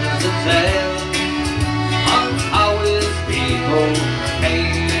tells a tale on how his people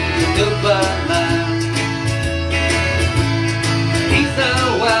came to Newfoundland. He's a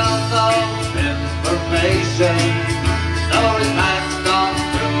wealth of information, stories passed on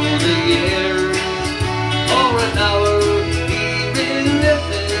through the years. For an hour he relives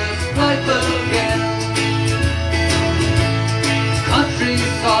his life again.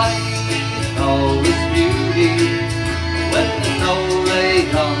 Countryside, all its beauty, when the snow lay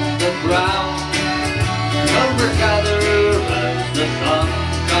on the ground. Numbers gather as the sun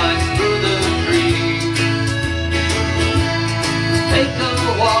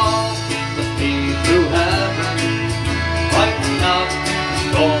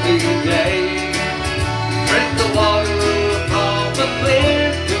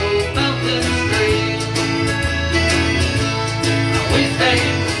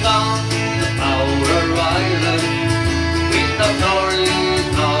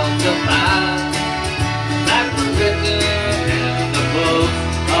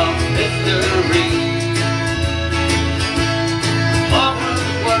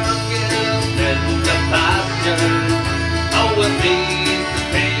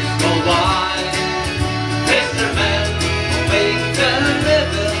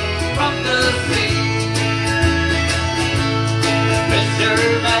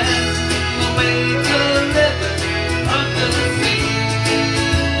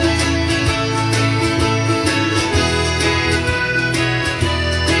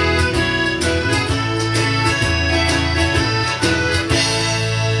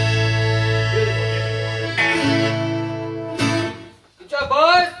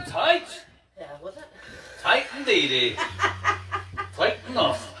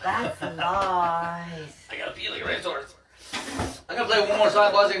Nice. I got a feeling racehorse. I'm gonna play one more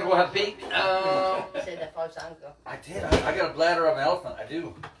song, boys. I'm gonna go have a peek. You said that 5 songs ago. I did. I got a bladder of an elephant. I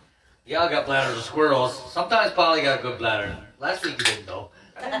do. Y'all got bladders of squirrels. Sometimes Polly got a good bladder. Last week he didn't though.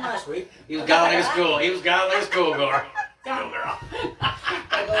 I did last week. He was gone like a school. He was gone like a schoolgirl. Go girl.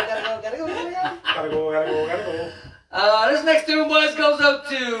 Gotta go. Gotta go. This next tune, boys, goes out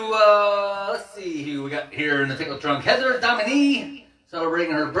to, let's see who we got here in the tickle trunk. Heather Domini,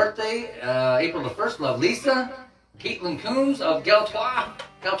 celebrating her birthday, April the 1st. Love, Lisa. Caitlin Coombs of Galtois.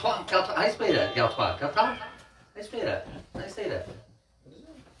 Galtois. How do you say that? Galtois. Galtois? How do you say that? How do you say that?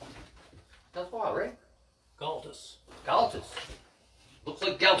 Galtois, right? Galtus. Galtus. Looks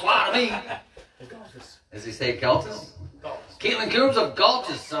like Galtois to me. Galtus. As he say, Galtus? Galtus. Caitlin Coombs of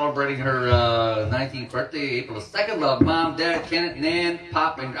Galtus celebrating her 19th birthday, April the 2nd. Love, Mom, Dad, Kenneth, Nan,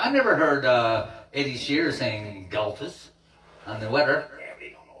 Pop, and I never heard Eddie Shearer saying Galtus on the weather. Yeah, we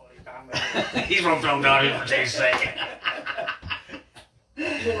don't know what he's talking about. He's from down here for Jake's sake.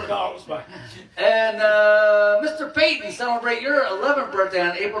 Regardless, but And Mr. Peyton, celebrate your 11th birthday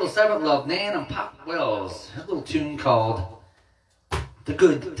on April the 7th. Love, Nan and Pop Wells. A little tune called The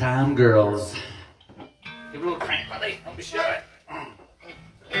Good Time Girls. Give a little crank, buddy. Don't be shy. I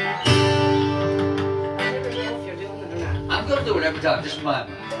never know if you're doing it or not. I'm gonna do it every time, just remind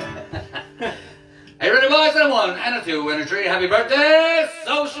me. Hey, ready, boys? And a 1 and a 2 and a 3. Happy birthday,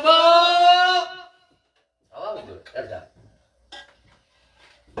 Sociable! I'll always do it every time.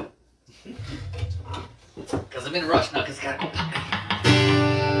 Because I'm in a rush now, because I gotta go.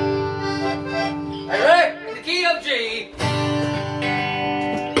 Hey, ready? In the key of G.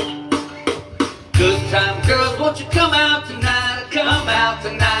 Good time girls, won't you come out tonight? Come out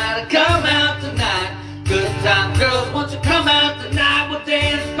tonight, come out tonight. Good time girls, won't you come out tonight? We'll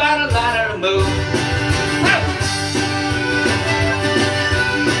dance by the light of the moon.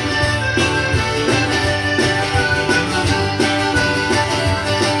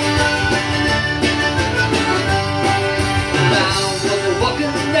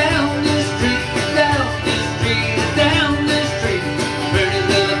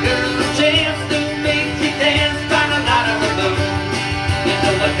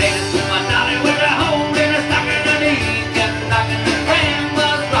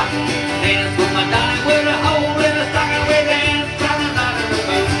 Dance with my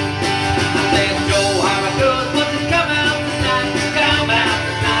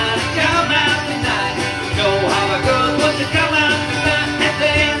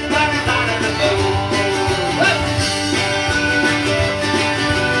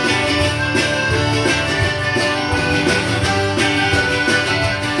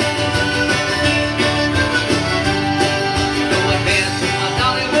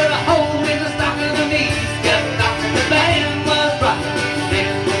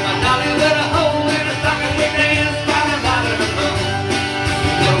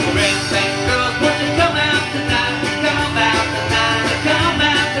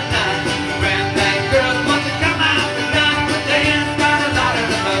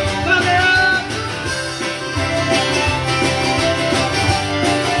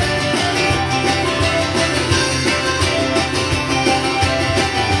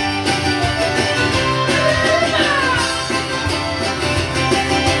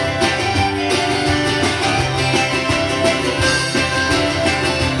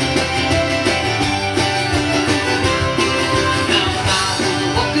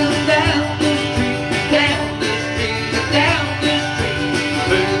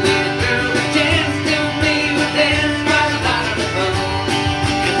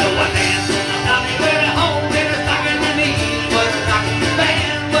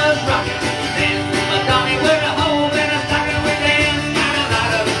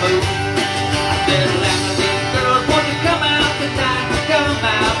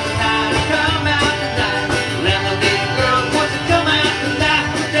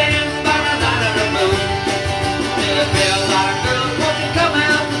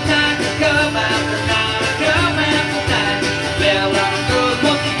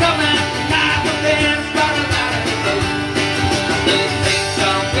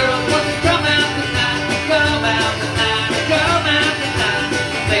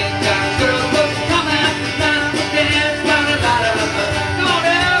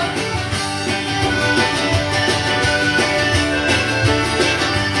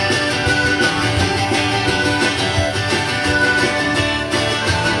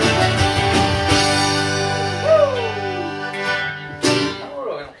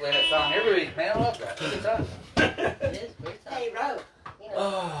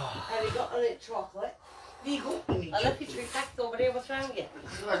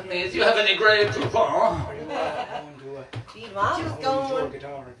That means you have an engraved coupon. Gee, Mom was going.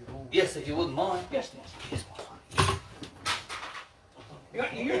 Yes, if you wouldn't mind. Yes, yes. You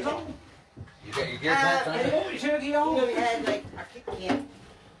got your ears on? You got your gear tone, And you want your turkey on? We had like a kick can.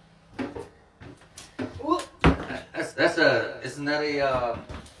 That's a, isn't that a,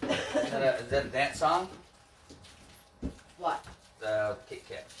 is that a dance song? What? The Kit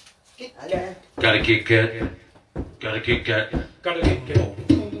Kat. Kit Kat. Got a Kit Kat. Got a Kit Kat. Got a Kit Kat.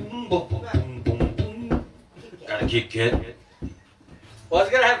 Got a Kit Kat. Well, I was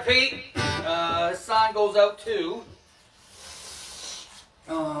gonna have Pete. This song goes out to.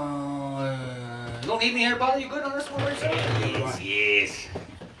 You don't need me here, buddy? You good on this one, right? Yes.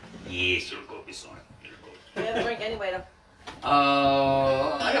 Yes, you're good, son. You have a drink anyway, though.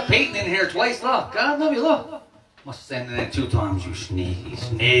 I got Peyton in here twice. Look, God love you. Look. Must have sent it in 2 times. You sneaky,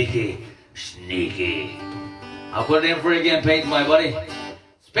 sneaky, sneaky. I'll put it in for you again, Peyton, my buddy.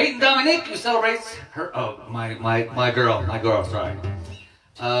 It's Peyton Dominique who celebrates her. Oh, my girl. Sorry.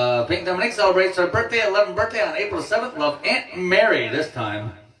 Peyton Dominique celebrates her birthday, 11th birthday on April 7th. Love Aunt Mary this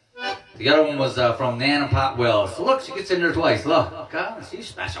time. The other one was from Nan and Pop Wells. So look, she gets in there twice. Look, God, she's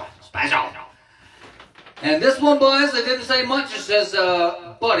special, special. And this one, boys, it didn't say much. It says,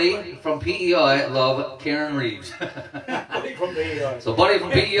 Buddy from PEI, love Karen Reeves. Buddy from PEI. So Buddy from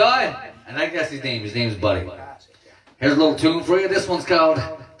PEI, and I guess his name is Buddy. Here's a little tune for you. This one's called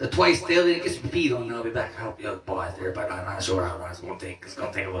The Twice Daily. It gets some beat on, and I'll be back to help you out, boys, there, but I'm not sure how long it's going to take. It's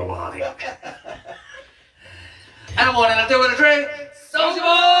going to take a little while, I think. I don't want to do it a drink. Social!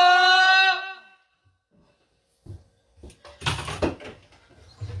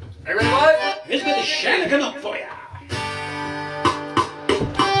 Are you ready, boys? Here's got the Shanagan up for ya.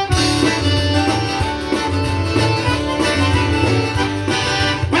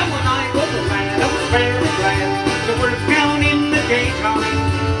 Well, when I was a lad, I was very glad to work down in the daytime.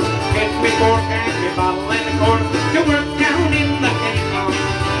 Get me fork and me bottle and a cork to work down in the daytime.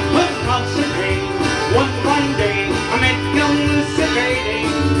 Across the rain, one fine day, I met young Lucy Grady.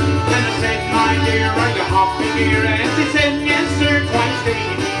 And I said, my dear, are you hopping here? And she said, yes, sir, twice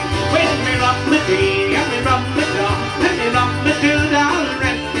daily. Well, me rum the tea, and me rum the da, and me rum the $2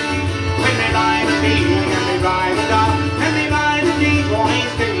 and me. When me ride a tea, and me ride a da, and me ride a tea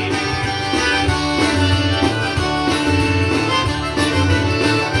twice daily.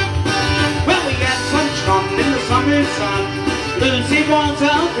 Well, we had sunshine in the summer sun. Lucy was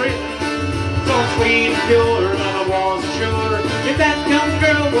out grinning, so sweet and pure that I wasn't sure if that young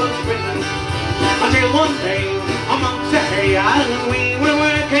girl was winning. Until one day, amongst the hay, and we were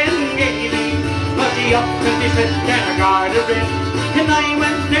working gaily. But she up and she said, can I guard her in? And I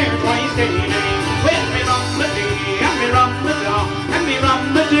went there twice daily. Well, me rum the tea, and me rum the da, and me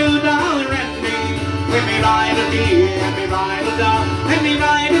rum the $2 and me. When me ride a tea, and me ride a da, and me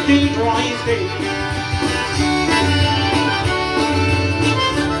ride a tea twice daily.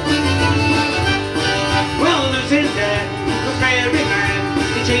 Well, Lucy's dad was very mad.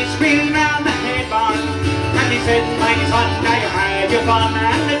 He chased me round the hay barn, and he said, my son, now you had your fun,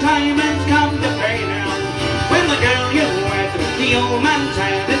 and the time has come to pay now. When the girl you wed, the old man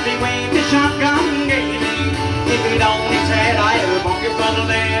said, if he waved the shotgun gaily, if he'd only said, I'll bump your funnel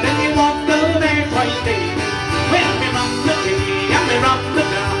there, and you won't go there twice daily. Well, me rum the tea, and me rum the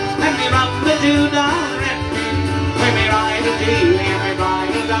da, and me rum the $2 and me. When me ride a tea, and me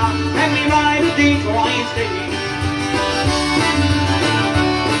ride a da, and me ride a tea twice daily.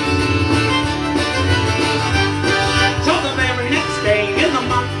 So the very next day in the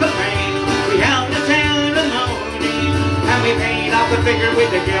month of May, we held a ceremony, and we paid out the figure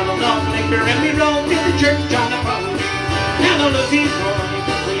with a gallon of liquor, and we rode to the church on a pony. Now the Lucy's boy,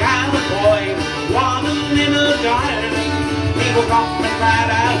 we have a boy, one little darling. He was rough and fat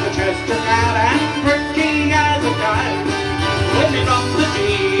as a Chester cat, and perky as a child. When we rum the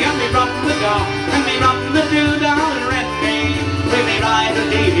tea, and we rum the da, and we rum the $2 and me. When we ride a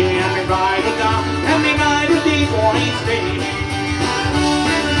tea, and we ride a da, and we ride a tea twice daily.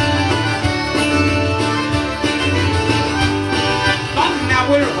 But now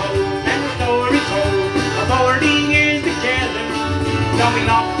we're home, and the story's told of 40 years together. Going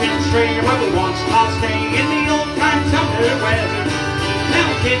up in Australia where we once thought stay in the old time summer weather. Now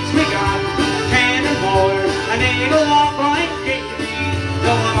kids we got 10 and more, and it'll walk right gaily.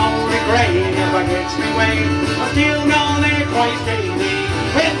 Though I'm only grey if I gets me way, I still go there twice daily.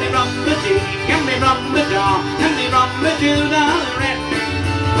 When we rum the tea, and we rum the da, and we rum the $2 and me.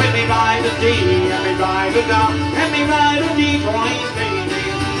 When we ride the tea, and we ride the da, and we ride the tea twice daily.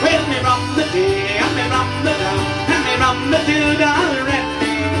 When we rum the tea, and we rum the da, and we rum the $2 and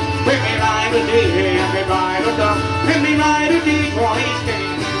me. When we ride the tea, and we ride the da, and we ride the tea twice daily.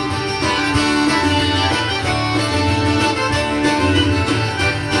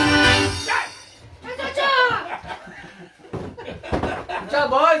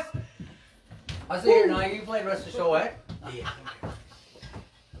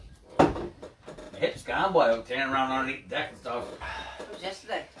 gone boy out tearing around underneath the deck and stuff. It was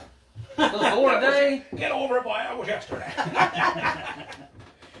yesterday. Still sore today. Get over it, boy. I was yesterday.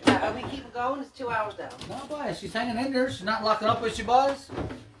 Are we keep it going? It's 2 hours down. No boy, she's hanging in there. She's not locking up, is she, boys?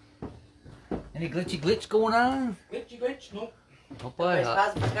 Any glitch going on? Glitch, no. Oh boy. Everybody's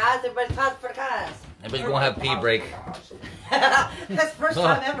pausing for cars. Everybody's pausing for the cars. Everybody's gonna have pee break. That's the first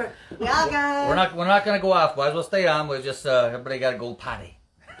time ever. We all got. We're not gonna go off, boys. We'll stay on. We'll just everybody gotta go potty.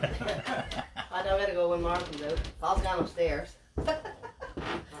 I know I gotta go when Mark comes out. Paul's gone upstairs.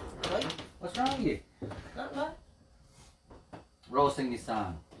 Right? What's wrong with you? Not much. Rose, sing me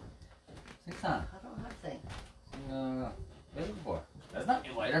song. Sing song. I don't have to sing. Sing, what are you looking for? That's not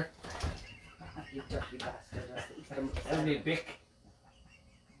your lighter. You dirty bastard. That's me Bic.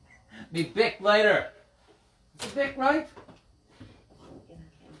 Me Bic lighter. It's a Bic, right?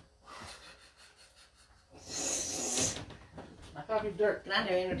 I thought you dirt. Get on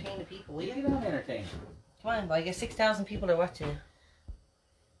there and entertain the people, will You you? get on entertain. Come on, boy. Get 6,000 people are watching you.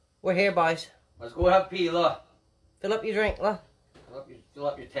 We're here, boys. Let's go have pee, look. Fill up your drink, look. Fill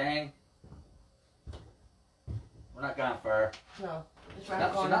up your tang. We're not gone far. No. Just She's round the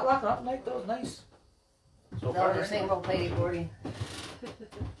not corner. locking up, Mike. That was nice. So No, far, they're saying about play accordion.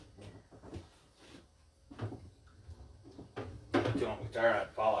 Don't stare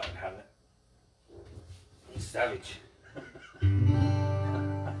at Paul and have it. He's savage.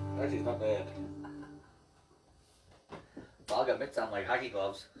 Actually, it's not bad. Paul got mitts on like hockey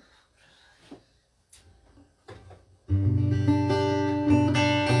gloves.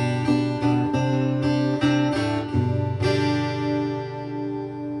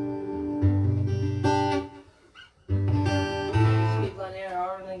 People on there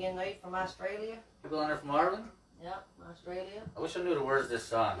are again night from Australia. People on there from Ireland? Yeah, Australia. I wish I knew the words of this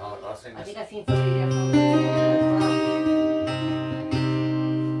song. I'll sing I this. think I've seen somebody there from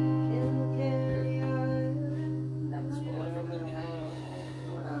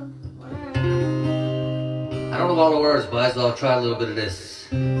I don't know all the words, but I'll try a little bit of this.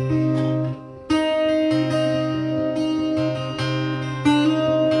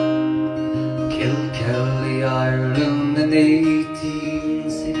 Kilkelly, Ireland in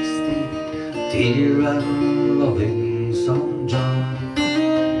 1860. Dear and loving son John.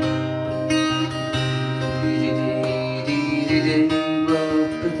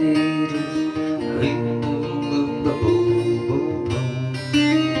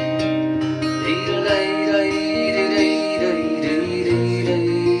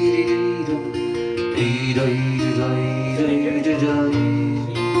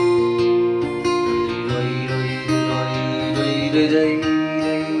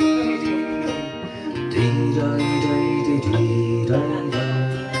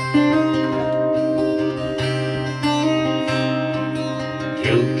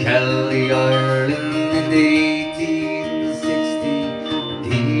 Kilkelly, Ireland in 1860.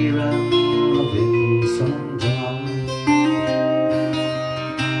 Dear and loving son John.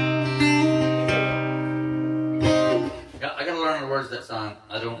 Yeah, I gotta learn the words of that song.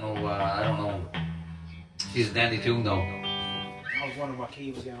 I don't know. She's a dandy tune though. I was wondering what key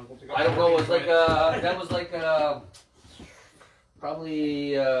he was going to go. I don't know. It was like that was like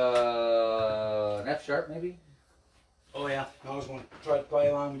probably an F sharp maybe. Oh yeah. I was going to try to play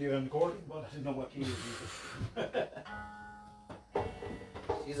along with you on the accordion, but I didn't know what key he was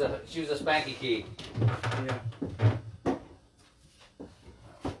using. She was a spanky key. Yeah.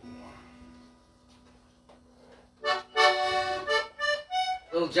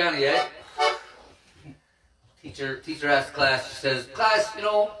 Little Johnny, eh? Teacher asked class. She says, "Class, you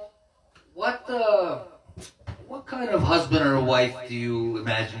know, what kind of husband or wife do you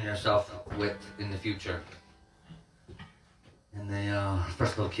imagine yourself with in the future?" And the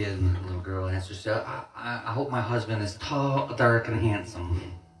first little kid and the little girl answers, she said, I hope my husband is tall, dark, and handsome.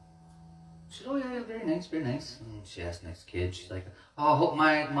 She said, "Oh yeah, very nice, very nice." And she asked the next kid, she's like, "Oh, I hope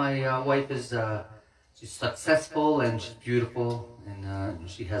my wife is she's successful and she's beautiful and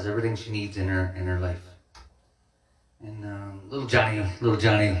she has everything she needs in her life." And little Johnny,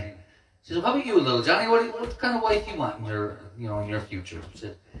 she said, "How about you, little Johnny? What kind of wife you want in your future?" She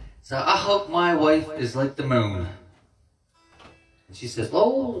said, "So I hope my wife is like the moon." And she says,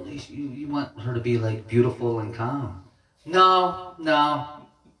 "Oh, you want her to be like beautiful and calm?" No.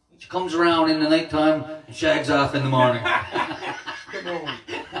 She comes around in the nighttime and shags off in the morning. The moon.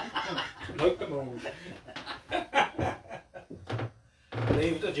 Like the moon.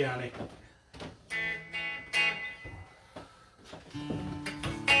 Leave it to Johnny.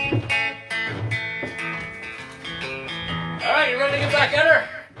 All right, you ready to get back at her?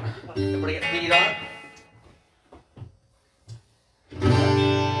 Everybody get peed on?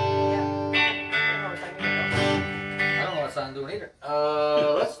 Yeah.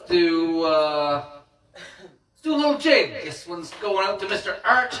 out to Mr.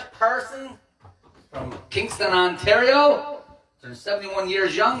 Art Parson from Kingston, Ontario. Turning 71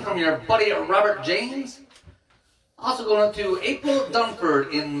 years young from your buddy Robert James. Also going out to April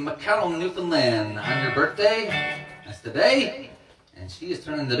Dunford in McConnell, Newfoundland on your birthday. That's today. And she is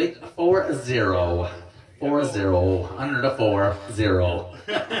turning the big 40. 40. Under the 40.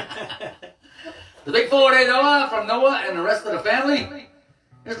 The big 4-day Noah from Noah and the rest of the family.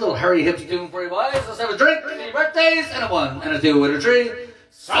 Here's a little Harry Hips tune for you boys. Let's have a drink for your birthdays and a 1 and a 2 and a 3.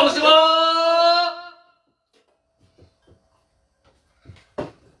 Sociable!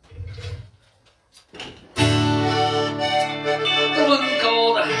 The one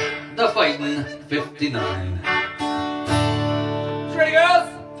called The Fightin' 59. Ready, girls?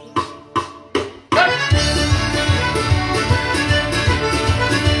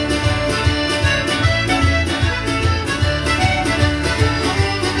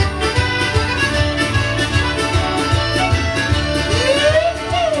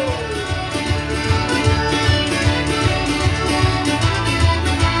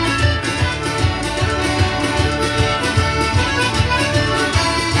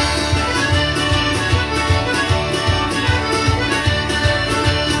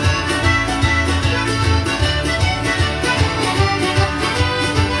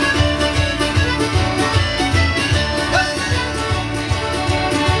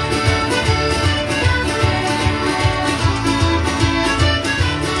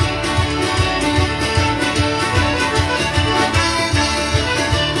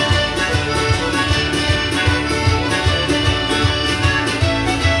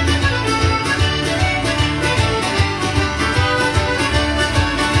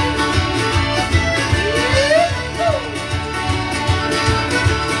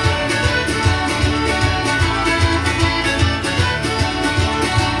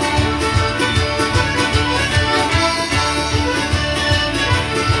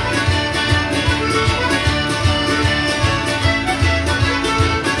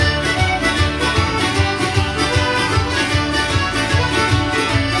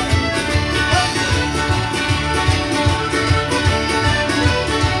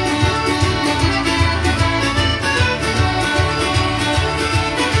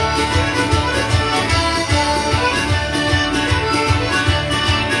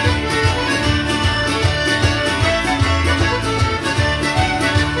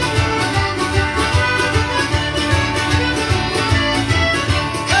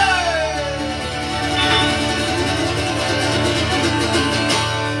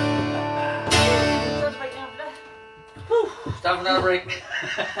 Time for another break.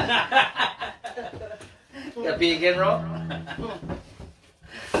 Gotta pee again, Rob?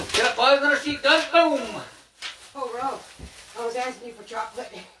 Get up, boys, another sheet done. Boom! Oh, Rob, I was asking you for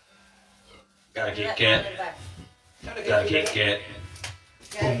chocolate. Got a Kit Kat. Got a Kit Kat.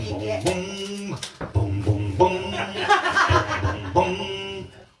 Got a Kit Kat. Boom, boom, boom, boom. Boom, boom, boom.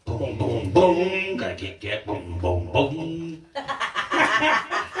 Boom, boom, boom. Got a Kit Kat. Boom, boom, boom.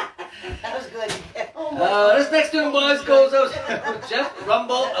 That was good. This next tune, boys, goes out to Jeff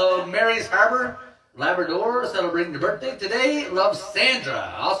Rumble of Mary's Harbor, Labrador, celebrating your birthday today. Love,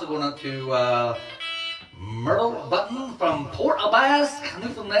 Sandra. Also going out to Myrtle Button from Port Albask,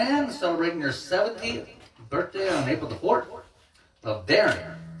 Newfoundland, celebrating your 70th birthday on April the 4th. Love,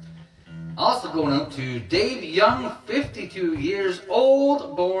 Darren. Also going out to Dave Young, 52 years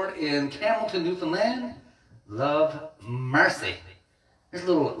old, born in Campbellton, Newfoundland. Love, Marcy. Here's a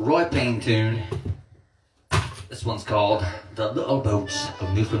little Roy Payne tune. This one's called The Little Boats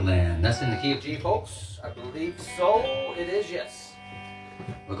of Newfoundland. That's in the key of G, folks. I believe so. It is, yes.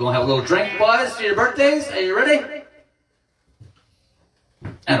 We're going to have a little drink, boys, for your birthdays. Are you ready?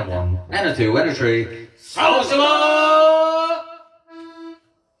 And a 1, and a 2, and a 3. Sociable!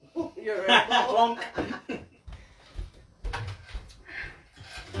 You're a plunk.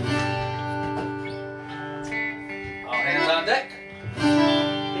 All hands on deck.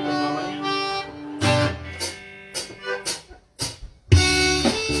 Give us some money.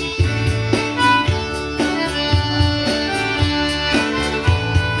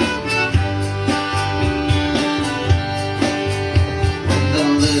 The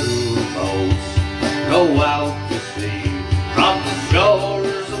little boats go out to sea from the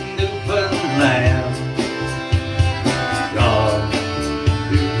shores of Newfoundland. God,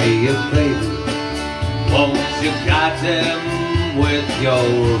 do me a favor, won't you guide them with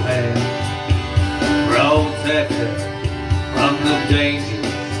your hand? Protect them from the dangers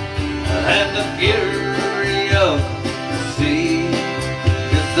and the fury of the sea.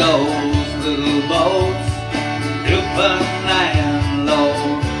 'Cause those little boats, Newfoundland,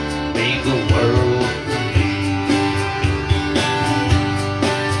 Lord, mean the world to me.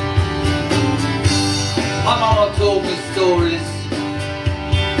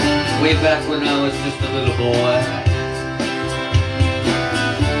 way back when I was just a little boy.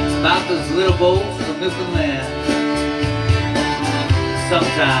 About those little boats from Newfoundland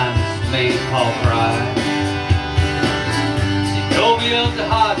sometimes made Paul cry. She told me of the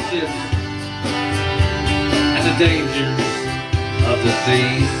hardships and the dangers of the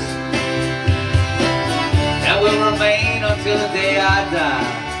seas that will remain until the day I die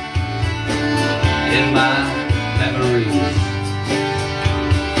in my memories.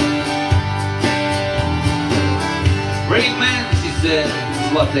 Brave men, she said,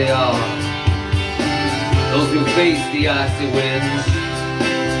 is what they are. Those who face the icy winds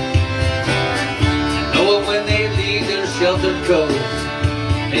and know it when they leave their sheltered coast,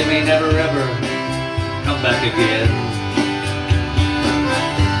 they may never ever come back again.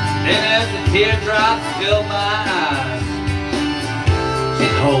 Then as the teardrops filled my eyes,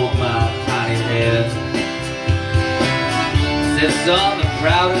 she'd hold my tiny head. Said, son, the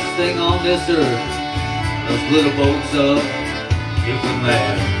proudest thing on this earth, those little boats of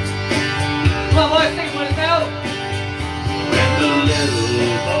Newfoundland. Come on, boys, sing what it's out. When the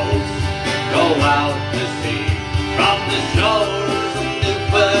little boats go out to sea from the shores of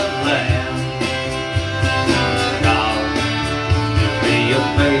Newfoundland, now, do me a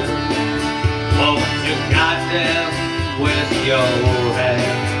favor, won't you guide them with your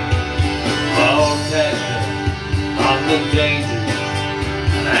hand? Protect them from the dangers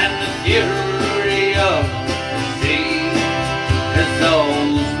and the fury of the sea. As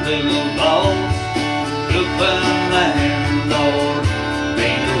those little boats, Newfoundland, Lord,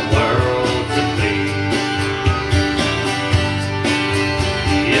 mean the world to me.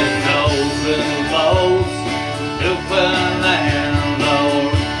 Yes, those little boats, Newfoundland,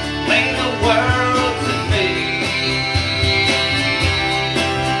 Lord, mean the world to me.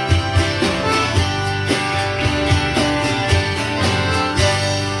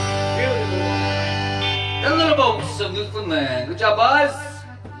 The little boats of Newfoundland. Good job, boys.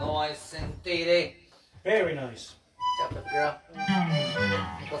 Nice indeed. Very nice. Good job, girl.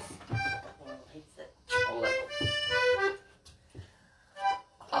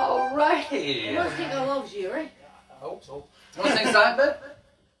 Alrighty. You must think I love you, right? I hope so. Want to sing something, babe?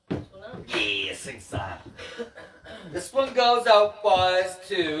 Well, no. Yeah, sing something. This one goes out, boys,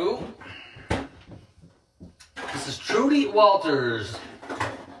 to... This is Trudy Walters.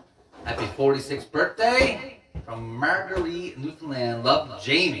 Happy 46th birthday from Marguerite, Newfoundland. Love,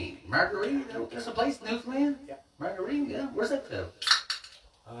 Jamie. Marguerite? There's a place in Newfoundland? Yeah. Marguerite, yeah. Where's that to?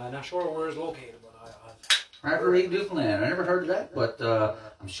 Not sure where it's located, but Marguerite, Newfoundland. I never heard of that, but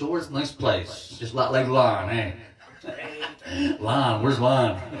I'm sure it's a nice place. Just a lot like Lon, eh? Lon, where's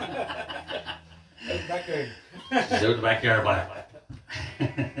Lon? back there. She's out in the backyard, boy.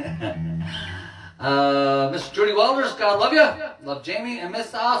 Mr. Trudy Walters, God love you. Love Jamie. And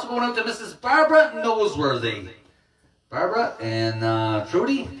Miss also going out to Mrs. Barbara Noseworthy. Barbara and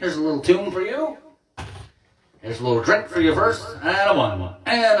Trudy, here's a little tune for you. Here's a little drink for you first. And a 1,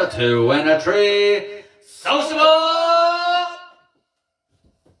 and a 2, and a 3. Sociable!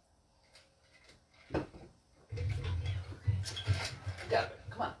 Yeah,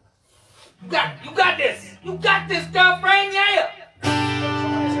 come on. You got this! You got this, girlfriend, yeah!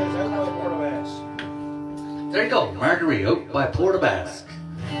 Somebody says that's by Port of Bass. There you go, Marguerite, out by Port of Basque.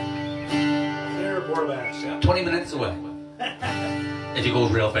 There, Port of Bass, yeah. 20 minutes away. If you go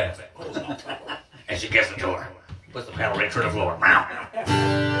real fast. And she gets the door. Puts the pedal right through the floor. You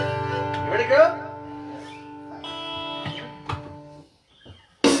ready, girl?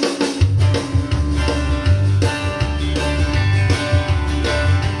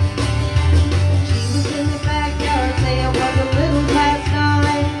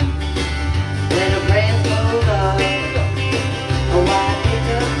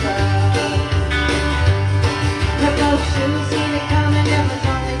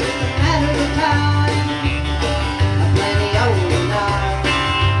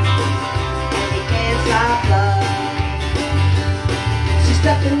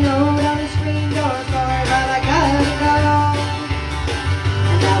 Stuck a note on the screen door, sorry, but I gotta go.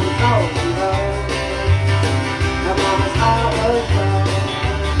 And that was all she wrote. Her mama's heart was broke.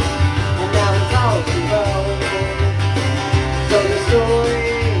 And that was all she wrote. So the story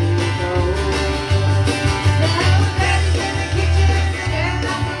goes. Then I was dancing in the kitchen, staring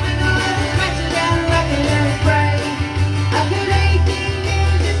out the window, scratching down a record and a spray. After 18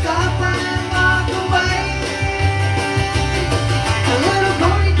 years, just stop and walk away. A little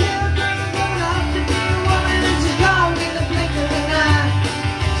ponytail girl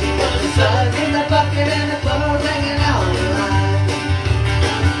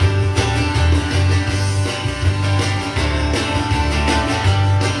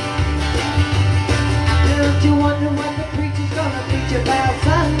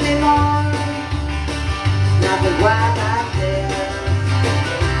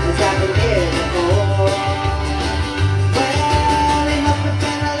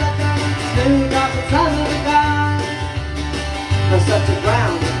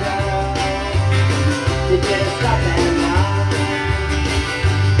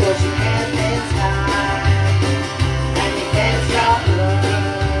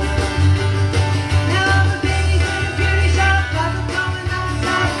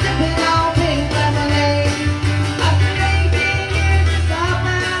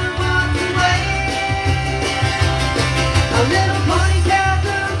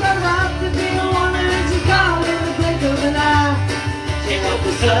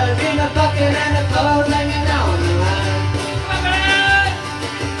suds in the bucket and the clothes hanging on the line.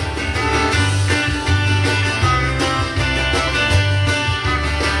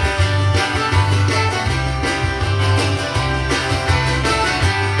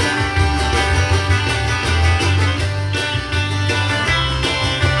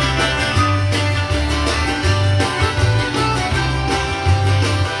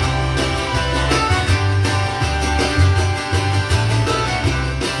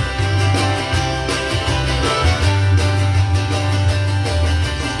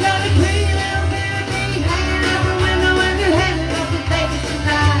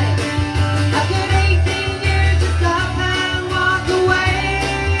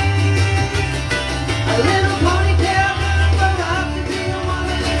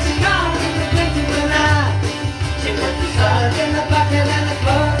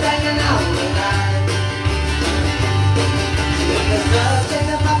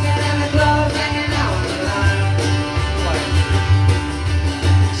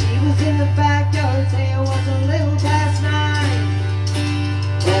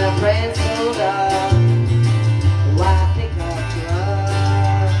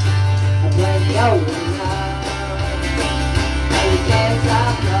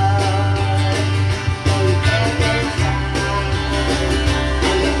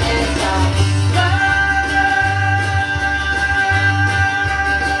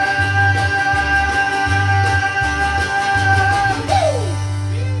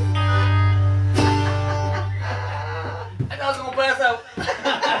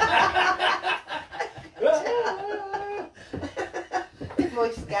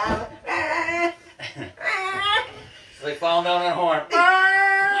 They fall down that horn.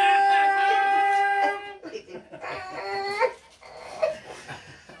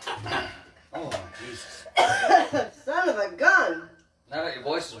 Oh, Jesus. Son of a gun. Now that your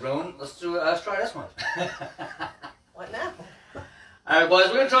voice is ruined, let's try this one. What now? Alright, boys,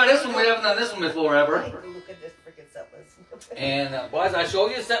 we're going to try this one. We haven't done this one before, ever. Look at this freaking set list. And, boys, I showed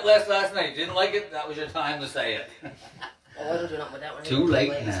you a set list last night. Didn't like it? That was your time to say it. Oh, I don't do nothing with that one. Too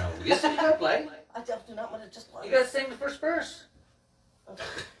late now. Yes, you got to play. I don't do nothing with it, just play. You got to sing the first verse.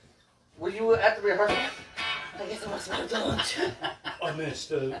 Were you at the rehearsal? I guess I must not have done. I missed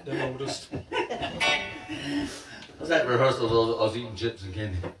the oldest. I was at rehearsal. I was eating chips and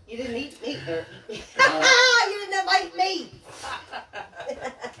candy. You didn't eat meat, or you didn't invite me.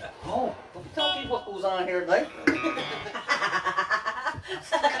 Oh, don't you tell people what goes on here tonight.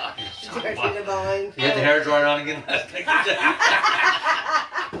 Dirty divine. You had the hair dryer on again last night.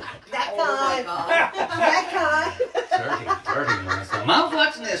 That Oh my kind. God. That kind. Dirty, man. So Mom's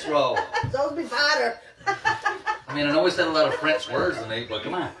watching this roll. Those be fatter. I mean, I know we said a lot of French words tonight, but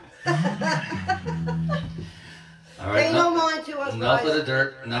come on. All right, Pay no mind to us, enough of guys. the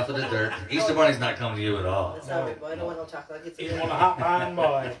dirt. Enough of the dirt. Easter Bunny's not coming to you at all. That's not good, boy. I don't want no chocolate. Get some He's on a hot pine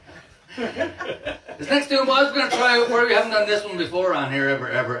boy. This next tune, boys, we're gonna try where we haven't done this one before on here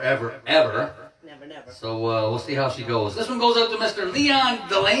ever. Never, never. So we'll see how she goes. This one goes out to Mr. Leon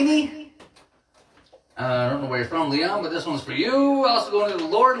Delaney. I don't know where you're from, Leon, but this one's for you. Also going to the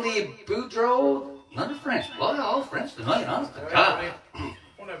Lord Lee Boudreau. None of French. Well, all French tonight, honest to God. I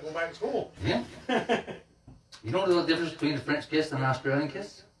want to go back to school. Yeah. You know the difference between a French kiss and an Australian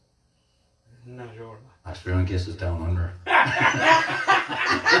kiss? Not sure. Australian kiss is down under.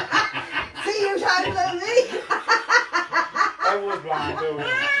 See, you're talking about me. I was blind too.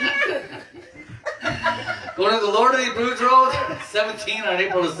 Going to the Lord Lee Boudreau, 17 on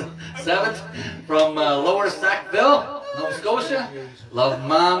April 7th from Lower Sackville, Nova Scotia. Love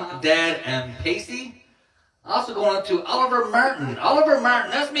Mom, Dad, and Pacey. Also going up to Oliver Martin. Oliver Martin,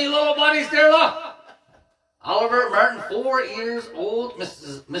 that's me, little buddies there, look. Oliver Martin, 4 years old.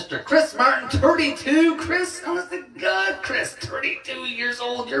 Mr. Chris Martin, 32. Chris, honest to God, Chris, 32 years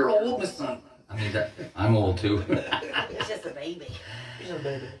old. You're old, my son. I mean, I'm old too. It's just a baby. He's a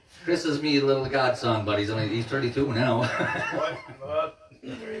baby. Chris is me, little godson, buddies. I mean, he's 32 now.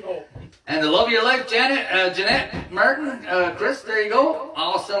 There you go. And the love of your life, Jeanette Martin, Chris, there you go.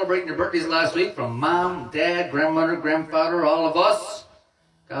 All celebrating your birthdays last week from Mom, Dad, Grandmother, Grandfather, all of us.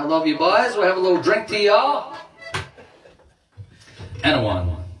 God love you, boys. We'll have a little drink to y'all. And a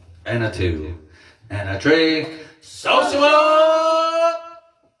 1, and a 2, and a 3. Social!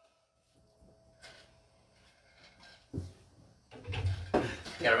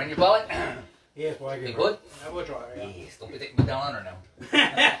 Got a ring your wallet? Yes, well, I You get good? I will try, yeah. Yes, don't be taking me down under now.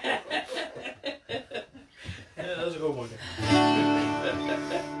 Yeah, that was a good one.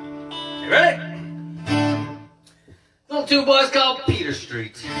 You ready? Little two boys called Peter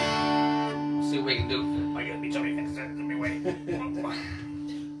Street. See what we can do. I gotta be somebody fix that. Let me wait.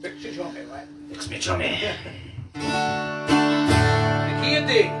 chummy, right? Fix me chummy. The key of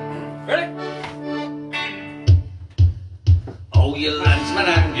D. Ready? Oh, you landsmen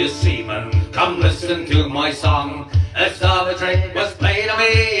and you seamen, come listen to my song. If the trick was played on me,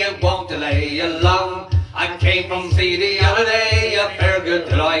 it won't delay you long. I came from sea the other day, a fair good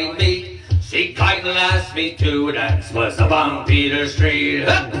till I meet. She kindly asked me to dance, was up on Peter Street.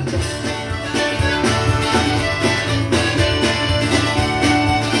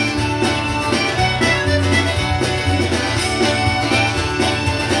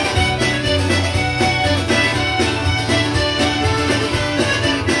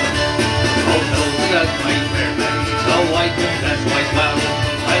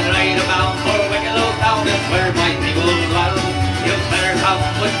 Where my people dwell. You better come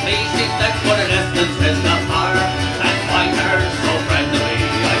with me, she said, for the distance is not far. And find her so friendly,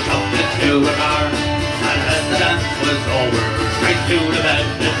 I jumped into her car. And as the dance was over, straight to the bed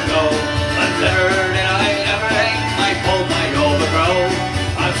did go. But never did I ever think my home might overgrow.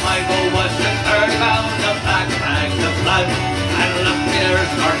 As my goal was just 30 pounds of back bags of blood. And left me there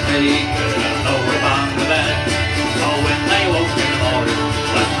scarcely could lower upon the bed. So when they woke in the morning,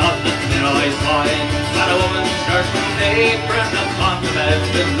 was nothing that I saw. But a woman's shirt from the apron upon the bed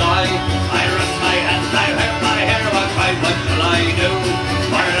to lie. I wrung my hands, I hurt my hair, I cried, what shall I do?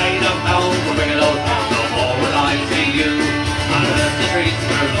 For I don't know, we're bringing out, no more will I see you. And as the streets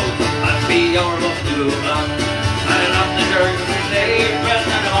were low, I'd be your love to run. And up the shirt from the apron,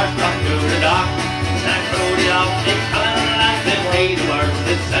 and I marched up to the dock. And rode it off the Cullen, and then paid the words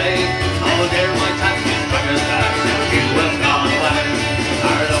to say, oh dear, my champion crackers back, since you have gone away.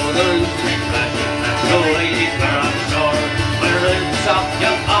 Are those the loose things flashing? So ladies were on the shore, where lives up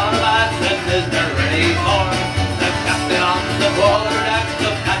young automatic, and is there any more? The captain on the quarterdeck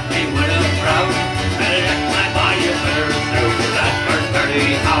looked at me with a frown, and it asked my buy you better through that for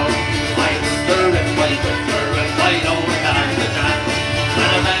 30 hours. I whisper and I whisper and I don't have the chance.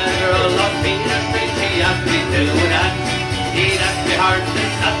 And a man girl on Peter Street, she asked me to dance. He'd asked me hard to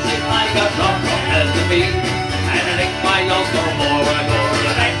touch it, I got drunk from head to feet. And I think my young no more when I go to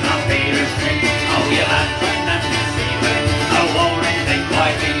the next on Peter Street. Oh, you lads and that's the seaman, I won't think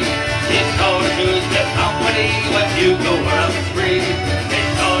why me. It's going to choose good company when you go where I'm free.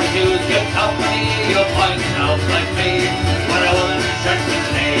 It's going to choose good company, you'll find yourself like me. When I want to shirt and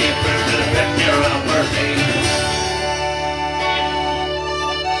name, to the picture of mercy.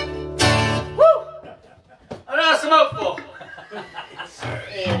 Woo! Oh, that's a mouthful.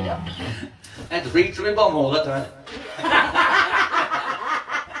 I had to reach through my bumhole that time.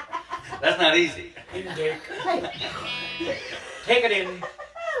 That's not easy. Take it in.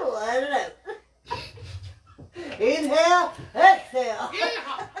 Let it out. Inhale, exhale.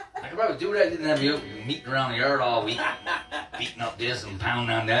 I could probably do that. I didn't have you meeting around the yard all week, beating up this and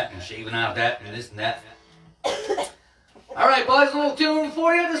pounding on that and shaving out that and this and that. All right, boys, a little tune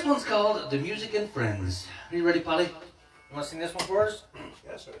for you. This one's called The Music and Friends. Are you ready, Polly? You want to sing this one for us?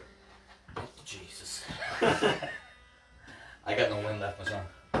 Yes, sir. Jesus. I got no wind left, my son.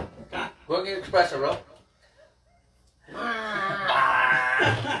 Go and get an espresso, bro.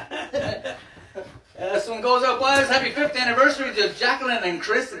 This one goes out, boys. Happy 5th anniversary to Jacqueline and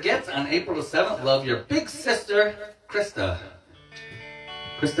Chris Getz on April the 7th. Love your big sister, Krista.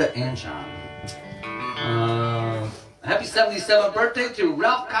 Krista and Sean. Happy 77th birthday to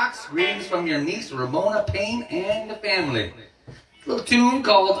Ralph Cox. Greetings from your niece, Ramona Payne, and the family. A little tune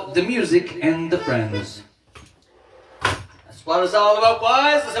called The Music and the Friends. That's what it's all about,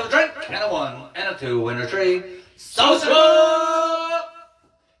 boys. Let's have a drink, and a 1, and a 2, and a 3. Social!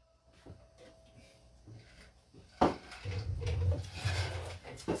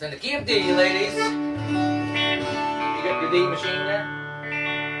 It's in the key of D, ladies. You got your D machine there?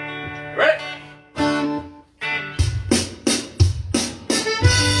 Ready?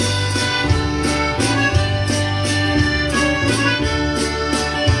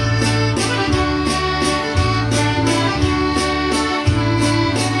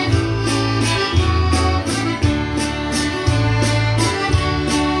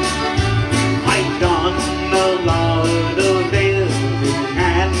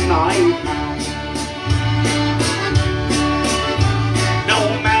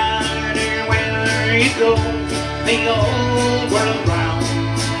 The old world round,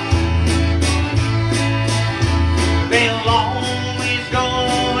 they'll always go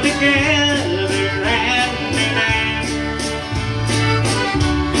together hand in hand.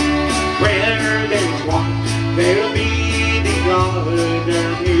 Where there's one, there'll be the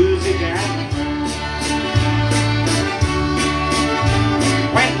other, music and friends.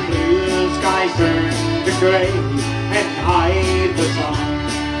 When blue skies turn to gray and hide the sun,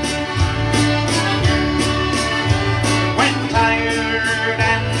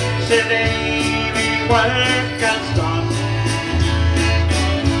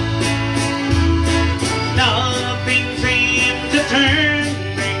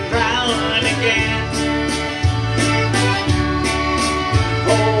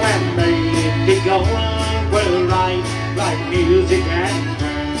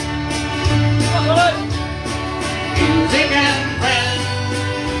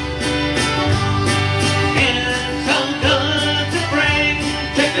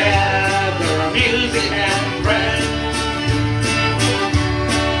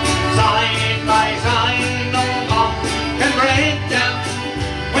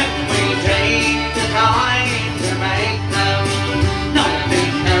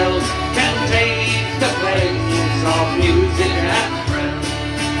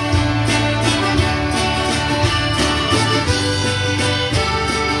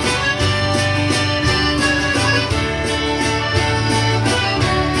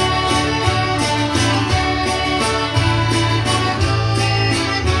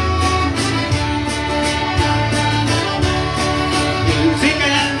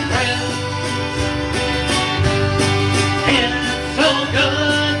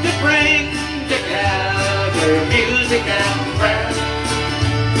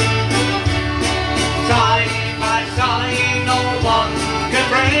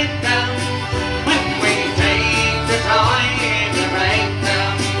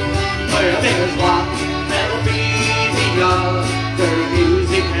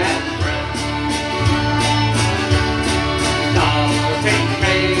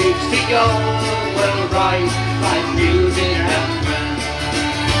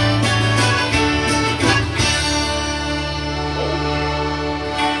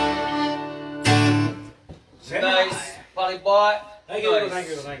 right. Thank you, Nice. thank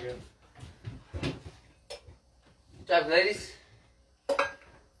you, thank you. Good job, ladies.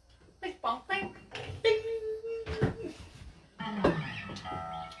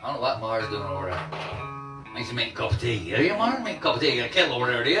 I don't know what Mara's doing over there. Makes you make a cup of tea. Are you, Mara? Make a cup of tea. You got a kettle over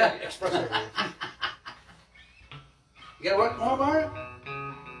there, do you? Espresso. You gotta work tomorrow, Mara?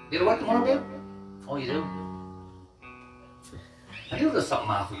 You gotta work tomorrow, babe? Oh, you do? I do a little something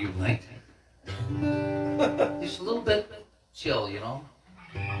off with you tonight. Just a little bit chill, you know?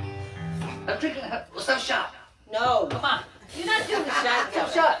 I'm drinking. Let's have a shot. No. Come on. You're not doing the shot. Let's have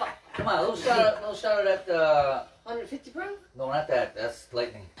a shot. Come on, a little shot of that, 150 proof? no, not that. That's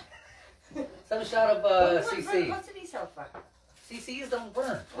lightning. Let's have a shot of, CC. What's it sell for? CC's don't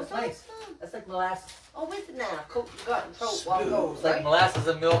burn. That's nice. That's like molasses. Oh, wait it now. Coat gut and throat while it goes, It's like right? molasses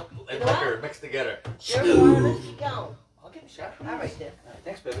and milk and You know liquor what? mixed together. You're warm. Go. I'll give it a shot. All right, then.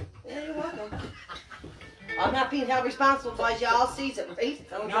 Thanks, baby. Yeah, you're welcome. I'm not being held responsible by y'all sees it, right?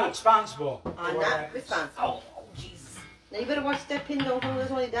 I'm not responsible. I'm not responsible. Oh, Jesus. Now you better watch that pin, don't hold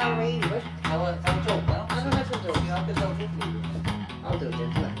this only down right. Tell a joke, well. I don't have to do it. I'll do it. I'll do it,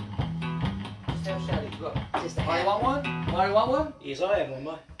 then. Come on. Just have a shot of it. Look. Just a Why, you half. want one? Why, you want one? Yes, I have one,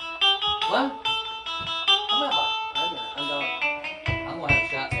 mate. What? Come on. I'm not. I'm not. I'm gonna have a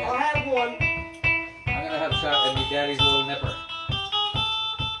shot. I'll Yeah. have one. I'm gonna have a shot at my daddy's little nipper.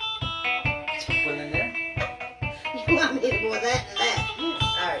 Put it in there. You want me to go with that and that?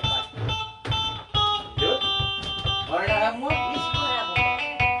 All right, bye. Do it. Why are you not having one? You should have one.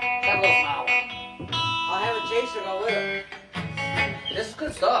 Have a little small one. I'll have a chaser go with it. This is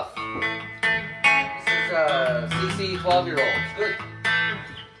good stuff. This is CC 12-year-old. It's good.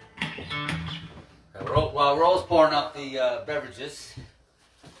 While Rose pouring up the beverages,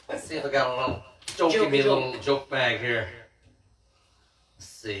 let's see if I got a little little joke bag here. Let's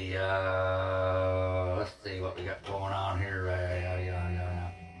see. Let's see what we got going on here.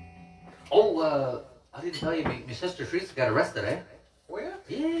 Oh, I didn't tell you, my sister Teresa got arrested, eh? Where?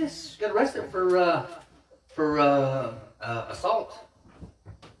 Yes, she got arrested for assault.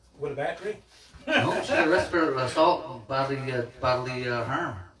 With a battery? No, she got arrested for assault and bodily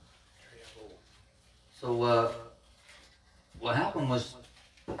harm. So, what happened was,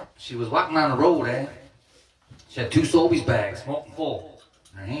 she was walking down the road, eh? She had two Sobeys bags, smoking full,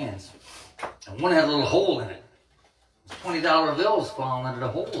 in her hands. And one had a little hole in it. $20 bills falling into the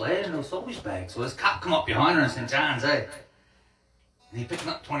hole, eh? In those Sobeys bags. So this cop come up behind her in St. John's, eh? And he picking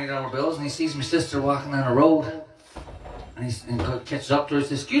up $20 bills, and he sees my sister walking down the road. And he catches up to her and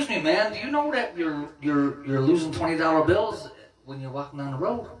says, "Excuse me, man, do you know that you're losing $20 bills when you're walking down the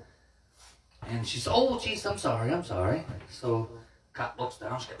road?" And she said, "Oh, geez, I'm sorry. So cop looks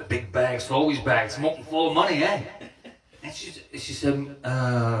down, she's got the big bag, Sobeys bag, smoking full of money, eh? And she said,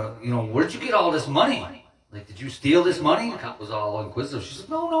 where'd you get all this money? Like, did you steal this money?" The cop was all inquisitive. She said,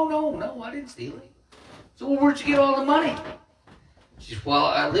 No, I didn't steal it. So, well, where'd you get all the money? She said, "Well,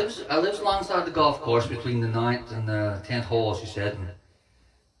 I lives alongside the golf course between the 9th and the 10th hole," she said. And I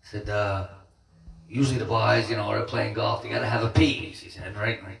said, "Usually the boys, they're playing golf, they gotta have a pee," she said,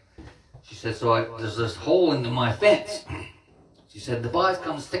 right? She said, "So there's this hole into my fence." She said, "The boys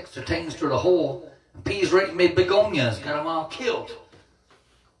come sticks their things through the hole, and pees right in my begonias, got them all killed."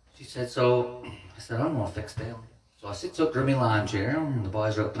 She said, "So," I said, "I'm gonna fix them." So I sits up in my lawn chair, and the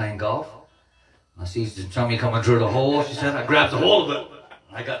boys are out playing golf. I sees the chummy coming through the hole. She said, I grabbed a hold of it.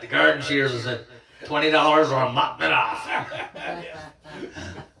 I got the garden shears and said, $20 or I'm mopping it off.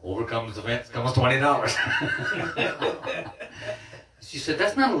 Over comes the fence, comes $20. She said,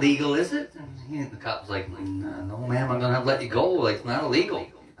 "That's not illegal, is it?" And the cop was like, "No, ma'am, I'm gonna have to let you go. Like, it's not illegal.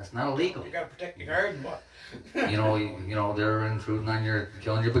 That's not illegal. You gotta protect your garden, boy. They're intruding on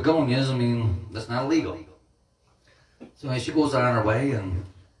killing your begonias. I mean, that's not illegal." So anyway, she goes on her way, and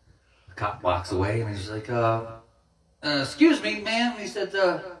the cop walks away, and he's like, "Excuse me, ma'am." He said,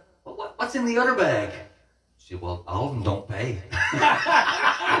 "What's in the other bag?" She said, "Well, all of them don't pay."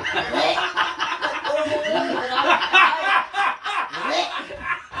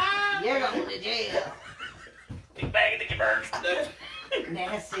 You're going to jail. Big bag of Dickie Birds.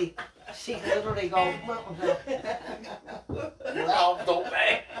 Nancy, she can literally go. All of them don't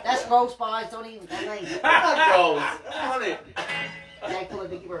pay. That's gross, boys. Don't even think. That goes. Funny. Bag full of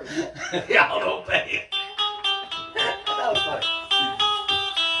Dickie Birds. Y'all don't pay. That was funny.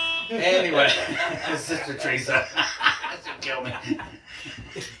 Anyway, Sister Teresa. She'll kill me.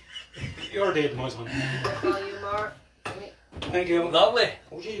 You're dead, my son. Call you, Mark. Thank you. Lovely.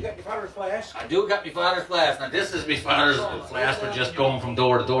 Oh, gee, you got your father's flask? I do got my father's flask. Now this is my father's flask for just going from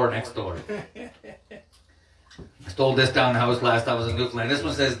door to door next door. I stole this down the house last time I was in Newfoundland. This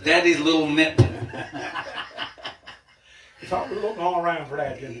one says Daddy's Little Nip. Stop looking all around for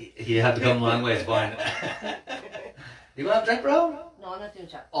that, Jimmy. You have to come a long way, it's fine. You want to drink, bro? No, I'm not doing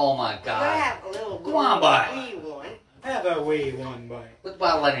chocolate. Oh my We're gonna God. have a little Go on, boy. wee one. Have a wee one, boy. Put the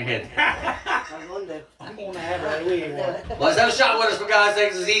bottle on your head. I'm gonna. I'm gonna have a wee one. Let's have a shot with us, for God's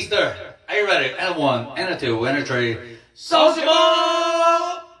sakes. It's Easter. Are you ready? And a 1, and a 2, and a 3. Sociable!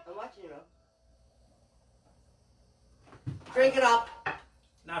 I'm watching you. Drink it up.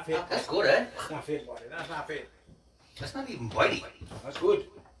 Not fit. That's good, eh? Not fit, buddy. That's not fit. That's not even bitey. That's good.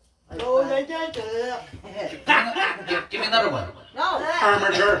 Oh, they did it. Give me another one. No,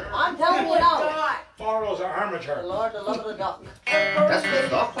 Armature. I'm telling you now. Farrell's are The armature. Lord, the love of the duck. That's good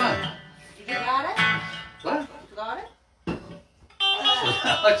stuff, man. You got it? What? You got it?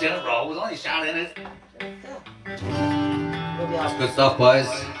 What's in it, bro? It was only a shot in it. We'll be That's all. good stuff, boys.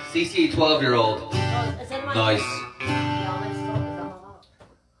 CC 12-year-old. No, it's in my Nice. Yeah, my stomach is on my mouth.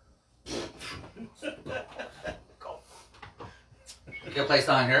 Get a play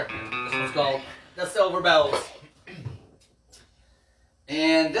song here. This one's called The Silver Bells.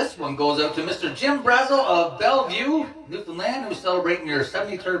 And this one goes out to Mr. Jim Brazel of Bellevue, Newfoundland, who's celebrating your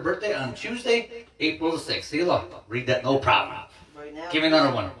 73rd birthday on Tuesday, April the 6th. See you later. Read that, no problem. Right now. Give me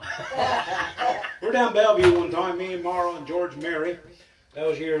another one. We're down Bellevue one time, me and Mara and George and Mary. That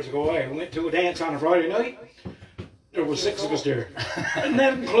was years ago. We went to a dance on a Friday night. There was 6 of us there. And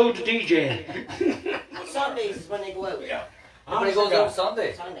that includes the DJ. Sundays is when they go out. Yeah. Everybody goes out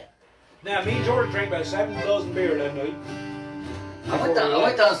Sunday. Sunday. Now, me and George drank about 7 dozen beer that night. I went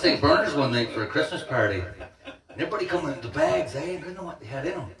down to St. Bernard's one night for a Christmas party. And everybody coming in the bags, I didn't know what they had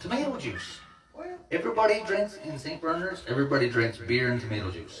in them. Tomato juice. Everybody drinks in St. Bernard's, everybody drinks beer and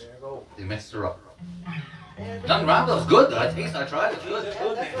tomato juice. There you go. They mixed her up. Nothing wrong with it. It was good though. I tried it. It was good. It's Yeah,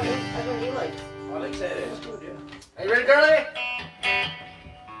 good, that's man. what he likes. I like that. It's good, yeah. Are you ready, girlie?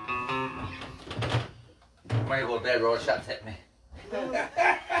 I'm ready to go to bed, roll shots hit me.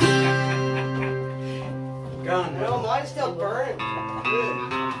 Gone. No, mine's still burning.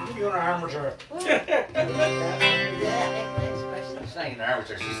 You're an armature. She's not even an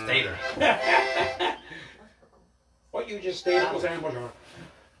armature, she's a stater. What you just stated was amateur.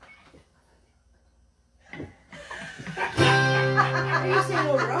 Are you saying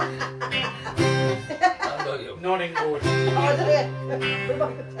no rock? I'll go you. Nothing good. Oh, is it?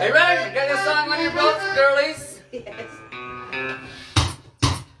 Hey, ready? Got your song on your books, girlies? Yes.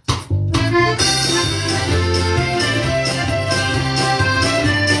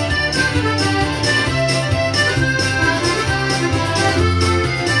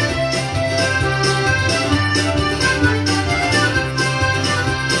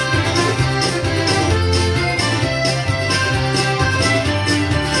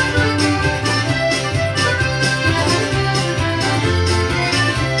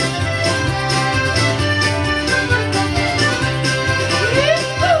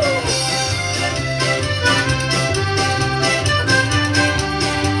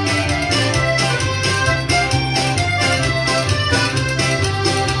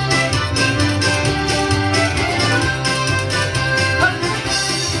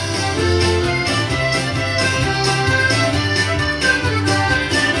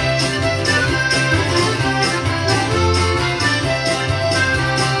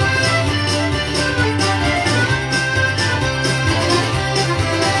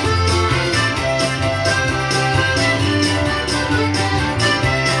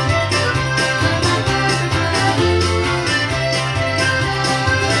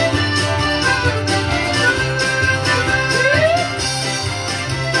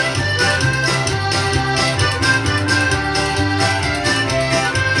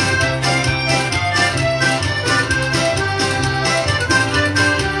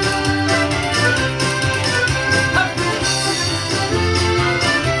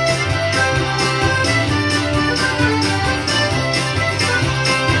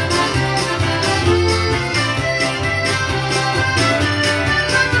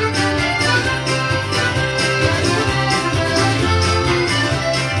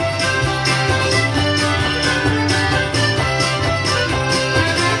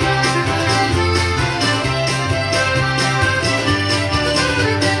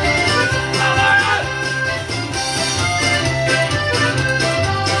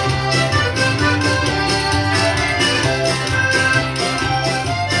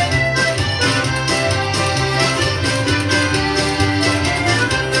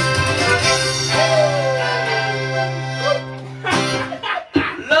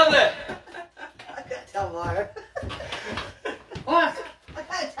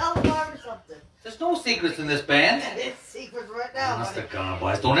 secrets in this band. It's secrets right now, Honest buddy. to God,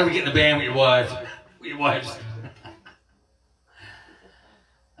 boys. Don't ever get in the band with your wives. With your wives.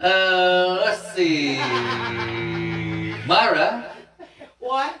 Let's see. Myra,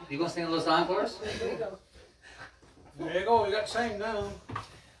 What? you gonna sing a little song for us? There you go, you got the same now.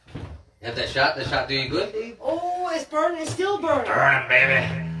 You have that shot? That shot do you good? Oh, it's burning. It's still burning. Burning, baby.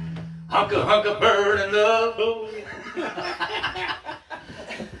 Hunka, burning love.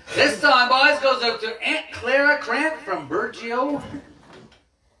 This song, boys, goes out to Aunt Clara Cramp from Burgeo.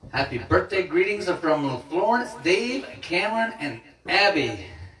 Happy birthday greetings are from Florence, Dave, Cameron, and Abby.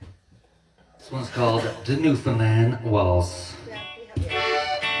 This one's called The Newfoundland Waltz.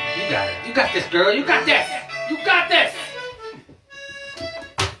 You got it. You got this, girl. You got this. You got this.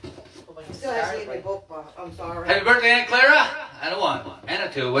 You still have to eat my book, Bob. I'm sorry. Happy birthday, Aunt Clara. And a 1, and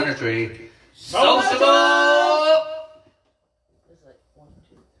a 2, and a 3. Sociable.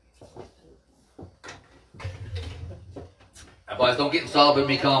 Boys, don't get insulted with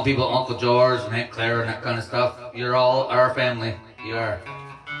me calling people Uncle George and Aunt Clara and that kind of stuff. You're all our family. You are.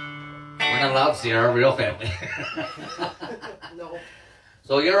 We're not allowed to see our real family. No.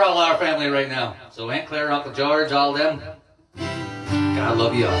 So you're all our family right now. So Aunt Clara, Uncle George, all them. God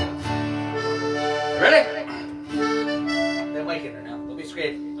love you all. Ready? Then wake in her now. Don't be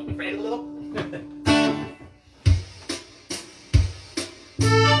scared. Don't be afraid a little.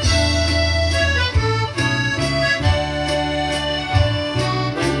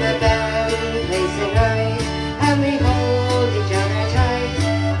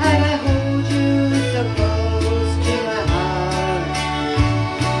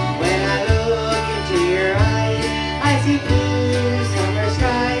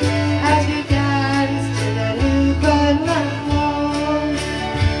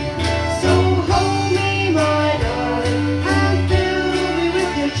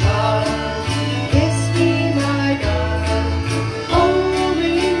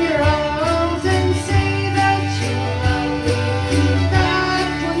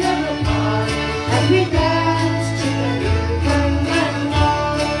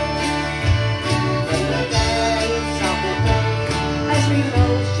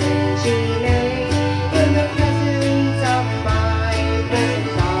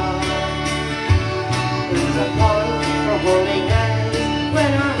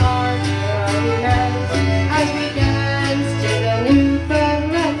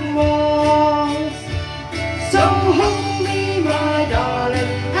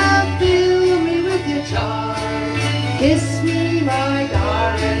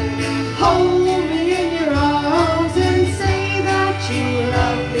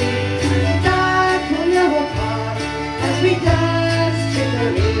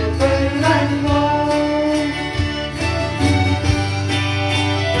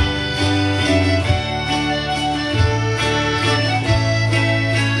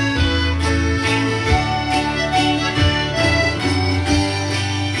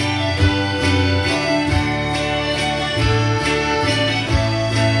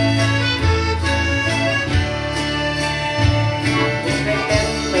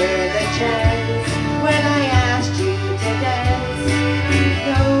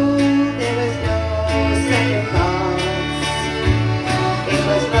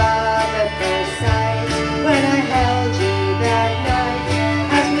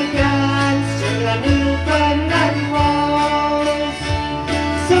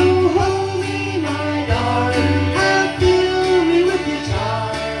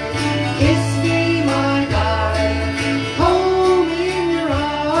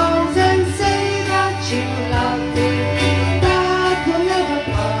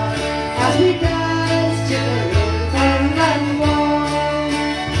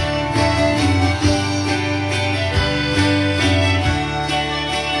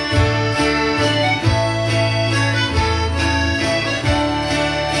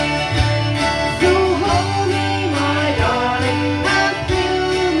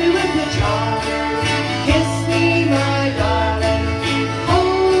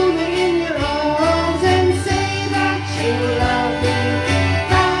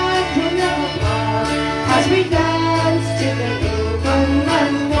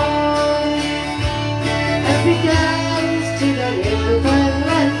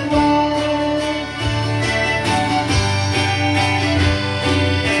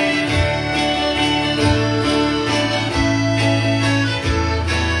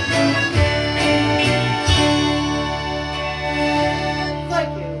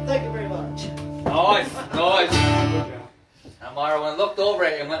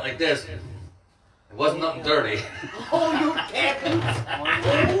 This. It wasn't nothing dirty. Oh, you can't.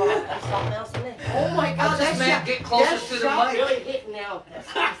 Something else in there. Oh my God, Just man, get closer to the mic. really hitting now.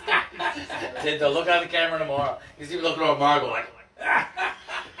 Look at the camera tomorrow. He's even looking over Margot like.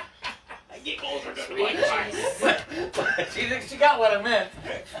 Get closer to the microphone. She got what I meant.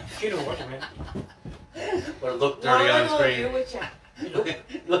 She know what you meant. But it looked dirty on the screen. Which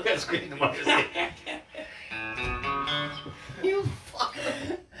Look at the screen tomorrow. You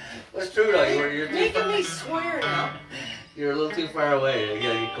fucker. What's true though? You're too making far, me swear now. you're a little too far away. You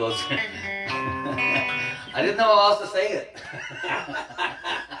gotta get closer. I didn't know how else to say it.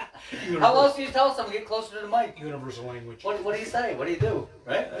 How else do you tell someone to get closer to the mic? Universal language. What do you say? What do you do?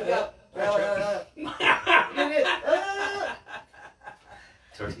 Right?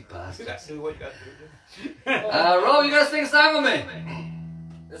 Dirty bastard. Do what you got to do. Ro, you gotta sing a song with me.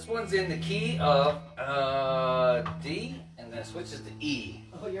 This one's in the key of D, and then it switches to E.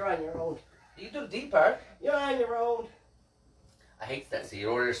 Oh, you're on your own. You do the D part. You're on your own. I hate that. See,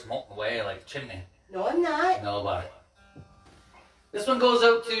 you're over there smoking away like a chimney. No, I'm not. I know about it. This one goes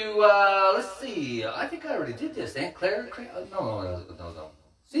out to, let's see, I think I already did this. Aunt Claire? No.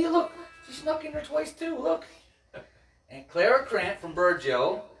 See, look, she snuck in there twice too, look. Aunt Clara Krant from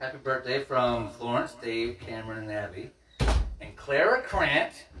Burgeo. Happy birthday from Florence, Dave, Cameron, and Abby. And Clara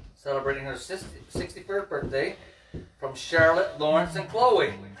Krant, celebrating her 61st birthday, from Charlotte, Lawrence, and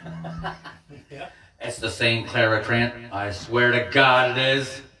Chloe. Yeah. It's the same Clara Krant. I swear to God it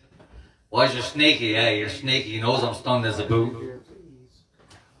is. Why's you sneaky? Hey, you're sneaky. He knows I'm stunned as a boot.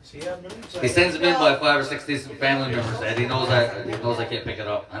 He sends them in by 5 or 6 decent family members, Ed. He knows I can't pick it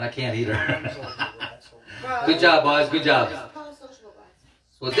up, and I can't either. Good job, boys. Good job.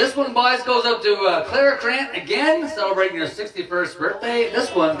 So this one, boys, goes out to Clara Krant again, celebrating your 61st birthday. This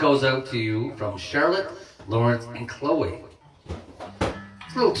one goes out to you from Charlotte, Lawrence, and Chloe.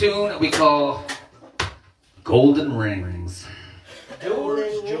 It's a little tune that we call Golden Rings.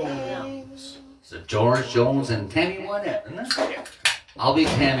 George Jones. So George Jones and Tammy Wynette, isn't it? I'll be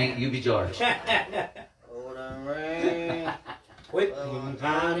Tammy, you be George. Golden ring. With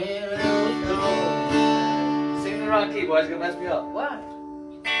Tiny little Sing the wrong key, boys. It's gonna mess me up. What?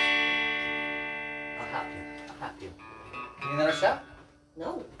 I'll have to. Need another shot?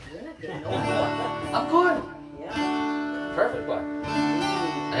 No, you're not getting No more. I'm good. Yeah. Perfect, boy.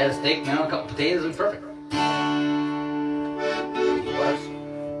 I had a steak now, a couple potatoes, and perfect.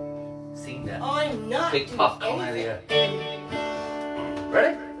 Seen that. I'm not. Big doing puff coming out of anything. you.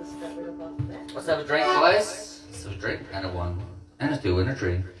 Ready? Let's start with a puff back. Let's have a drink, boys. Let's have a drink and a one, and a two, and a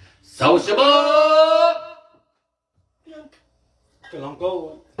three. Sociable! Till I'm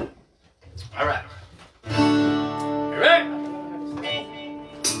going. All right. You ready?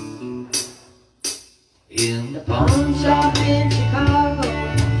 In the pawn shop in Chicago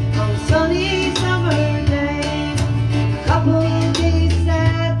on a sunny summer day. A couple of days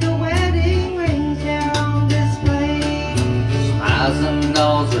at the wedding rings there on display. smiles and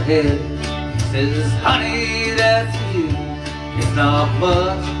nods her head, says, honey, that's you. It's not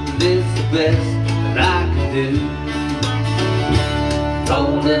much, but it's the best that I can do.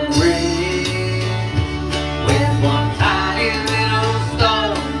 Golden ring with one tiny little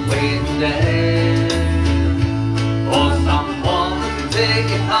stone waiting there for someone to take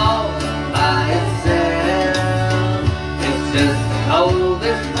it home by itself. It's just the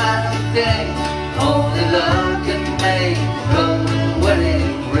coldest kind of thing only love can make a golden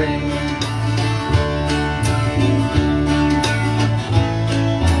wedding ring.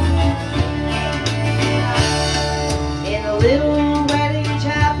 In a little wedding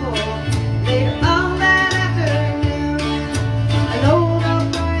chapel later on that afternoon, an old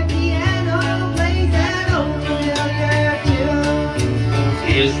upright piano plays that old familiar tune.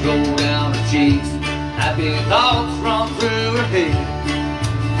 Tears roll down her cheeks, happy thoughts run through her head.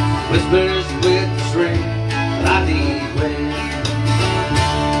 Whispers with the string, I need way.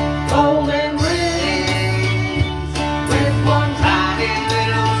 Golden rings with one tiny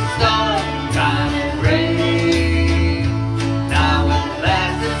little stone trying to ring. Now at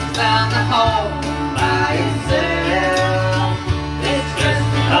last it's found a home by itself. It's just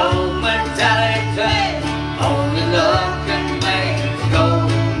an old metallic thing only love can make a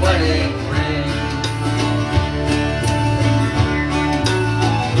golden wedding ring.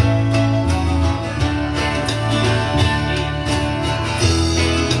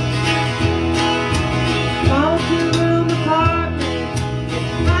 Small two-room apartment,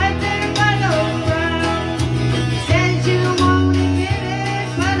 it's right there by the ground. Says you won't admit it,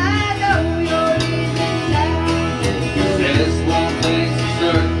 but I know you're in town. Says one thing's for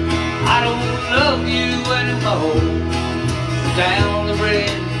certain, I don't love you anymore. Down the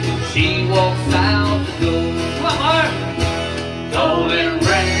bridge, she walks out the door. Come on, Mark! Golden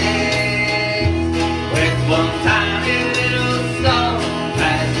rings with one tiny little stone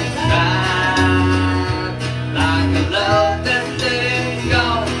passes by, like a love that's dead and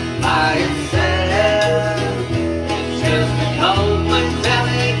gone by itself.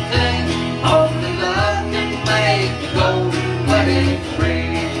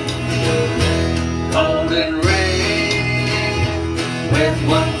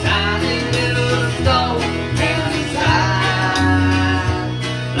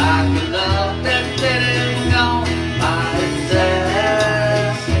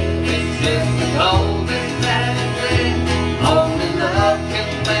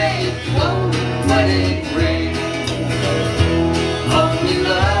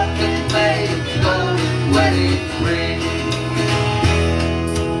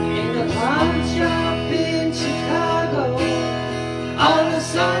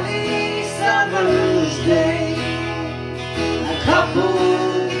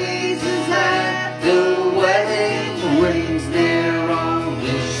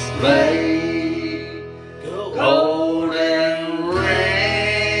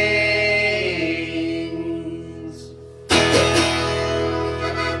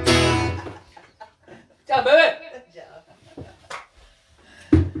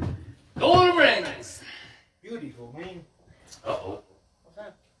 man. Uh-oh. What's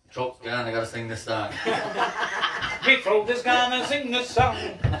that? Throat's gone, I gotta sing this song. Me throat is gonna sing this song.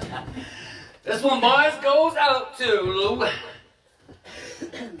 This one, boys, goes out to Lou.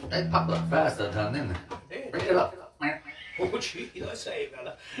 They popped up fast that time, didn't they? Bring it up. Oh, gee, I say,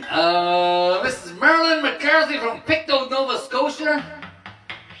 fella. Mrs. Marilyn McCarthy from Pictou, Nova Scotia.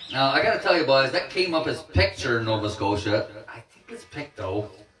 Now, I gotta tell you, boys, that came up as Picture, Nova Scotia. I think it's Pictou.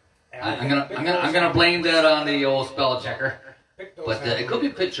 I'm gonna blame that on the old spell checker. But it could be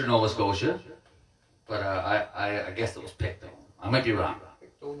Picture, Nova Scotia. But I guess it was Pictou. I might be wrong.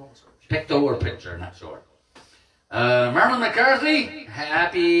 Pictou or Picture, not sure. Marilyn McCarthy,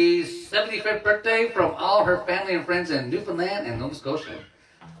 happy 75th birthday from all her family and friends in Newfoundland and Nova Scotia.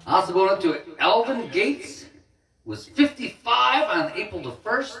 Also going up to Elvin Gates, was 55 on April the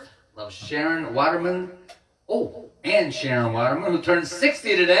 1st. Love Sharon Waterman. Oh, and Sharon Waterman, who turned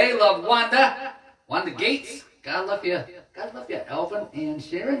 60 today. Love Wanda. Wanda Gates. God love you. God love you, Elvin and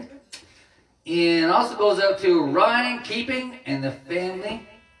Sharon. And also goes out to Ryan Keeping and the family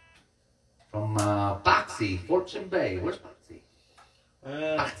from Boxey, Fortune Bay. Where's Boxey?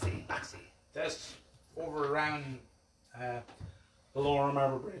 Boxey. That's over around the Lower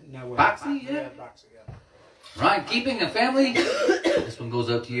River Bridge. No, Boxey, yeah? Yeah, Boxey, yeah. Ryan Keeping and family. This one goes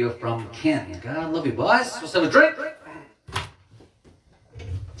out to you from Ken. God love you, boys. Let's have a drink.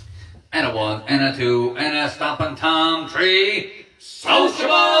 And a 1, and a 2, and a stomping Tom tree.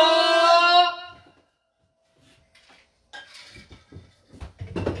 Sociable!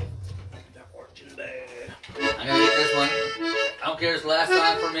 I'm gonna get this one. I don't care if it's the last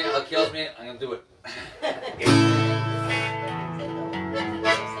song for me, it kills me, I'm gonna do it.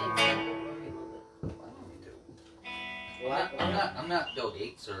 I'm not Bill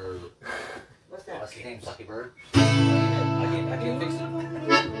Gates or What's that? what's his name, Sucky Bird. I can't fix it.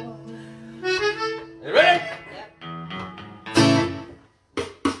 You ready?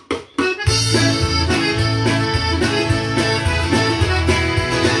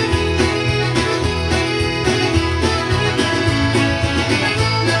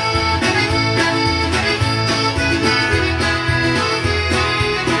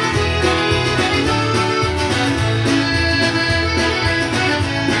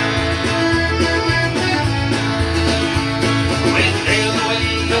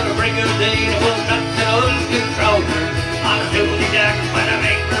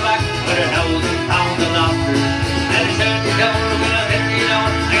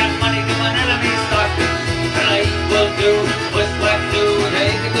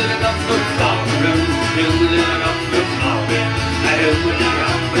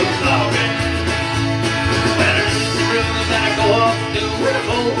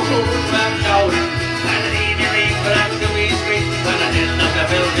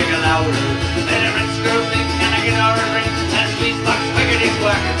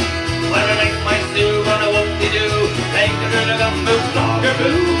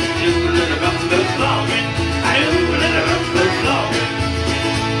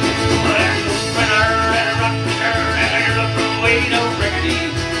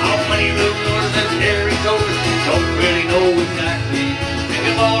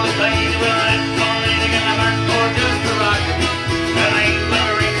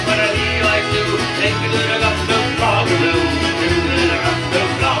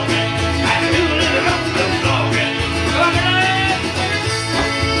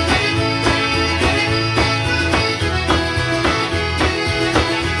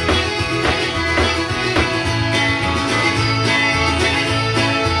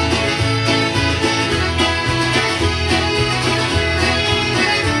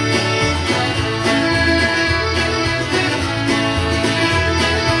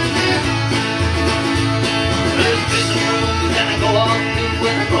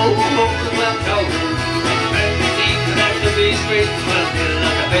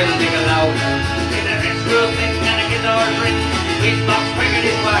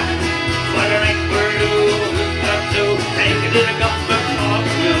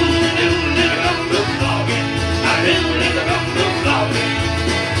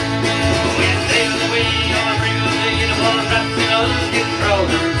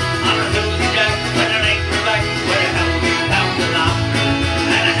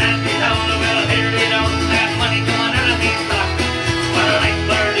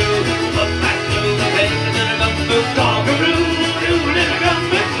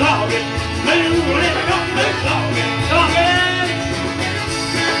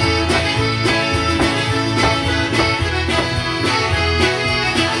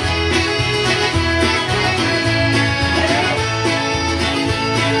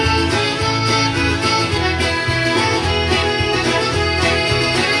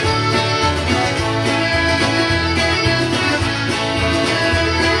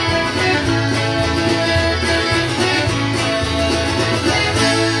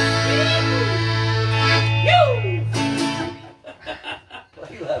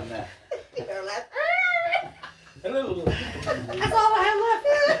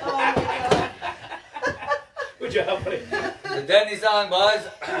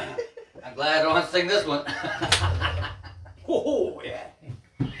 I'm glad I don't have to sing this one. Oh, yeah.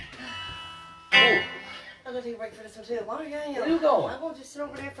 Oh, I'm gonna take a break for this one too. Why don't you? where are you going? I'm gonna just sit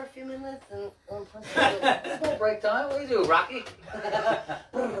over there for a few minutes and punch It's no break time. What do you do, Rocky?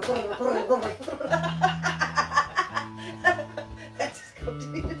 Let's just go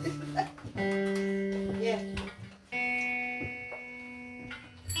do that. Yeah.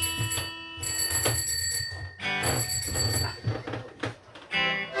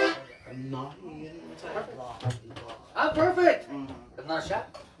 I'm perfect. I'm not shot.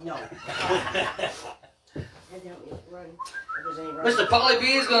 No. Had to help me run. If there's any run. Mr. Polly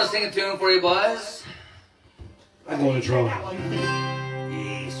B is going to sing a tune for you, boys. I'm going to draw.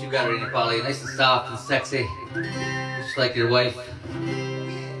 Yes, you got her in your Polly. Nice and soft and sexy. Just like your wife.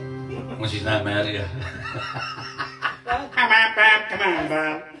 When she's not mad at you. Come on, Bob. Come on,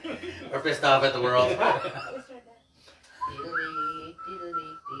 Bob. Or pissed off at the world. Let's try that.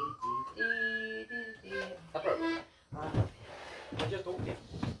 Just okay.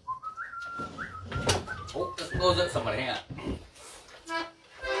 Oh, this one goes out. Somebody, hang on.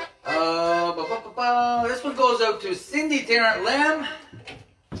 This one goes out to Cindy Tarrant Lamb.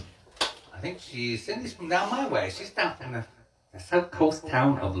 I think Cindy's from down my way. She's down from the south coast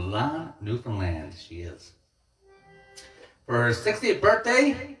town of Lan, Newfoundland. She is. For her 60th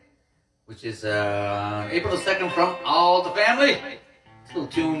birthday, which is April the 2nd, from all the family. This little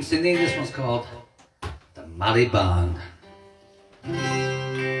tune, Cindy. This one's called The Molly Bond. Are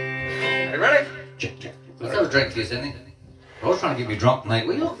you ready? Check, check. Let's have a drink to you, Cindy. I was trying to get me drunk tonight.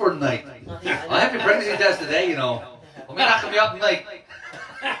 What are you looking for tonight? I have your pregnancy test today, you know. Well, me knocking me up tonight.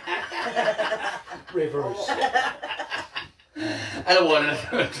 Reverse. I don't want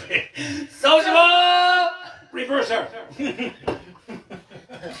to. Sociable! Reverse her.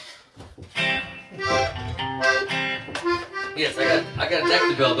 Yes, I got a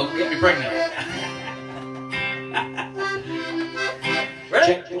next bill. Don't get me pregnant.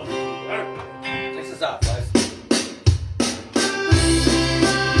 Ready? Check. Check this out, guys.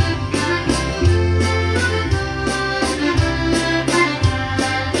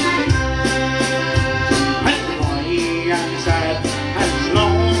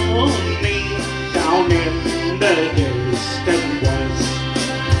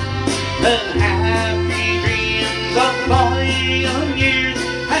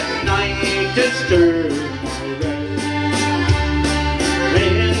 Disturb my rest.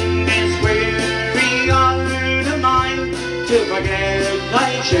 In this weary heart of mine, to forget I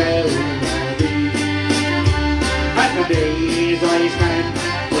shall be. And the days I spent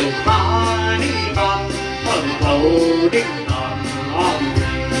with Bonnie Bond, unloading on me.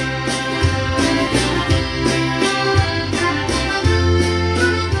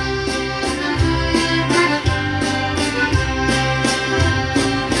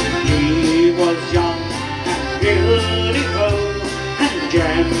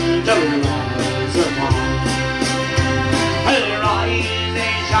 Gentle as a fawn. Her eyes,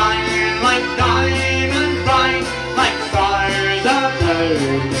 they shine like diamonds bright, like stars of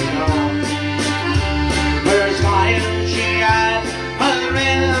early dawn. Her smile she had, her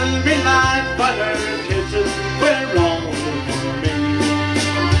every laugh, but her kisses were all for me.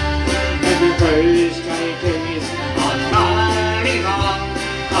 And the first I taste on Molly Bond,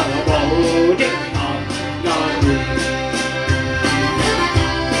 on a boating on the green.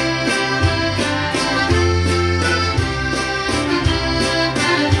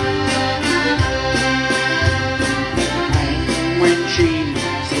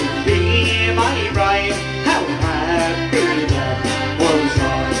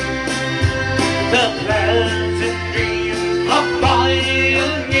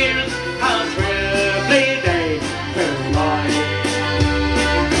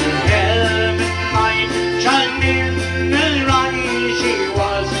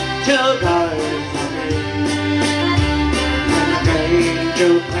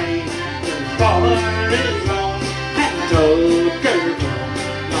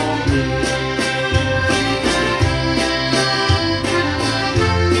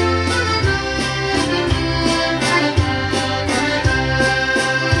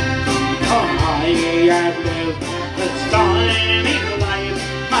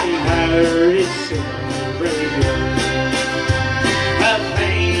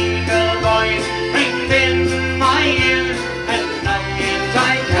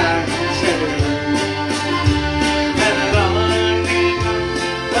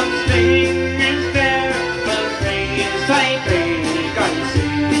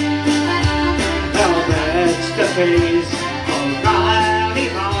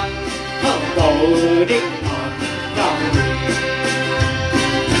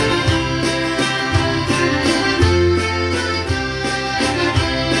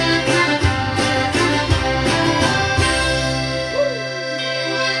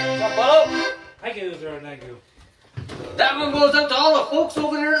 folks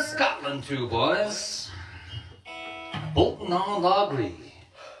over there in Scotland too, boys. Bolton on Laughree.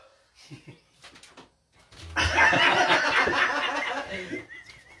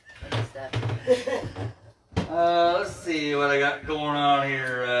 Let's see what I got going on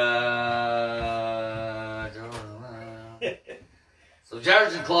here. So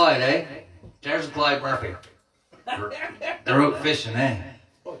George and Clyde, eh? George and Clyde Murphy. They're out fishing, eh?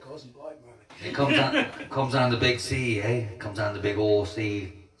 Oh, cousin Clyde Murphy. It comes on the big sea, eh? Comes on the big old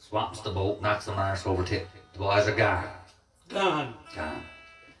sea, swamps the boat, knocks the arse over tip. The boys are gone. Gone. Gone.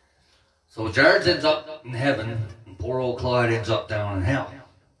 So George ends up in heaven, and poor old Clyde ends up down in hell.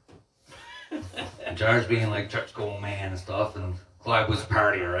 And George being like church-going man and stuff, and Clyde was a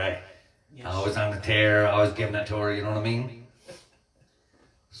partier, eh? Yes. Always on the tear, always giving it to her, you know what I mean?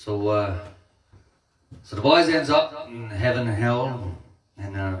 So, so the boys ends up in heaven and hell,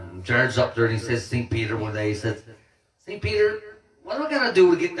 and George's up there and he says St. Peter one day, he says, St. Peter, what do I gotta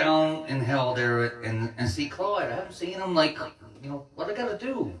do to get down in hell there and see Clyde? I haven't seen him, like, you know, what do I gotta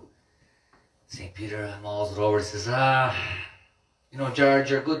do? St. Peter mauls it over and says, you know, George,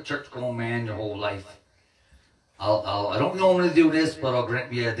 you're a good church-going man your whole life. I don't normally do this, but I'll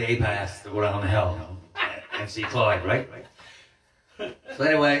grant you a day pass to go down to hell and see Clyde, right? So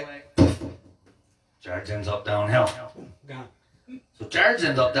anyway, George ends up down hell. Gone. So George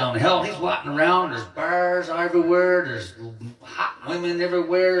ends up down hell. He's walking around. There's bars everywhere. There's hot women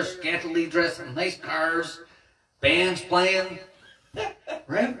everywhere, scantily dressed in nice cars, bands playing.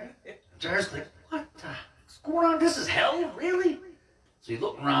 Right? George's like, what's going on? This is hell? Really? So he's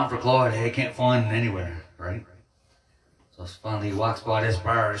looking around for Clyde. Hey, can't find him anywhere, right? So finally he walks by this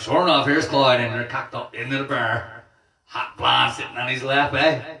bar. Sure enough, here's Clyde in there, cocked up into the bar. Hot blonde sitting on his lap,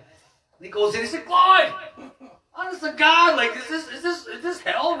 eh? And he goes in, he said, Clyde! Honest to God, like, is this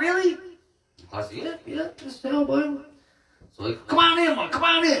hell, really? I said, yeah, this is hell, boy. So he, come on in, man, come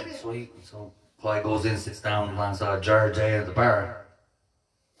on in. So Clyde goes in, sits down alongside George at the bar.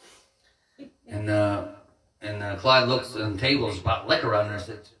 And Clyde looks on the tables about liquor on there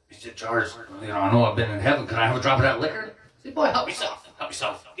and he said, George, you know, I know I've been in heaven. Can I have a drop of that liquor? I said, boy, help yourself.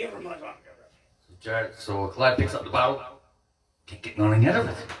 Give her my gun. So Clyde picks up the bottle. Can't get nothing out of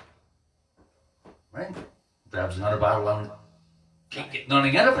it. Right? Grabs another bottle on it. Can't get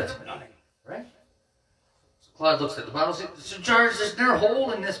nothing out of it. Nothing. Right? So Clyde looks at the bottle and says, George, there's no hole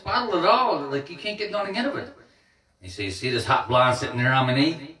in this bottle at all. Like, you can't get nothing out of it. He says, you see this hot blonde sitting there on my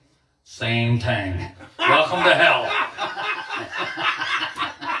knee? Same thing. Welcome to hell.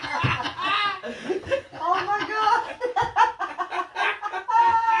 Oh my God!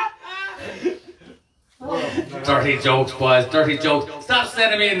 Dirty jokes, boys. Dirty jokes. Stop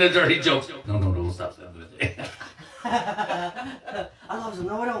sending me in the dirty jokes. No. Stop sending me. I love some.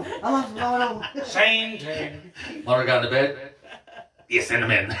 No, I don't. I love some. No, I don't. Same thing. Mother got into bed? You send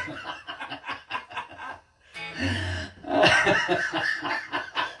him in.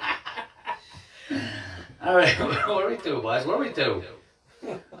 All right, what are we to, boys? What are we to?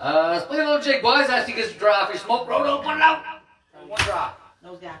 Let's play a little jig, boys. As you get to draw off your smoke, Roto, put it out. One draw.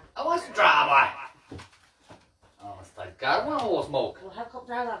 Nose down. I want some draw, boy. Oh, it's like God. I want a whole smoke. We'll have a couple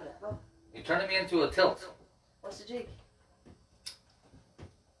dries out of that, bro. You're turning me into a tilt. What's the jig?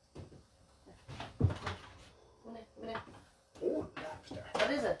 Oh, lobster.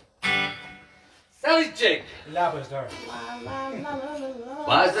 What is it? Sally's jig. Lobster. La, la, la, la, la, la.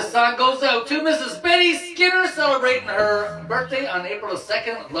 Well, as this song goes out to Mrs. Betty Skinner celebrating her birthday on April the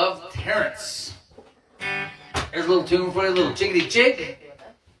 2nd. Love, Terrence. Here's a little tune for you, a little jiggity jig.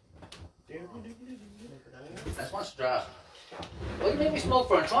 That's one straw. Well, you made me smoke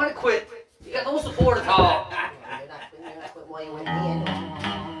for it. I'm trying to quit. You got no support at all. You're not quitting while you went in.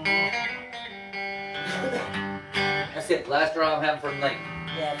 That's it. Last draw I'm having for the night.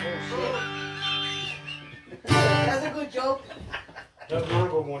 Yeah, bullshit. That's a good joke. Doesn't want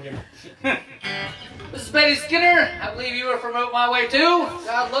to go one, Mrs. Betty Skinner, I believe you were from out my way too.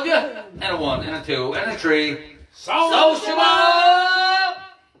 God love you. And a 1, and a 2, and a 3. Sociable!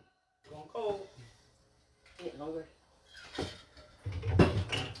 Going cold. Getting hungry.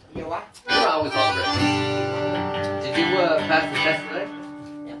 You what? You're always hungry. Did you pass the test today?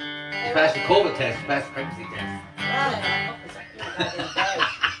 Yeah. You passed the COVID test, you passed the pregnancy test.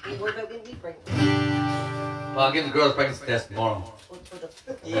 What about getting me pregnant? Well, I'll give the girls pregnancy test tomorrow.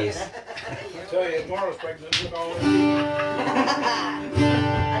 Yes. I tell you, tomorrow's pregnant. Look all I'm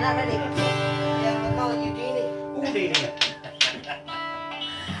not ready. Yeah, I'm calling you Jeannie.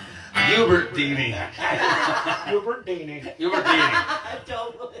 Hubert Deany. Hubert Deany. Hubert Deany.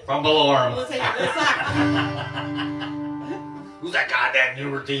 From Belorm. Who's that goddamn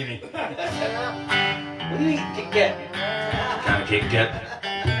Hubert Deany? Kit Kat. Kind of Kit Kat.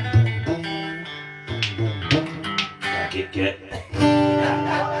 Kit Kat.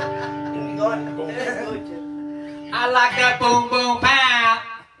 I like that boom boom pow.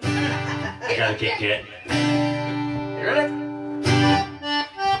 Kind of Kit Kat. You ready?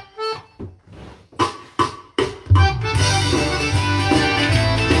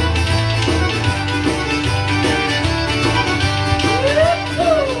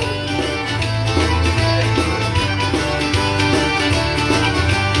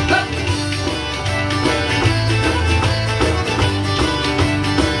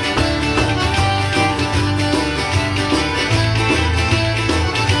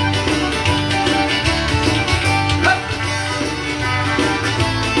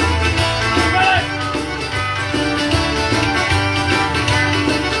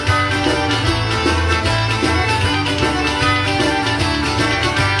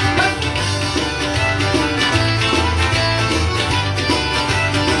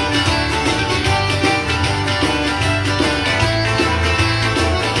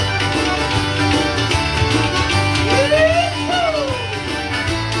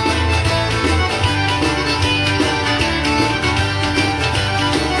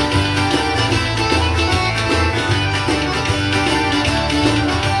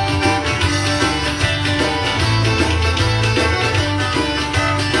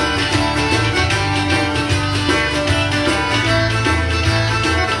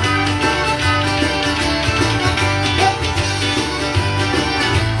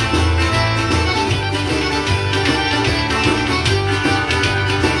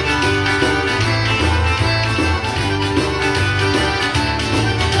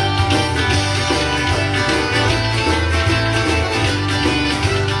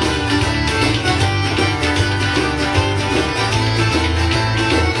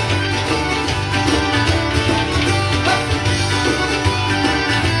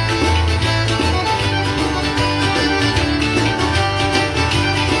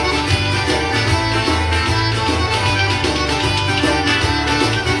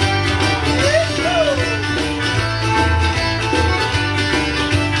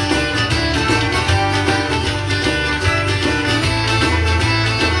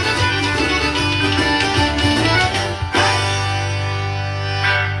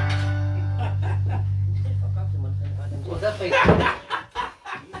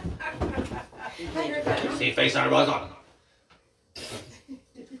 See face on the rose on.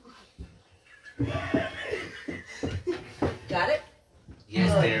 Got it?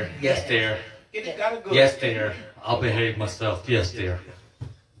 Yes, dear. Yes, dear. Yes, dear. I'll behave myself. Yes, dear.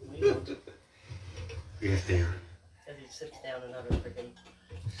 Yes, dear. As he sits down another freaking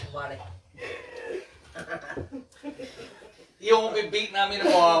squatty. You won't be beating on me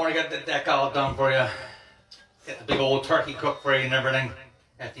tomorrow when I got the deck all done for you. Get the big old turkey cooked for you and everything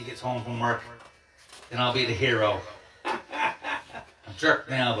after he gets home from work. Then I'll be the hero. I'm jerk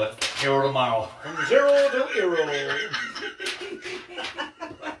now, but hero tomorrow. From zero to hero.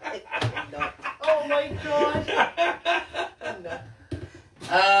 Oh my god.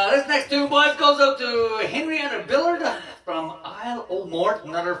 This next tune, boys, goes out to Henrietta Billard from Isle o' Mort.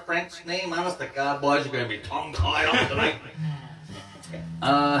 Another French name. Honest to God, boys, you're going to be tongue-tied up tonight.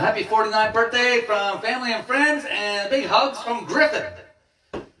 Happy 49th birthday from family and friends, and big hugs from Griffin.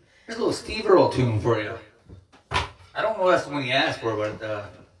 Here's a little Steve Earle tune for you. I don't know if that's the one you asked for, but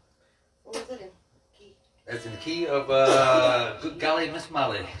What was it in? Key? that's in the key of Good Golly Miss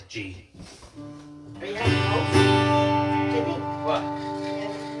Molly G. Are you having hopes? Jimmy? What?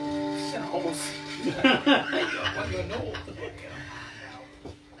 Yeah. Almost.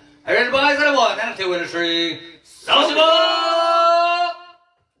 Hey, ready, boys? And a 1 and a 2 and a 3. Sociable!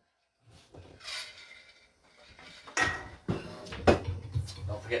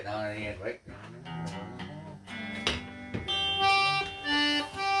 Don't forget down in the end, right?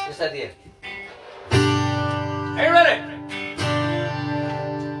 Just at the end. Are you ready?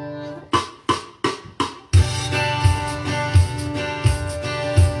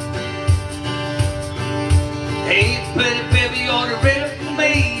 Hey, pretty baby, on the ready for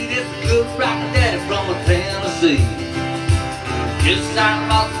me. This is good rock daddy from Tennessee. Just out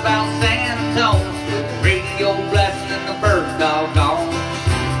about San Antonio, with the radio blasting and the bird dog on.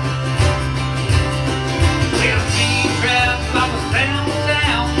 Well, she trapped by the sound of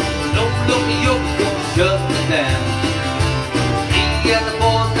town. No looking, you're gonna shut me down. Me and the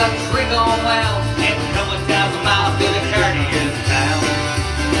boys got the string on wound, and we're coming down the mile to the county in town.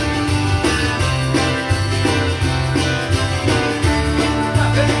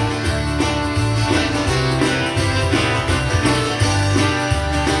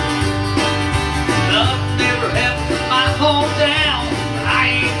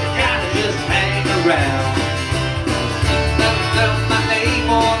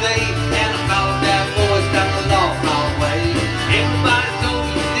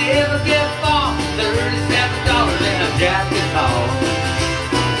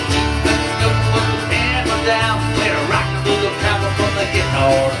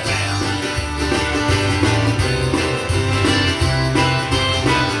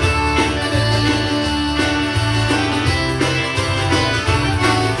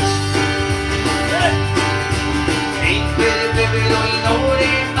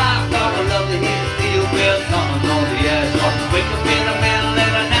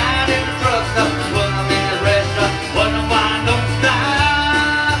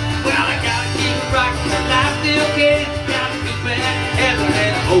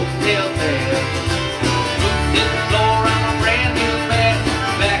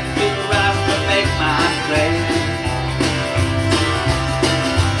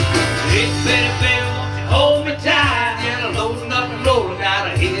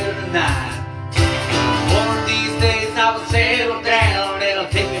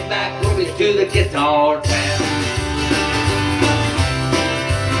 Guitar Town.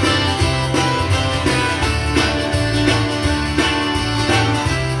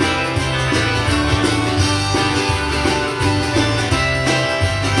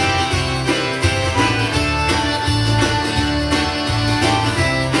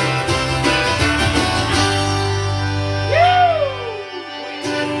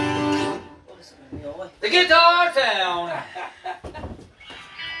 The Guitar Town.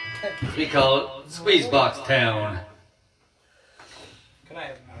 We call it Squeezebox Town. Can I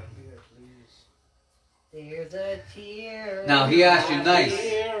have another beer, please? There's a tear. Now he asked you nice.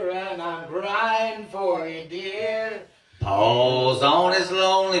 Here and I'm crying for you, dear. Paul's on his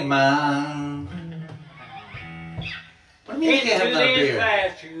lonely mind. What do you mean you can't have another Into these beer?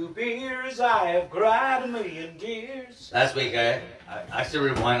 last few beers, I have cried a million tears. Last week I still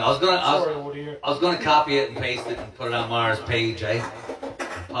rewind. Sorry, old dear. I was gonna copy it and paste it and put it on Mars' page, eh?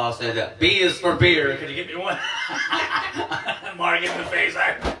 Paul said, B is for beer. Could you give me one? Mar gave me the face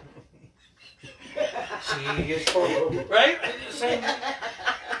there. C is for Right? same.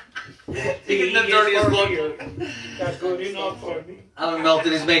 He getting the dirtiest look. That's good enough for me. I haven't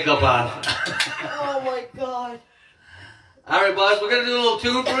melted his makeup on. Oh my God. Alright, boys, we're gonna do a little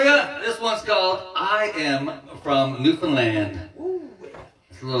tune for you. This one's called I Am from Newfoundland.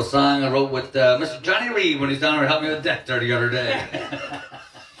 It's a little song I wrote with Mr. Johnny Reed when he's down there helping me with deck there the other day.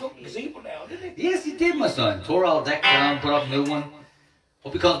 Took the gazebo down, didn't he? Yes, he did, my son. Tore all the deck down, put up a new one.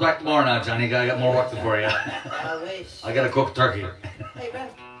 Hope he comes back tomorrow now, Johnny. I got more work for you. I wish. I gotta cook turkey. Hey, Ren.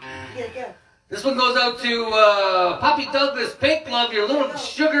 Here you go. This one goes out to Poppy Douglas Pink, love your little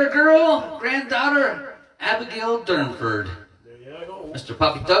sugar girl, granddaughter, Abigail Durnford. There you go. Mr.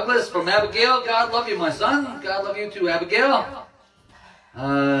 Poppy Douglas from Abigail, God love you, my son. God love you too, Abigail.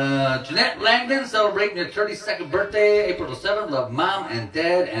 Jeanette Langdon celebrating your 32nd birthday, April the 7th. Love mom and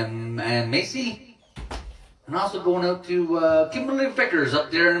dad and Macy. And also going out to Kimberly Vickers up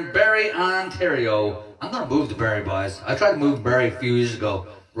there in Barrie, Ontario. I'm going to move to Barrie, boys. I tried to move to Barrie a few years ago.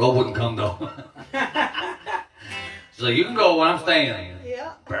 Roe wouldn't come, though. So you can go when I'm staying.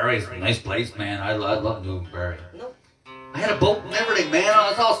 Yeah. Barrie's a nice place, man. I love moving to Barrie. Nope. I had a boat and everything, man. I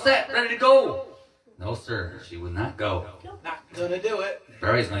was all set, ready to go. No, sir. She would not go. Not gonna do it.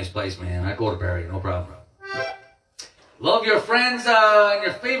 Barrie's a nice place, man. I go to Barrie, no problem. Love your friends and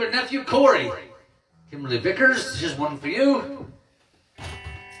your favorite nephew, Corey. Kimberly Vickers, here's one for you.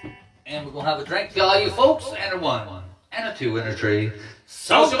 And we're going to have a drink for all you folks, and a 1, and a 2, and a 3.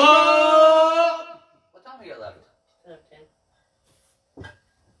 Social Club! What time are you left? 10.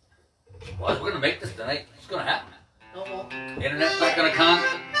 Well, we're going to make this tonight. It's going to happen. No more. Internet's not going to come.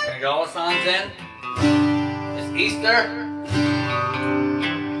 Going to get all the songs in. It's Easter.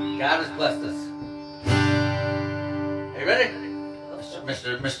 God has blessed us. Are you ready?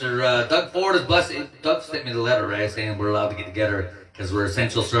 Mr. Doug Ford is blessed. Doug sent me the letter, right, saying we're allowed to get together because we're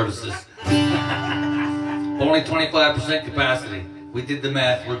essential services. Only 25% capacity. We did the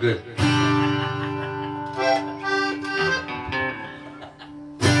math. We're good.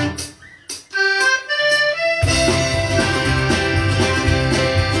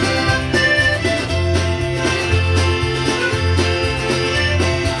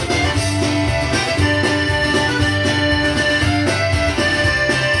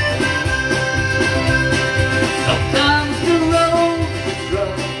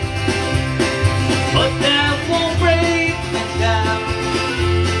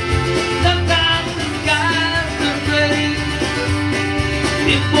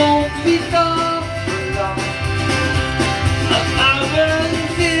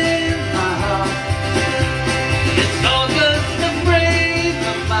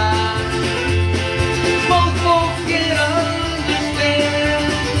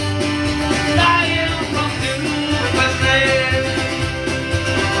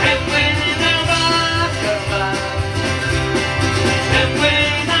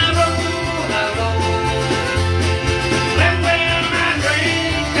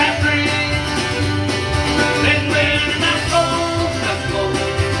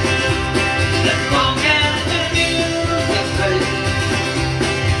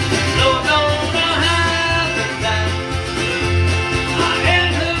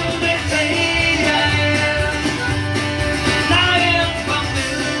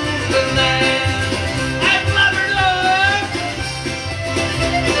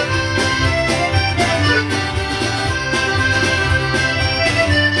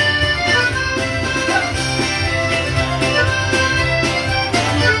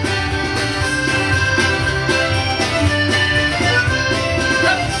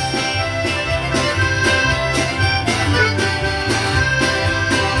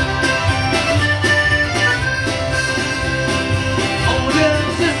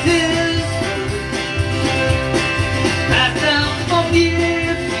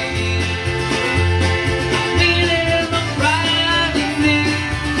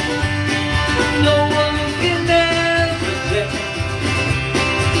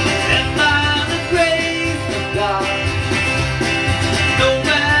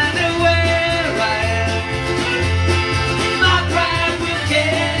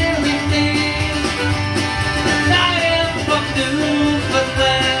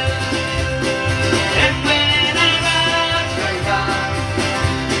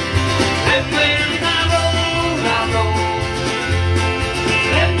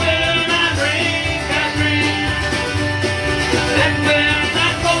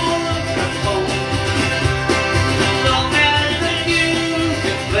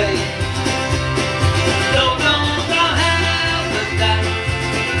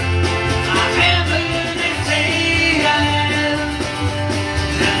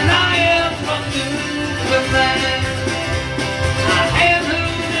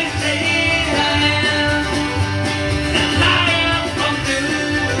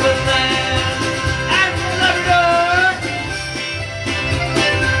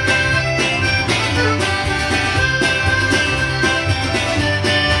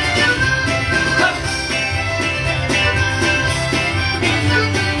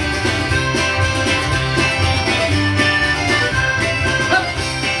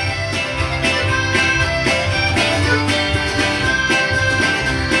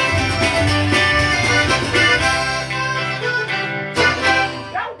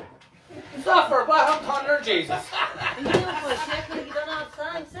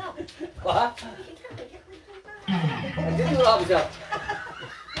 What? I didn't love myself.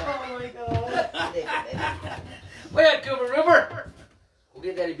 Oh my God. Wait, Cooper, Rupert. Go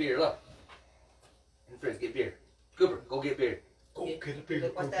get Daddy beer. Look. In the fridge, get beer. Cooper, go get beer. Go get a beer.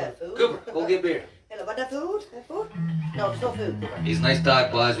 Look, what's that, food? Cooper, go get beer. Hello, what that food? That food? No, there's no food. He's a nice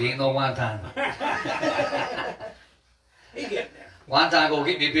dog, boys. We ain't no one time. He getting there. One time, go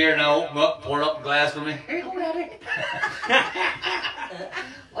get me beer now. Open up, pour up a glass for me. Here you go, Daddy.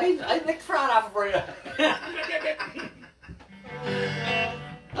 I licked front off it for you.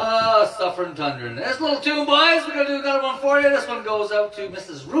 Oh, suffering thundering. This little tune, boys. We're going to do another one for you. This one goes out to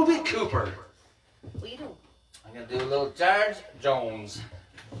Mrs. Ruby Cooper. What you doing? I'm going to do a little George Jones.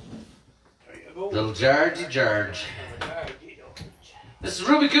 There you go. Little Georgie George. This is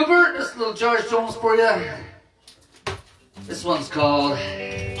Ruby Cooper. This is little George Jones for you. This one's called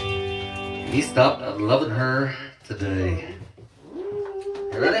He Stopped Loving Her Today.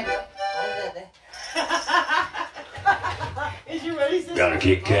 You ready? I'm ready. Is you ready, sister? Got a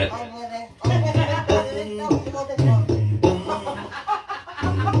Kit Kat. I'm ready.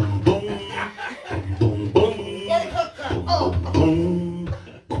 Get a cooker. Oh. Boom,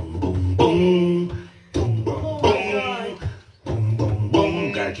 boom, boom, boom,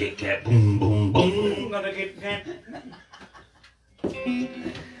 boom. Got a Kit Kat. Boom, boom, boom. I'm gonna get that.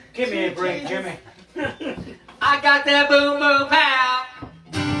 Give me a break, Jimmy. I got that boom, boom, pow.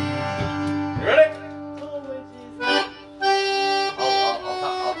 You ready?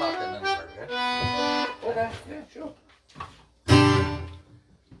 I'll talk to them first, okay? Okay, yeah, sure.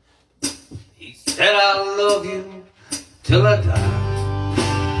 He said I love you till I die.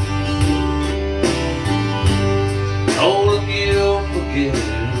 Told him you'll forget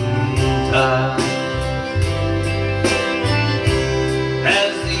in time.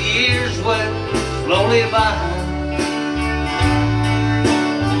 As the years went slowly by,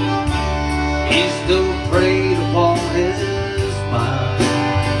 he still preyed upon his mind.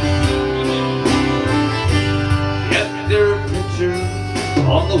 Kept their picture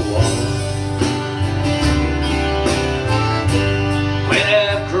on the wall. Went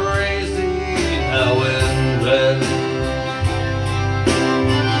half crazy now and then.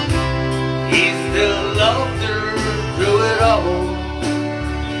 He still loved her through it all,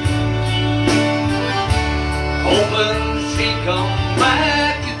 hoping she'd come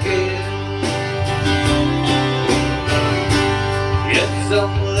back again. Get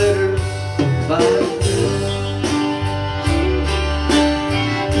some letters by then.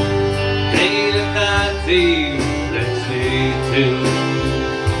 Dated 1962.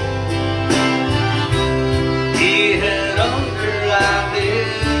 He had underlined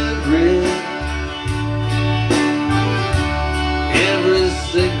in red every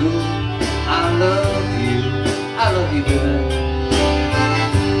single I love you, baby.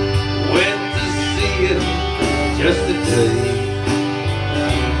 Went to see him just today.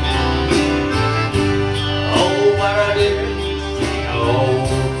 Oh, what I didn't know,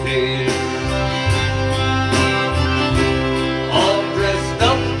 tears. All dressed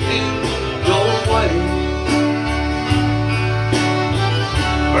up to go away.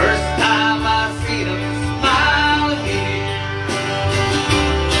 First time I seen him smile again.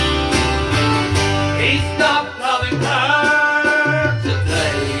 He stopped loving her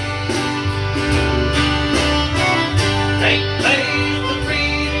today. They placed the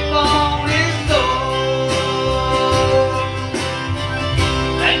freedom on his door,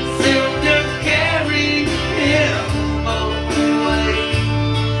 and soon to carry him away.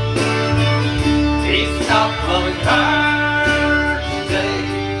 He stopped loving her today.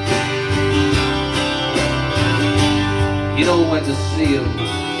 You know, went to see him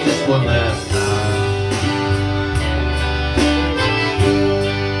just one last time.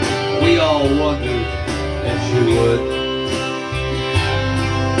 We all wondered if she would.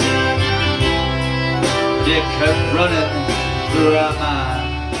 It kept running through our mind.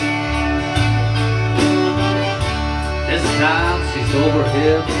 This time she's over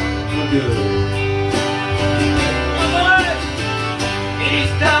him for good. He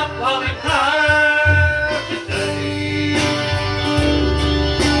stopped loving her today.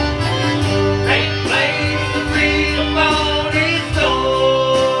 They placed the freedom on his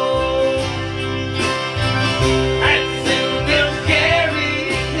door, and soon they'll carry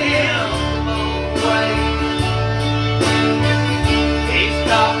him away. He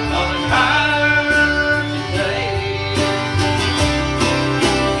stopped loving her today.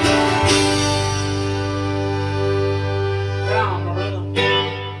 Down the rhythm.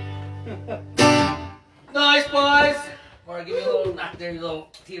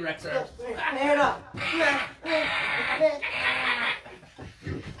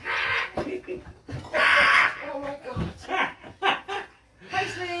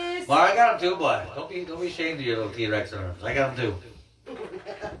 Well, I got them too, boy. Don't be ashamed of your little T-Rex arms. I got them too.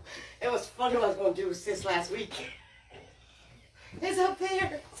 It was funny what I was going to do since last week. It's up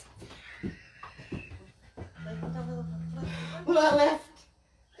there. Well, I left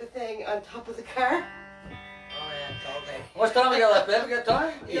the thing on top of the car. Oh yeah, it's all day. What's time we got left, babe? We got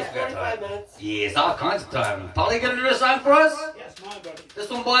time? Yeah, Yes, we got 45 time. minutes. Yes, all kinds of time. Polly, gonna do a song for us? Yes, my buddy. This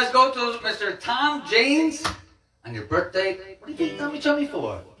one, boys, go to Mr. Tom James on your birthday. What do you get Tommy Chummy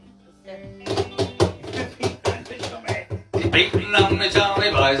for? He's beating on me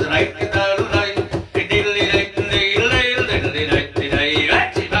chummy boys and I can diddle day. Diddly day, diddly day, diddly day, diddly.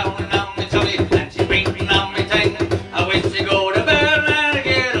 She's pounding on me chummy and she's beating on me ting. I wish she go to bed and I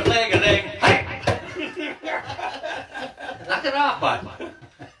get a flag of ding. Hey! Knock it off, bud.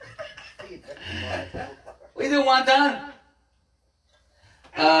 What you doing, Wonton?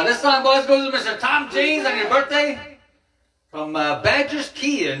 This song, boys, goes to Mr. Tom James on your birthday. From Badger's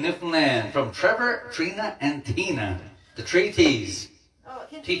Key in Newfoundland. From Trevor, Trina, and Tina. The three T's. Oh,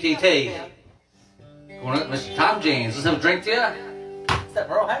 it TTT. Going up, Mr. Tom James. Let's have a drink to you. Is that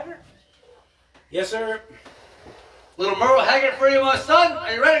Merle Haggard? Yes, sir. Little Merle Haggard for you, my son.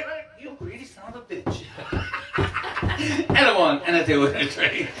 Are you ready? You greedy son of a bitch. And a one, and a two, and a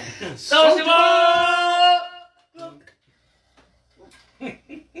three. Sociable!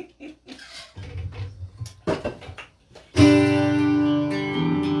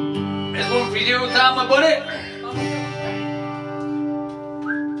 This one for you, Tom, my buddy.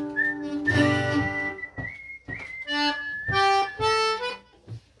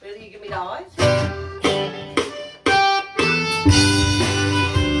 Will you give me the eyes?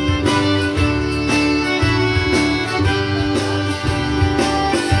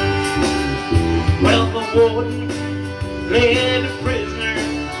 Well, the warden led a prisoner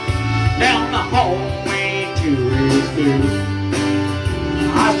down the hallway to his booth.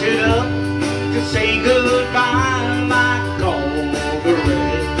 I stood up to say goodbye like all the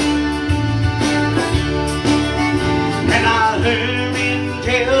rest, and I heard him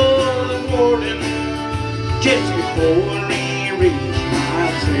tell the warden just before he reached my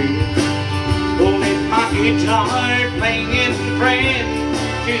cell, oh, let my guitar playing in friend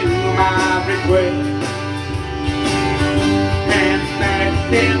to my request, and let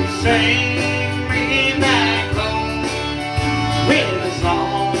them sing me back home with the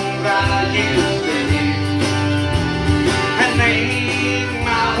songs I used to hear, and make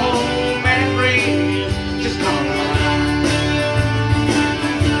my whole memories just come alive.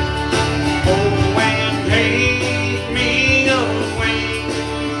 Oh, and take me away,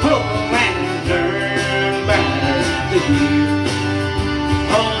 oh, and turn back the years.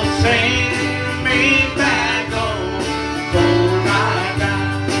 Oh, send me back home before I die.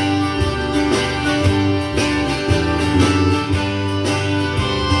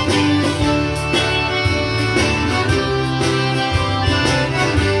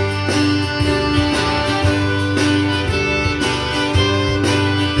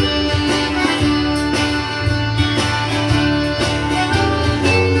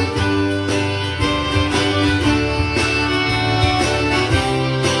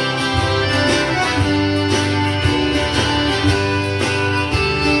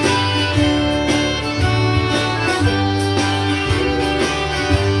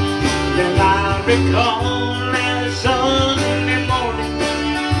 Then I recall that Sunday morning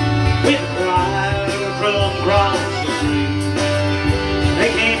with a choir from across the street. They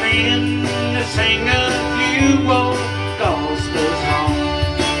came in to sing a few old gospel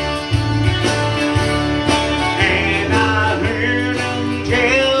songs, and I heard them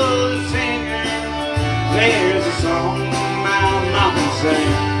tell the singer, there's a song my mama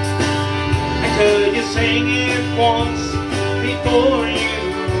sang, and could you sing it once before you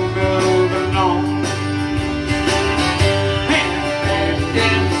moving on, and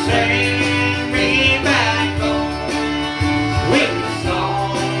then sing me back home with the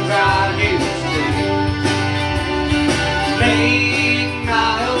songs I used to hear, make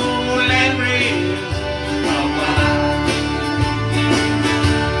my old memories come alive.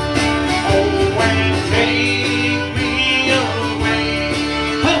 Oh, and take me away,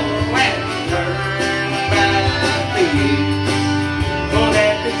 oh, and turn back the years. Oh,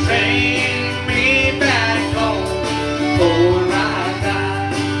 let me sing me back home before I die,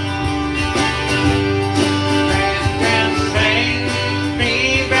 and then sing me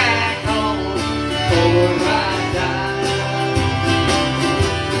back home before I die.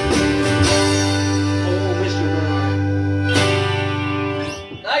 Oh, Mr. Burr.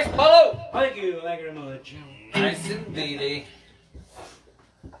 Nice, Polo. Thank you very much. Nice indeedy.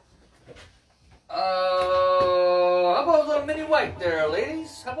 How about mini white there,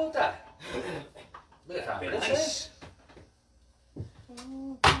 ladies. How about that? Look at that. Very This nice.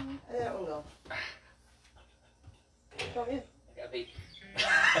 How did that one go? Come here. I got beat.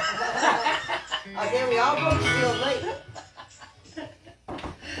 Again, we all broke the field late.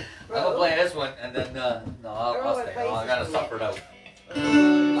 I'm gonna play this one and then no, I'll stay. I gotta suffer it out. What's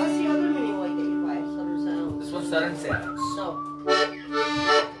the other mini white that you buy? Southern Sounds. This one's Southern Sounds. No.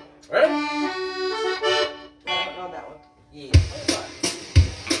 Ready? Not that one. Yeah.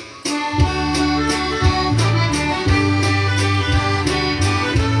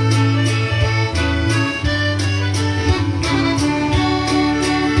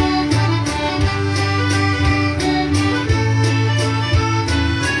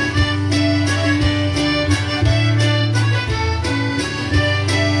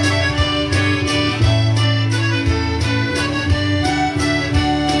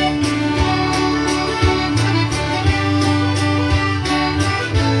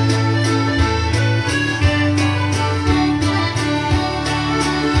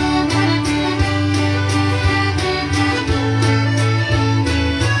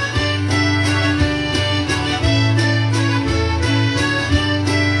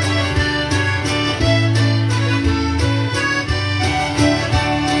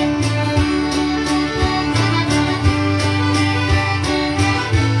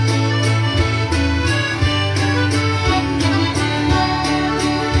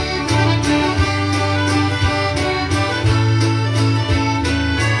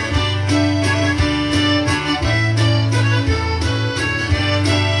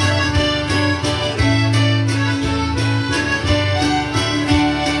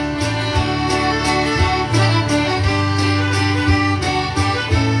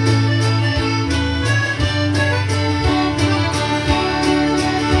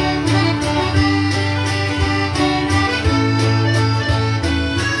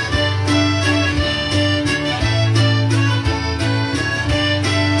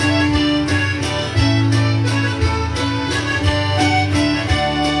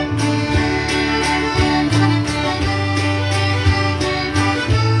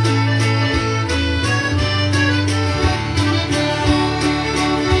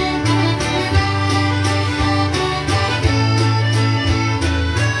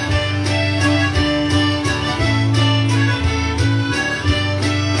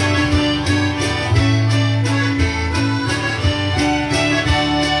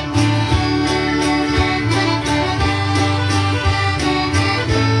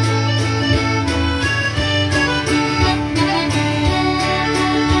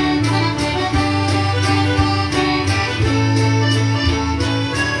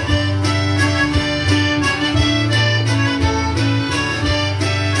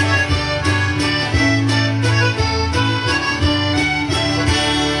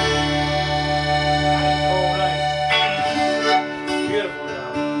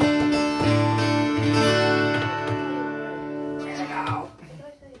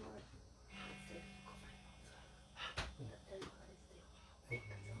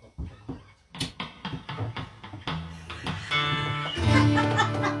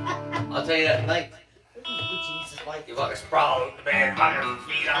 I'll tell you that night. Jesus, Mike. You fucking sprawl out the bed, fucking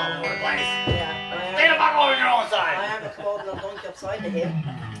feet all over the place. Yeah. Stay the fuck over your own I side. had to come over and dunk upside the hip.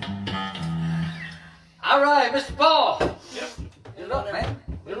 All right, Mr. Paul. Yep. Get it up, man.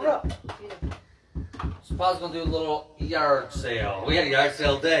 Get it up. So Paul's gonna do a little yard sale. We had a yard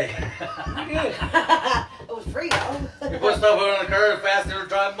sale day. Good. It was free though. We put stuff on the curb fast they were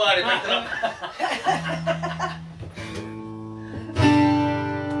driving by. They picked it up.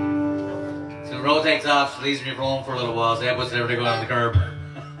 So the road takes off. She leaves me alone for a little while. So that puts everything on the curb.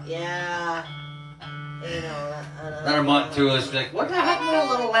 Yeah. You know, Another month, 2 she's like, what the heck was that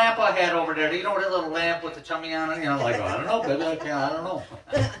little lamp I had over there? Do you know that little lamp with the chummy on it? You know, I'm like, I don't know, baby. I don't know.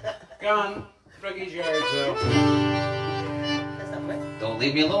 Come on. Frankie's yard sale. That's not quick. Don't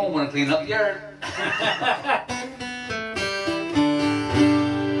leave me alone when I clean up the yard.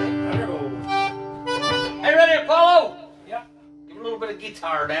 Hey, ready, Apollo? Yep. Give a little bit of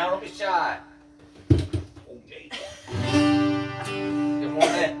guitar now. Don't be shy. Okay. Give more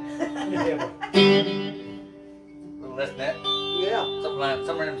than that. A little less than that. Yeah.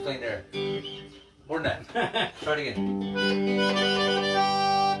 Somewhere in between there. More than that. Try it again.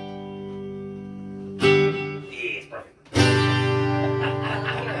 Yeah, it's perfect.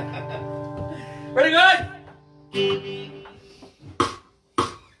 Pretty good?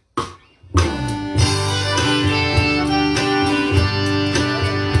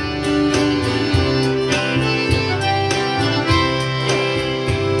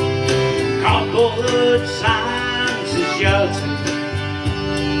 Cardboard signs is shelter,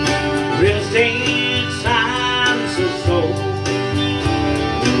 real estate signs are sold,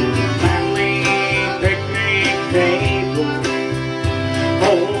 family picnic table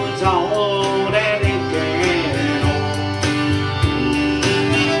holds all that it can hold,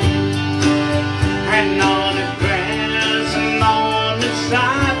 and on the grass and on the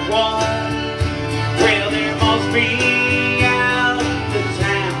sidewalk, well, there must be out the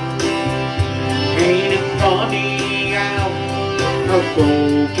town. Ain't it funny how a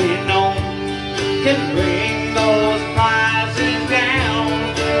broken home can bring those prices down?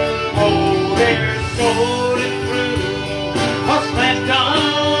 Oh, they're sorting through what's left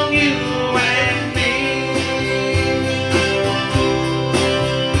of you and me,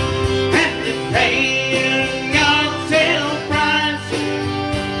 and they're paying yourself prices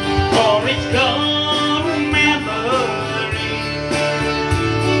for each good memory.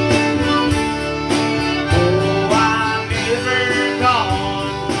 Oh, I never thought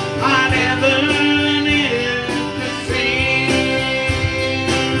I'd ever live to see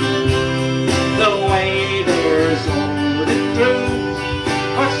the way they're sorting through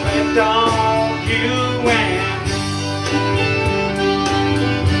what's left of you and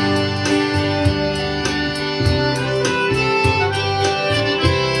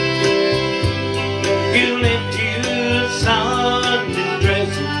you left your Sunday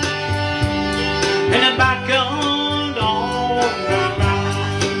dresses in the back of on the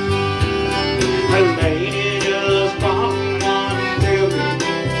line. A lady just bought one building,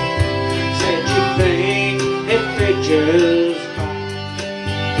 said you think it fit just fine.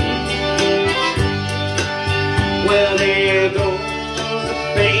 Well, there goes the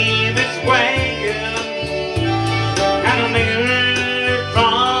famous wagon and a mirror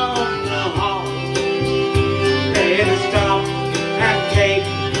from the hall. Better stop and take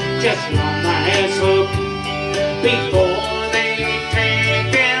just one last look before they take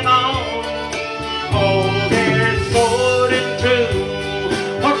them on. Oh, they're sorting through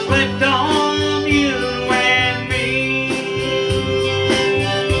what's left on you and me,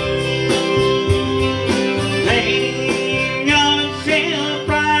 paying yourself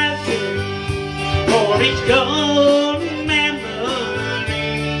prices for each good memory.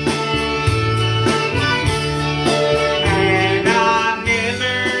 And I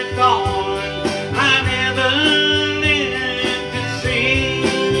never thought I'd ever live to see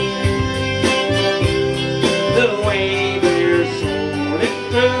the way they're sorting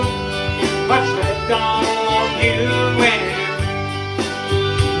through what's left on you and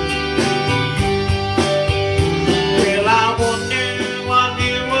well, I wonder what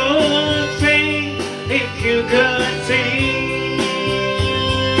you would say if you could see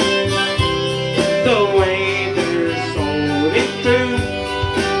the way they're sorting through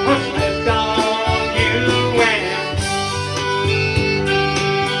what's left on you and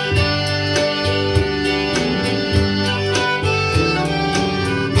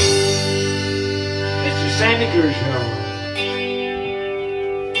Mr. Sandy Kershaw.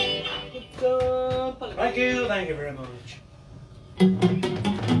 Thank you very much.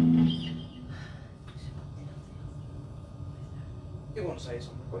 You want to say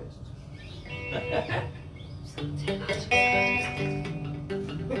some requests?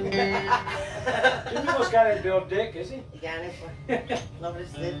 You must got a build dick, is he? You got it for love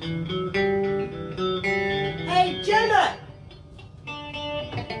this it. Hey, Jenna!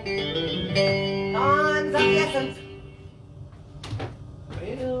 Time's of the essence.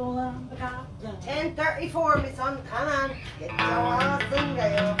 10:34, my son. Come on. Get your ass in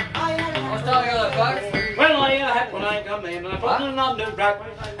there. What's all your other folks? Well, I hat when I come in, and I put on a new track,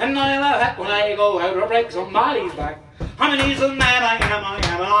 and I hat when I go out to break somebody's back. I'm an easy man, I am, and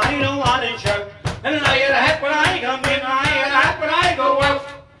I know what to show. And I get a hat when I come in, I get a hat when I go out.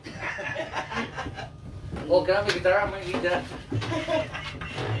 Well, can I have a guitar? I'm going to eat that.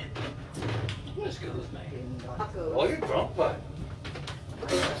 Let's go, man. Oh, you're drunk, bud.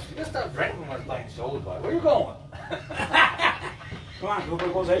 You gotta stop drinking when we're playing shows, bud. Where you going? Come on, go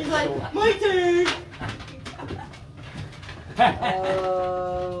goes out. He's like, my turn.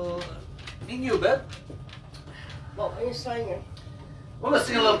 Me and you, bud. What were you singing? Well, let's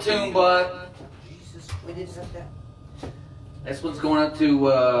sing a little tune, bud. We did something. This one's going out to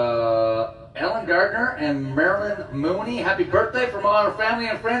Ellen Gardner and Marilyn Mooney. Happy birthday from all our family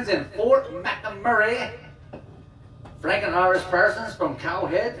and friends in Fort McMurray. Frank and Iris Parsons from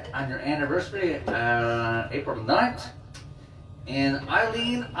Cowhead on your anniversary, April 9th. And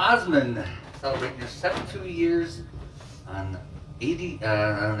Eileen Osmond celebrating your 72 years on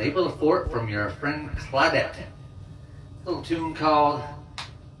April the 4th from your friend Claudette. A little tune called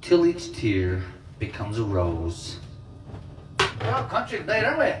Till Each Tear Becomes a Rose. We're all country tonight,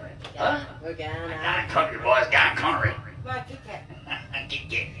 aren't we? Huh? We're going Gone country, boys. Gone country. Come on, Kit Kat.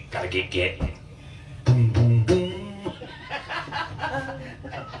 Get. Gotta get. Boom, boom, boom.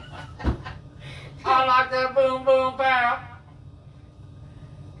 I like that boom, boom, pow.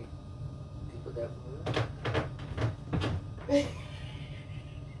 Can you put that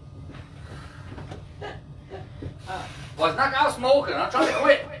Boys, knock out smoking. I'm trying to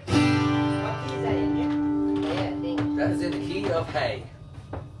quit. What key is that in here? Yeah, I think. That is in the key of hay.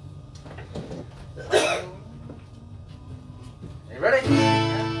 You ready?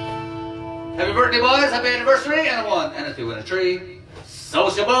 Happy birthday, boys. Happy anniversary. And a 1, and a 2, and a 3.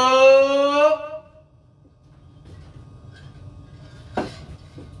 Sociable.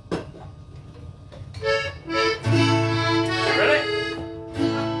 You ready?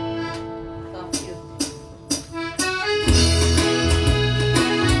 Thank you.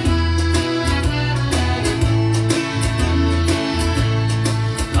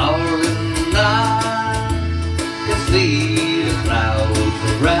 Our night can see the clouds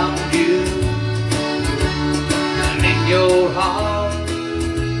around you, and in your heart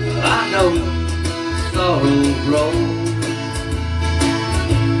I know sorrow grows.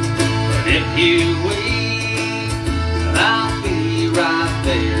 But if you weep, I'll be right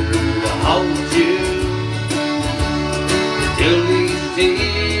there to hold you till these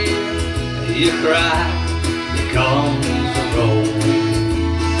tears you cry becomes a rose.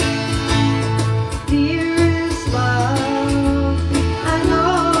 Dearest love, I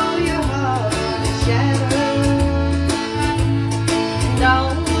know your heart is shattered, and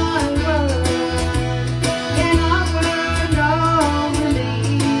all my words can offer no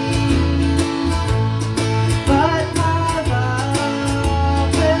relief. But my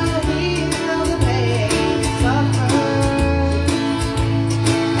love will heal the pain you suffered,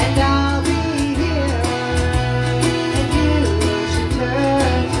 and I'll be here if you should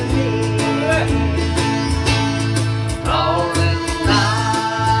turn to me. All this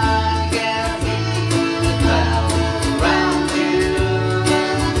night can see the clouds around you,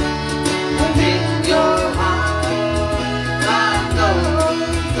 and in your heart I know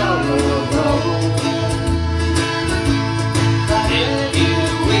sorrow grows. If you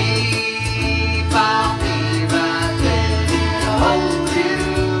weep, I'll be right there to hold you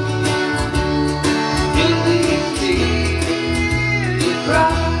till these tears you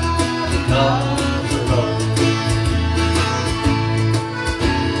cry becomes a rose.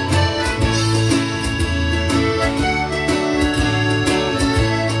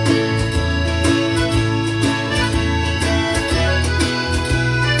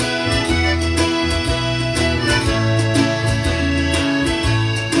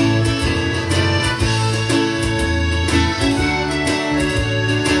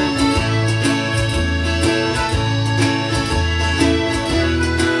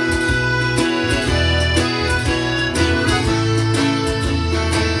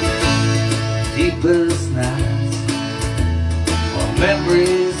 Deepest nights, our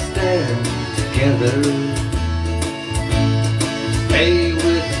memories stand together. Stay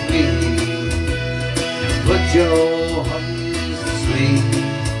with me and put your hearts to sleep.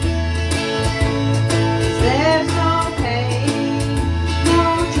 There's no pain, no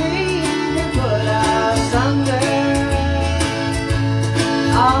dream can put us under.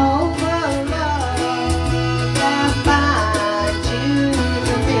 All the love that binds you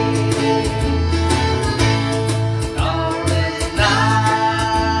to me. All this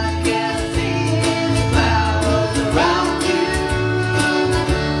night can see the clouds around you,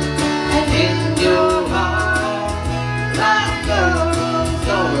 and in your heart I know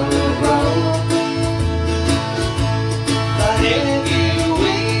sorrow grows. But if you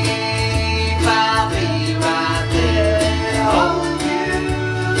weep, I'll be right there to hold you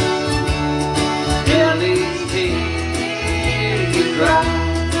till these tears you cry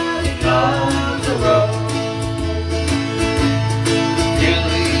becomes a rose. Till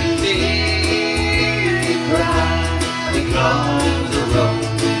these tears you cry becomes a rose.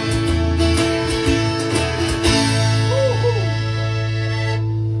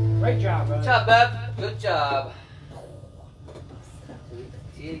 Great job, brother. Good job, bud. Good job.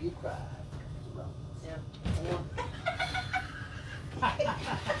 Till you cry. Yeah. I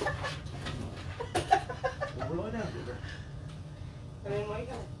mean, what are you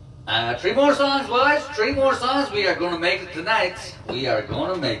gonna? 3 more songs, boys. 3 more songs. We are going to make it tonight. We are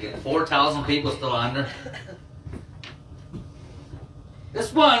going to make it. 4,000 people still under.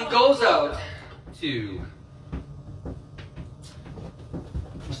 This one goes out to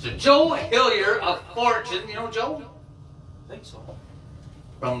Mr. Joe Hillier of Fortune. You know Joe? I think so.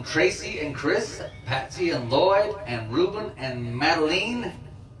 From Tracy and Chris, Patsy and Lloyd, and Ruben and Madeline.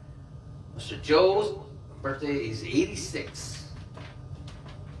 Mr. Joe's birthday is 86.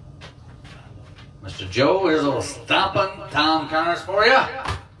 Mr. Joe, here's a little stomping Tom Connors for you.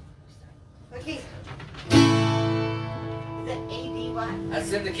 Okay. Is that AD1?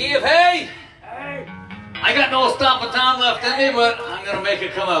 That's in the key of hey. I got no stomping Tom left in me, but I'm gonna make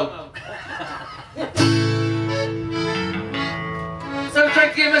it come out. So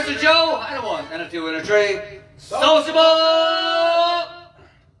drink to you, Mr. Joe. And a 1 and a 2 and a 3. Sociable!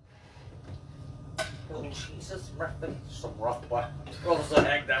 Oh, Jesus, Murphy. Some rough boy. Roll the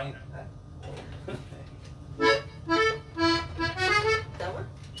heck down. That one?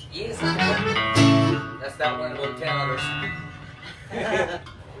 Yes, that's that one, about 10 others.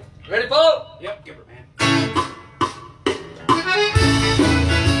 Ready, Paul? Yep, give it, man.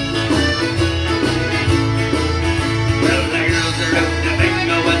 Well, the girls are out to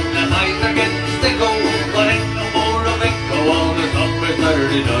bingo and the boys are getting sticko, but ain't no more of bingo on this upper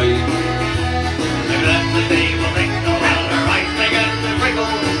Saturday night. They're glad the day will bingo, well, their eyes begin to wrinkle,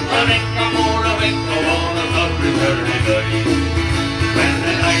 but ain't no more of bingo on this upper Saturday night. When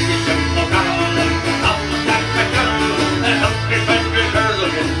the Irish Jumbo Carol and the Tom Jack McConnell and Humphrey Fendry girls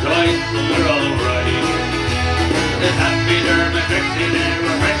will get joined, so we're all right. There's Happy Dermot Trixie, there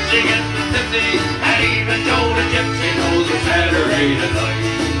were Frenchy and tipsy, and even Joe the Gypsy knows it's Saturday night.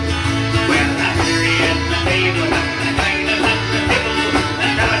 Well, I'm Harry and the table and the kind of and the table,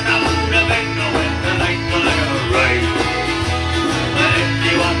 and now it's out the bingo when the night will look right. But if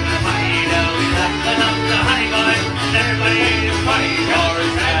you want to find out who's laughing up the honey boy, everybody ain't as funny, or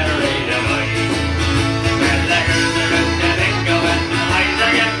it's Saturday night. Well, the girls are out the bingo and the eyes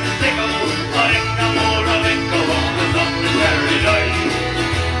are getting sicko, but ain't no more of bingo on the Saturday night.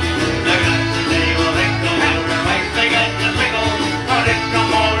 They're glad the day will bingo, well, their eyes they get the bingo, but ain't no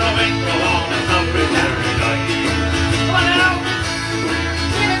more of bingo on the Saturday night. Come on now!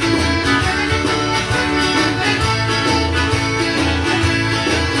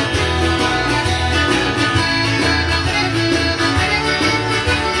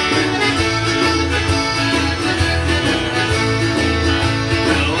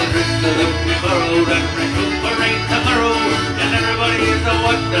 And recuperate tomorrow, and everybody's a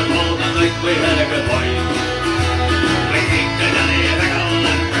wonderful the night we had a good wine. We ate the jelly pickle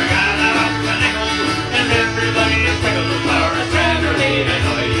and forgot about the nickel, and everybody is tickled for a Saturday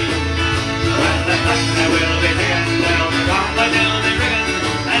night. Well, the clock I will be singing down the top and down the rigging,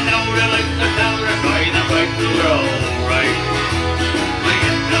 and now the lights are down and by the fight we're all right. We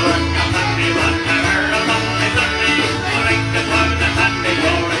get to work on Sunday, but the girls only Sunday, but ain't the fun and Sunday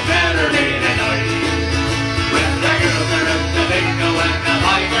for a Saturday night. Well, the girls are out to bingo and the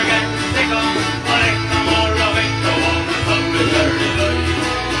boys are getting sicko, but ain't no more of bingo on the Saturday night.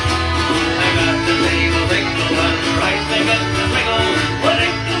 They got the table bingo and the rice they get the wiggle, but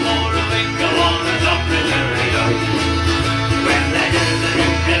ain't no more of bingo on the Saturday night. Well, the girls are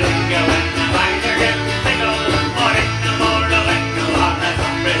out to bingo and the boys are getting sicko, but ain't no more of bingo on the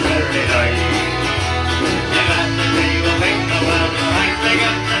Saturday night. They got the table bingo and the rice they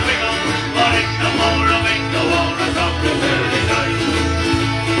get the wiggle, but ain't no more of bingo on the Saturday night.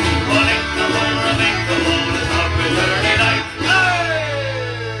 But ain't no more of bingo on the Saturday night.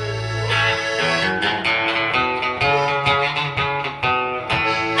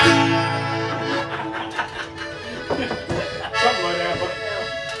 Something like that, but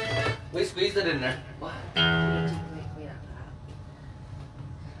We squeezed it in there. What?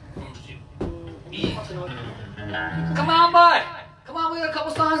 Come on, boy! Come on, we got a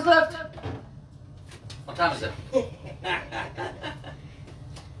couple songs left. What time is it?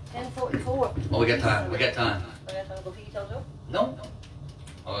 10:44. Oh, we got time. We got time. I got to go pee, tell Joe. No?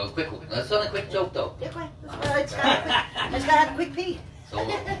 Oh, quick one. That's only a quick joke, though. Yeah, quick. I just gotta have a quick pee. So,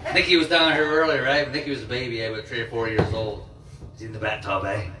 Nikki was down here earlier, right? Nikki was a baby, about 3 or 4 years old. She's in the bathtub,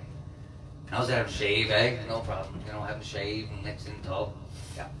 eh? I was having to shave, eh? No problem. You know, having to shave and next in the tub.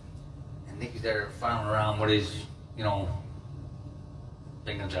 Yeah. And Nikki's there farming around with his, you know,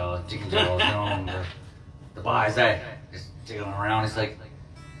 chicken jaws, you know, and the boys, eh? Just jiggling around. He's like,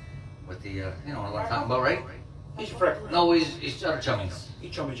 with the, you know what I'm talking about, right? he's your friend. No, he's other chummies. He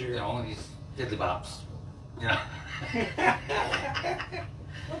chummy You jigger. know, and he's diddly bops. You know.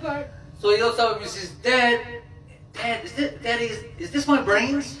 Okay. So he looks up at me and says, Dad, Daddy, is this my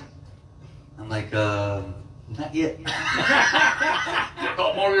brains? I'm like, not yet.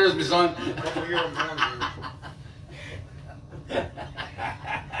 Couple more years, my son. Couple years,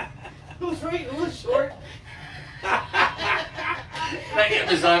 Who's right? Who's short? Not yet,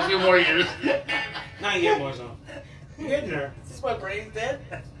 my son. A few more years. Not yet, boys. You're getting there. This is What's my brain dead?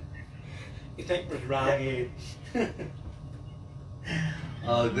 You think it was wrong, Abe?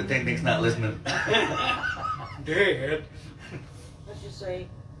 Oh, good thing Nick's not listening. Dead. What'd you say?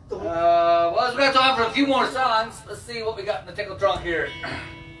 Well, we've got time for a few more songs. Let's see what we got in the tickle trunk here.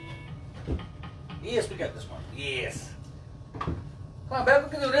 Yes, we got this one. Yes. Come on, Bev, we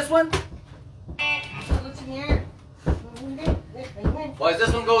can do this one. What's in here? Boys,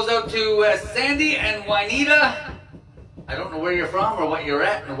 this one goes out to Sandy and Juanita. I don't know where you're from or what you're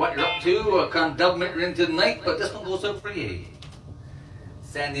at or what you're up to or kind of dubbing you're into tonight, but this one goes out for you.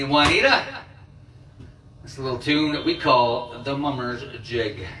 Sandy and Juanita. It's a little tune that we call the Mummer's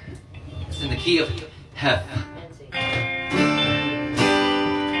Jig. It's in the key of F.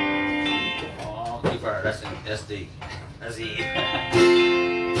 Oh, too far. That's in SD. That's E.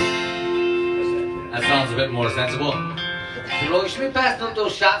 That sounds a bit more sensible. You should be passing out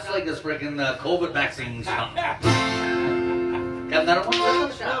those shots like this freaking COVID vaccines. Got another one?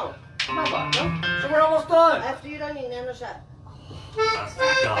 Another shot? Come on, Bob. No? So we're almost done. After you're done, you need another shot. Oh,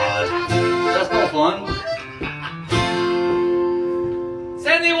 God. That's no fun.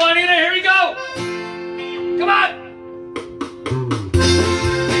 Sandy, Juanita, here we go. Come on.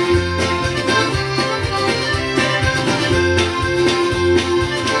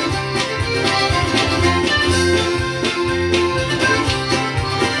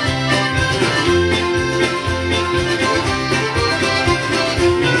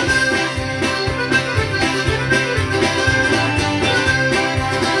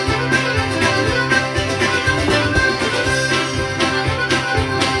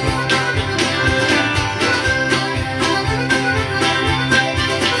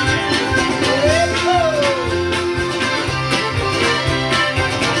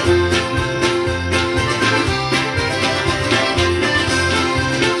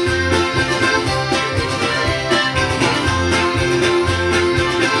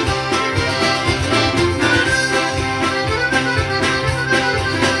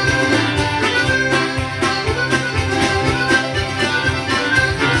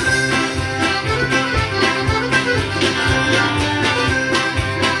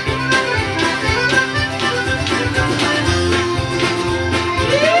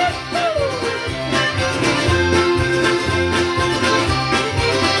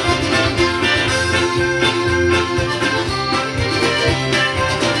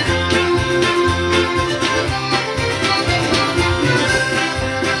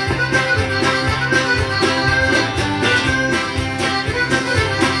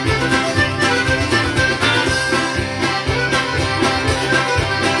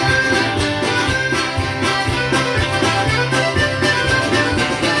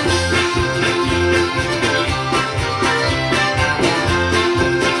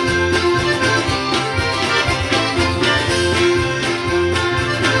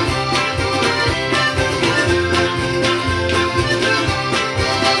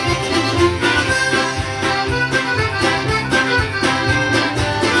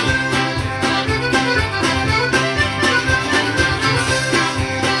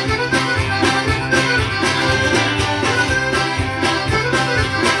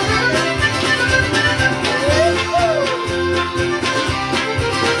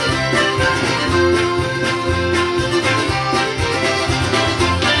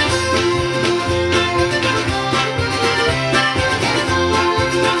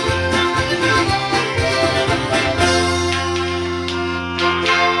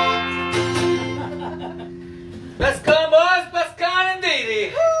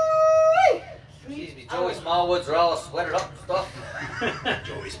 Smallwoods are all sweated up and stuff.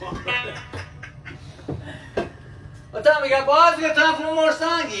 Joey Smallwood. What time we got, boys? We got time for one more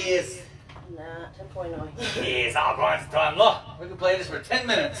song? Yes. Nah, 10.9. Yes, all boys, time. Look, we can play this for 10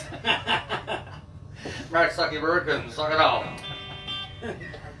 minutes. Mark Zuckerberg and suck it all.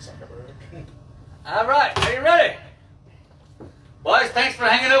 All right, are you ready? Boys, thanks for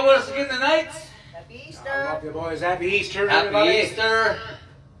hanging out with us again tonight. Happy I Easter. love you boys. Happy Easter, Happy everybody. Easter.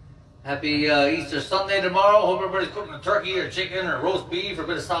 Happy Easter Sunday tomorrow. Hope everybody's cooking a turkey or chicken or roast beef or a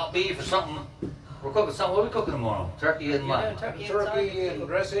bit of salt beef or something. We're cooking something. What are we cooking tomorrow? Turkey and what? Turkey and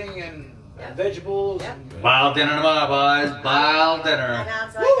dressing and vegetables. Yep. And, Wild dinner tomorrow, boys. Wild dinner. And all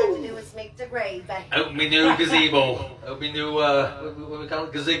I got to do is make the gravy. Out me new gazebo. Out me new, what we call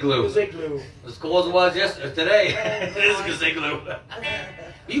it? Gaziglu. Ziglu. As cold as it was yesterday. Today, it is Gaziglu.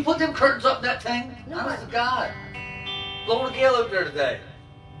 You put them curtains up that thing? No. Honest to God. Blowing a gale out there today.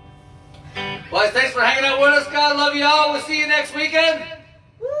 Boys, thanks for hanging out with us. God love you all. We'll see you next weekend.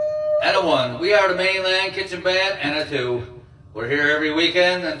 And a 1. We are the Mainland Kitchen Band. And a 2. We're here every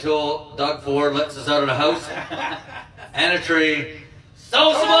weekend until Doug Ford lets us out of the house. and a tree.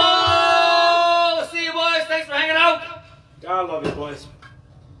 So small! See you boys, thanks for hanging out. I love you, boys.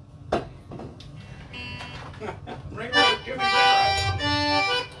 Ring out, give me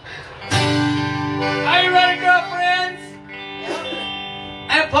that. Are you ready, girlfriends?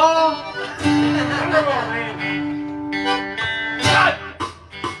 And Paul? Wonderful, man. God.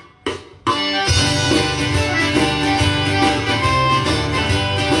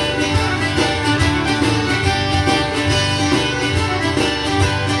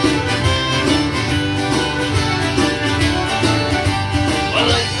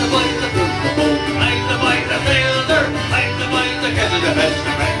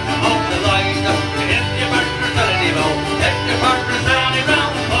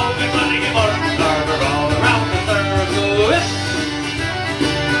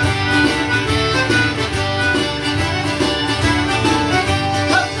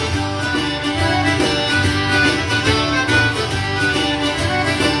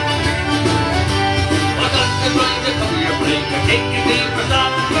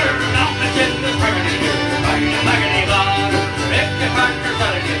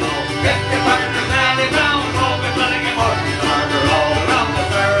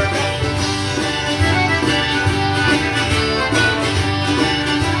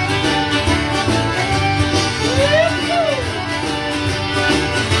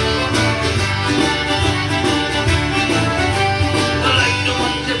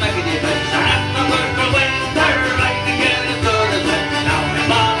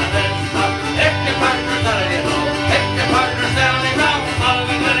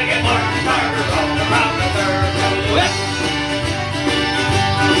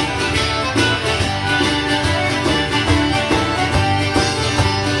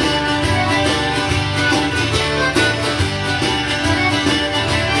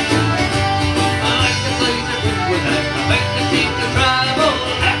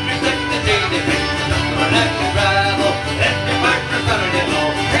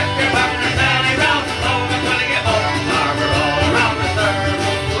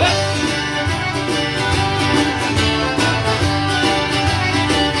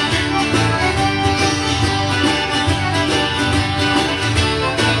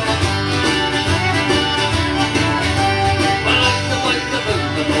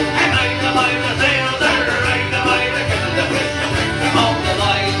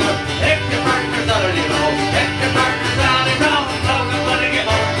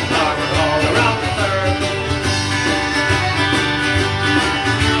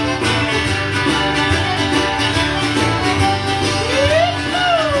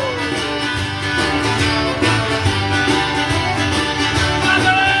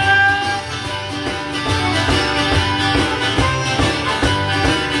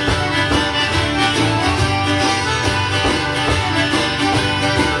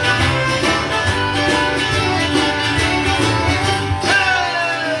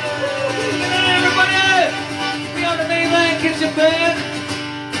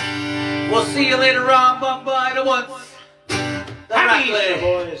 We'll see you later on, Bombay to once. Happy Easter,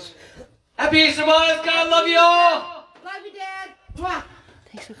 boys. Happy Easter, boys. God love you all. Love you, Dad. Mwah.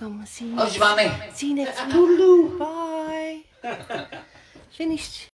 Thanks for coming. See you. Loves you, mommy. See you next week. Bye. Finished.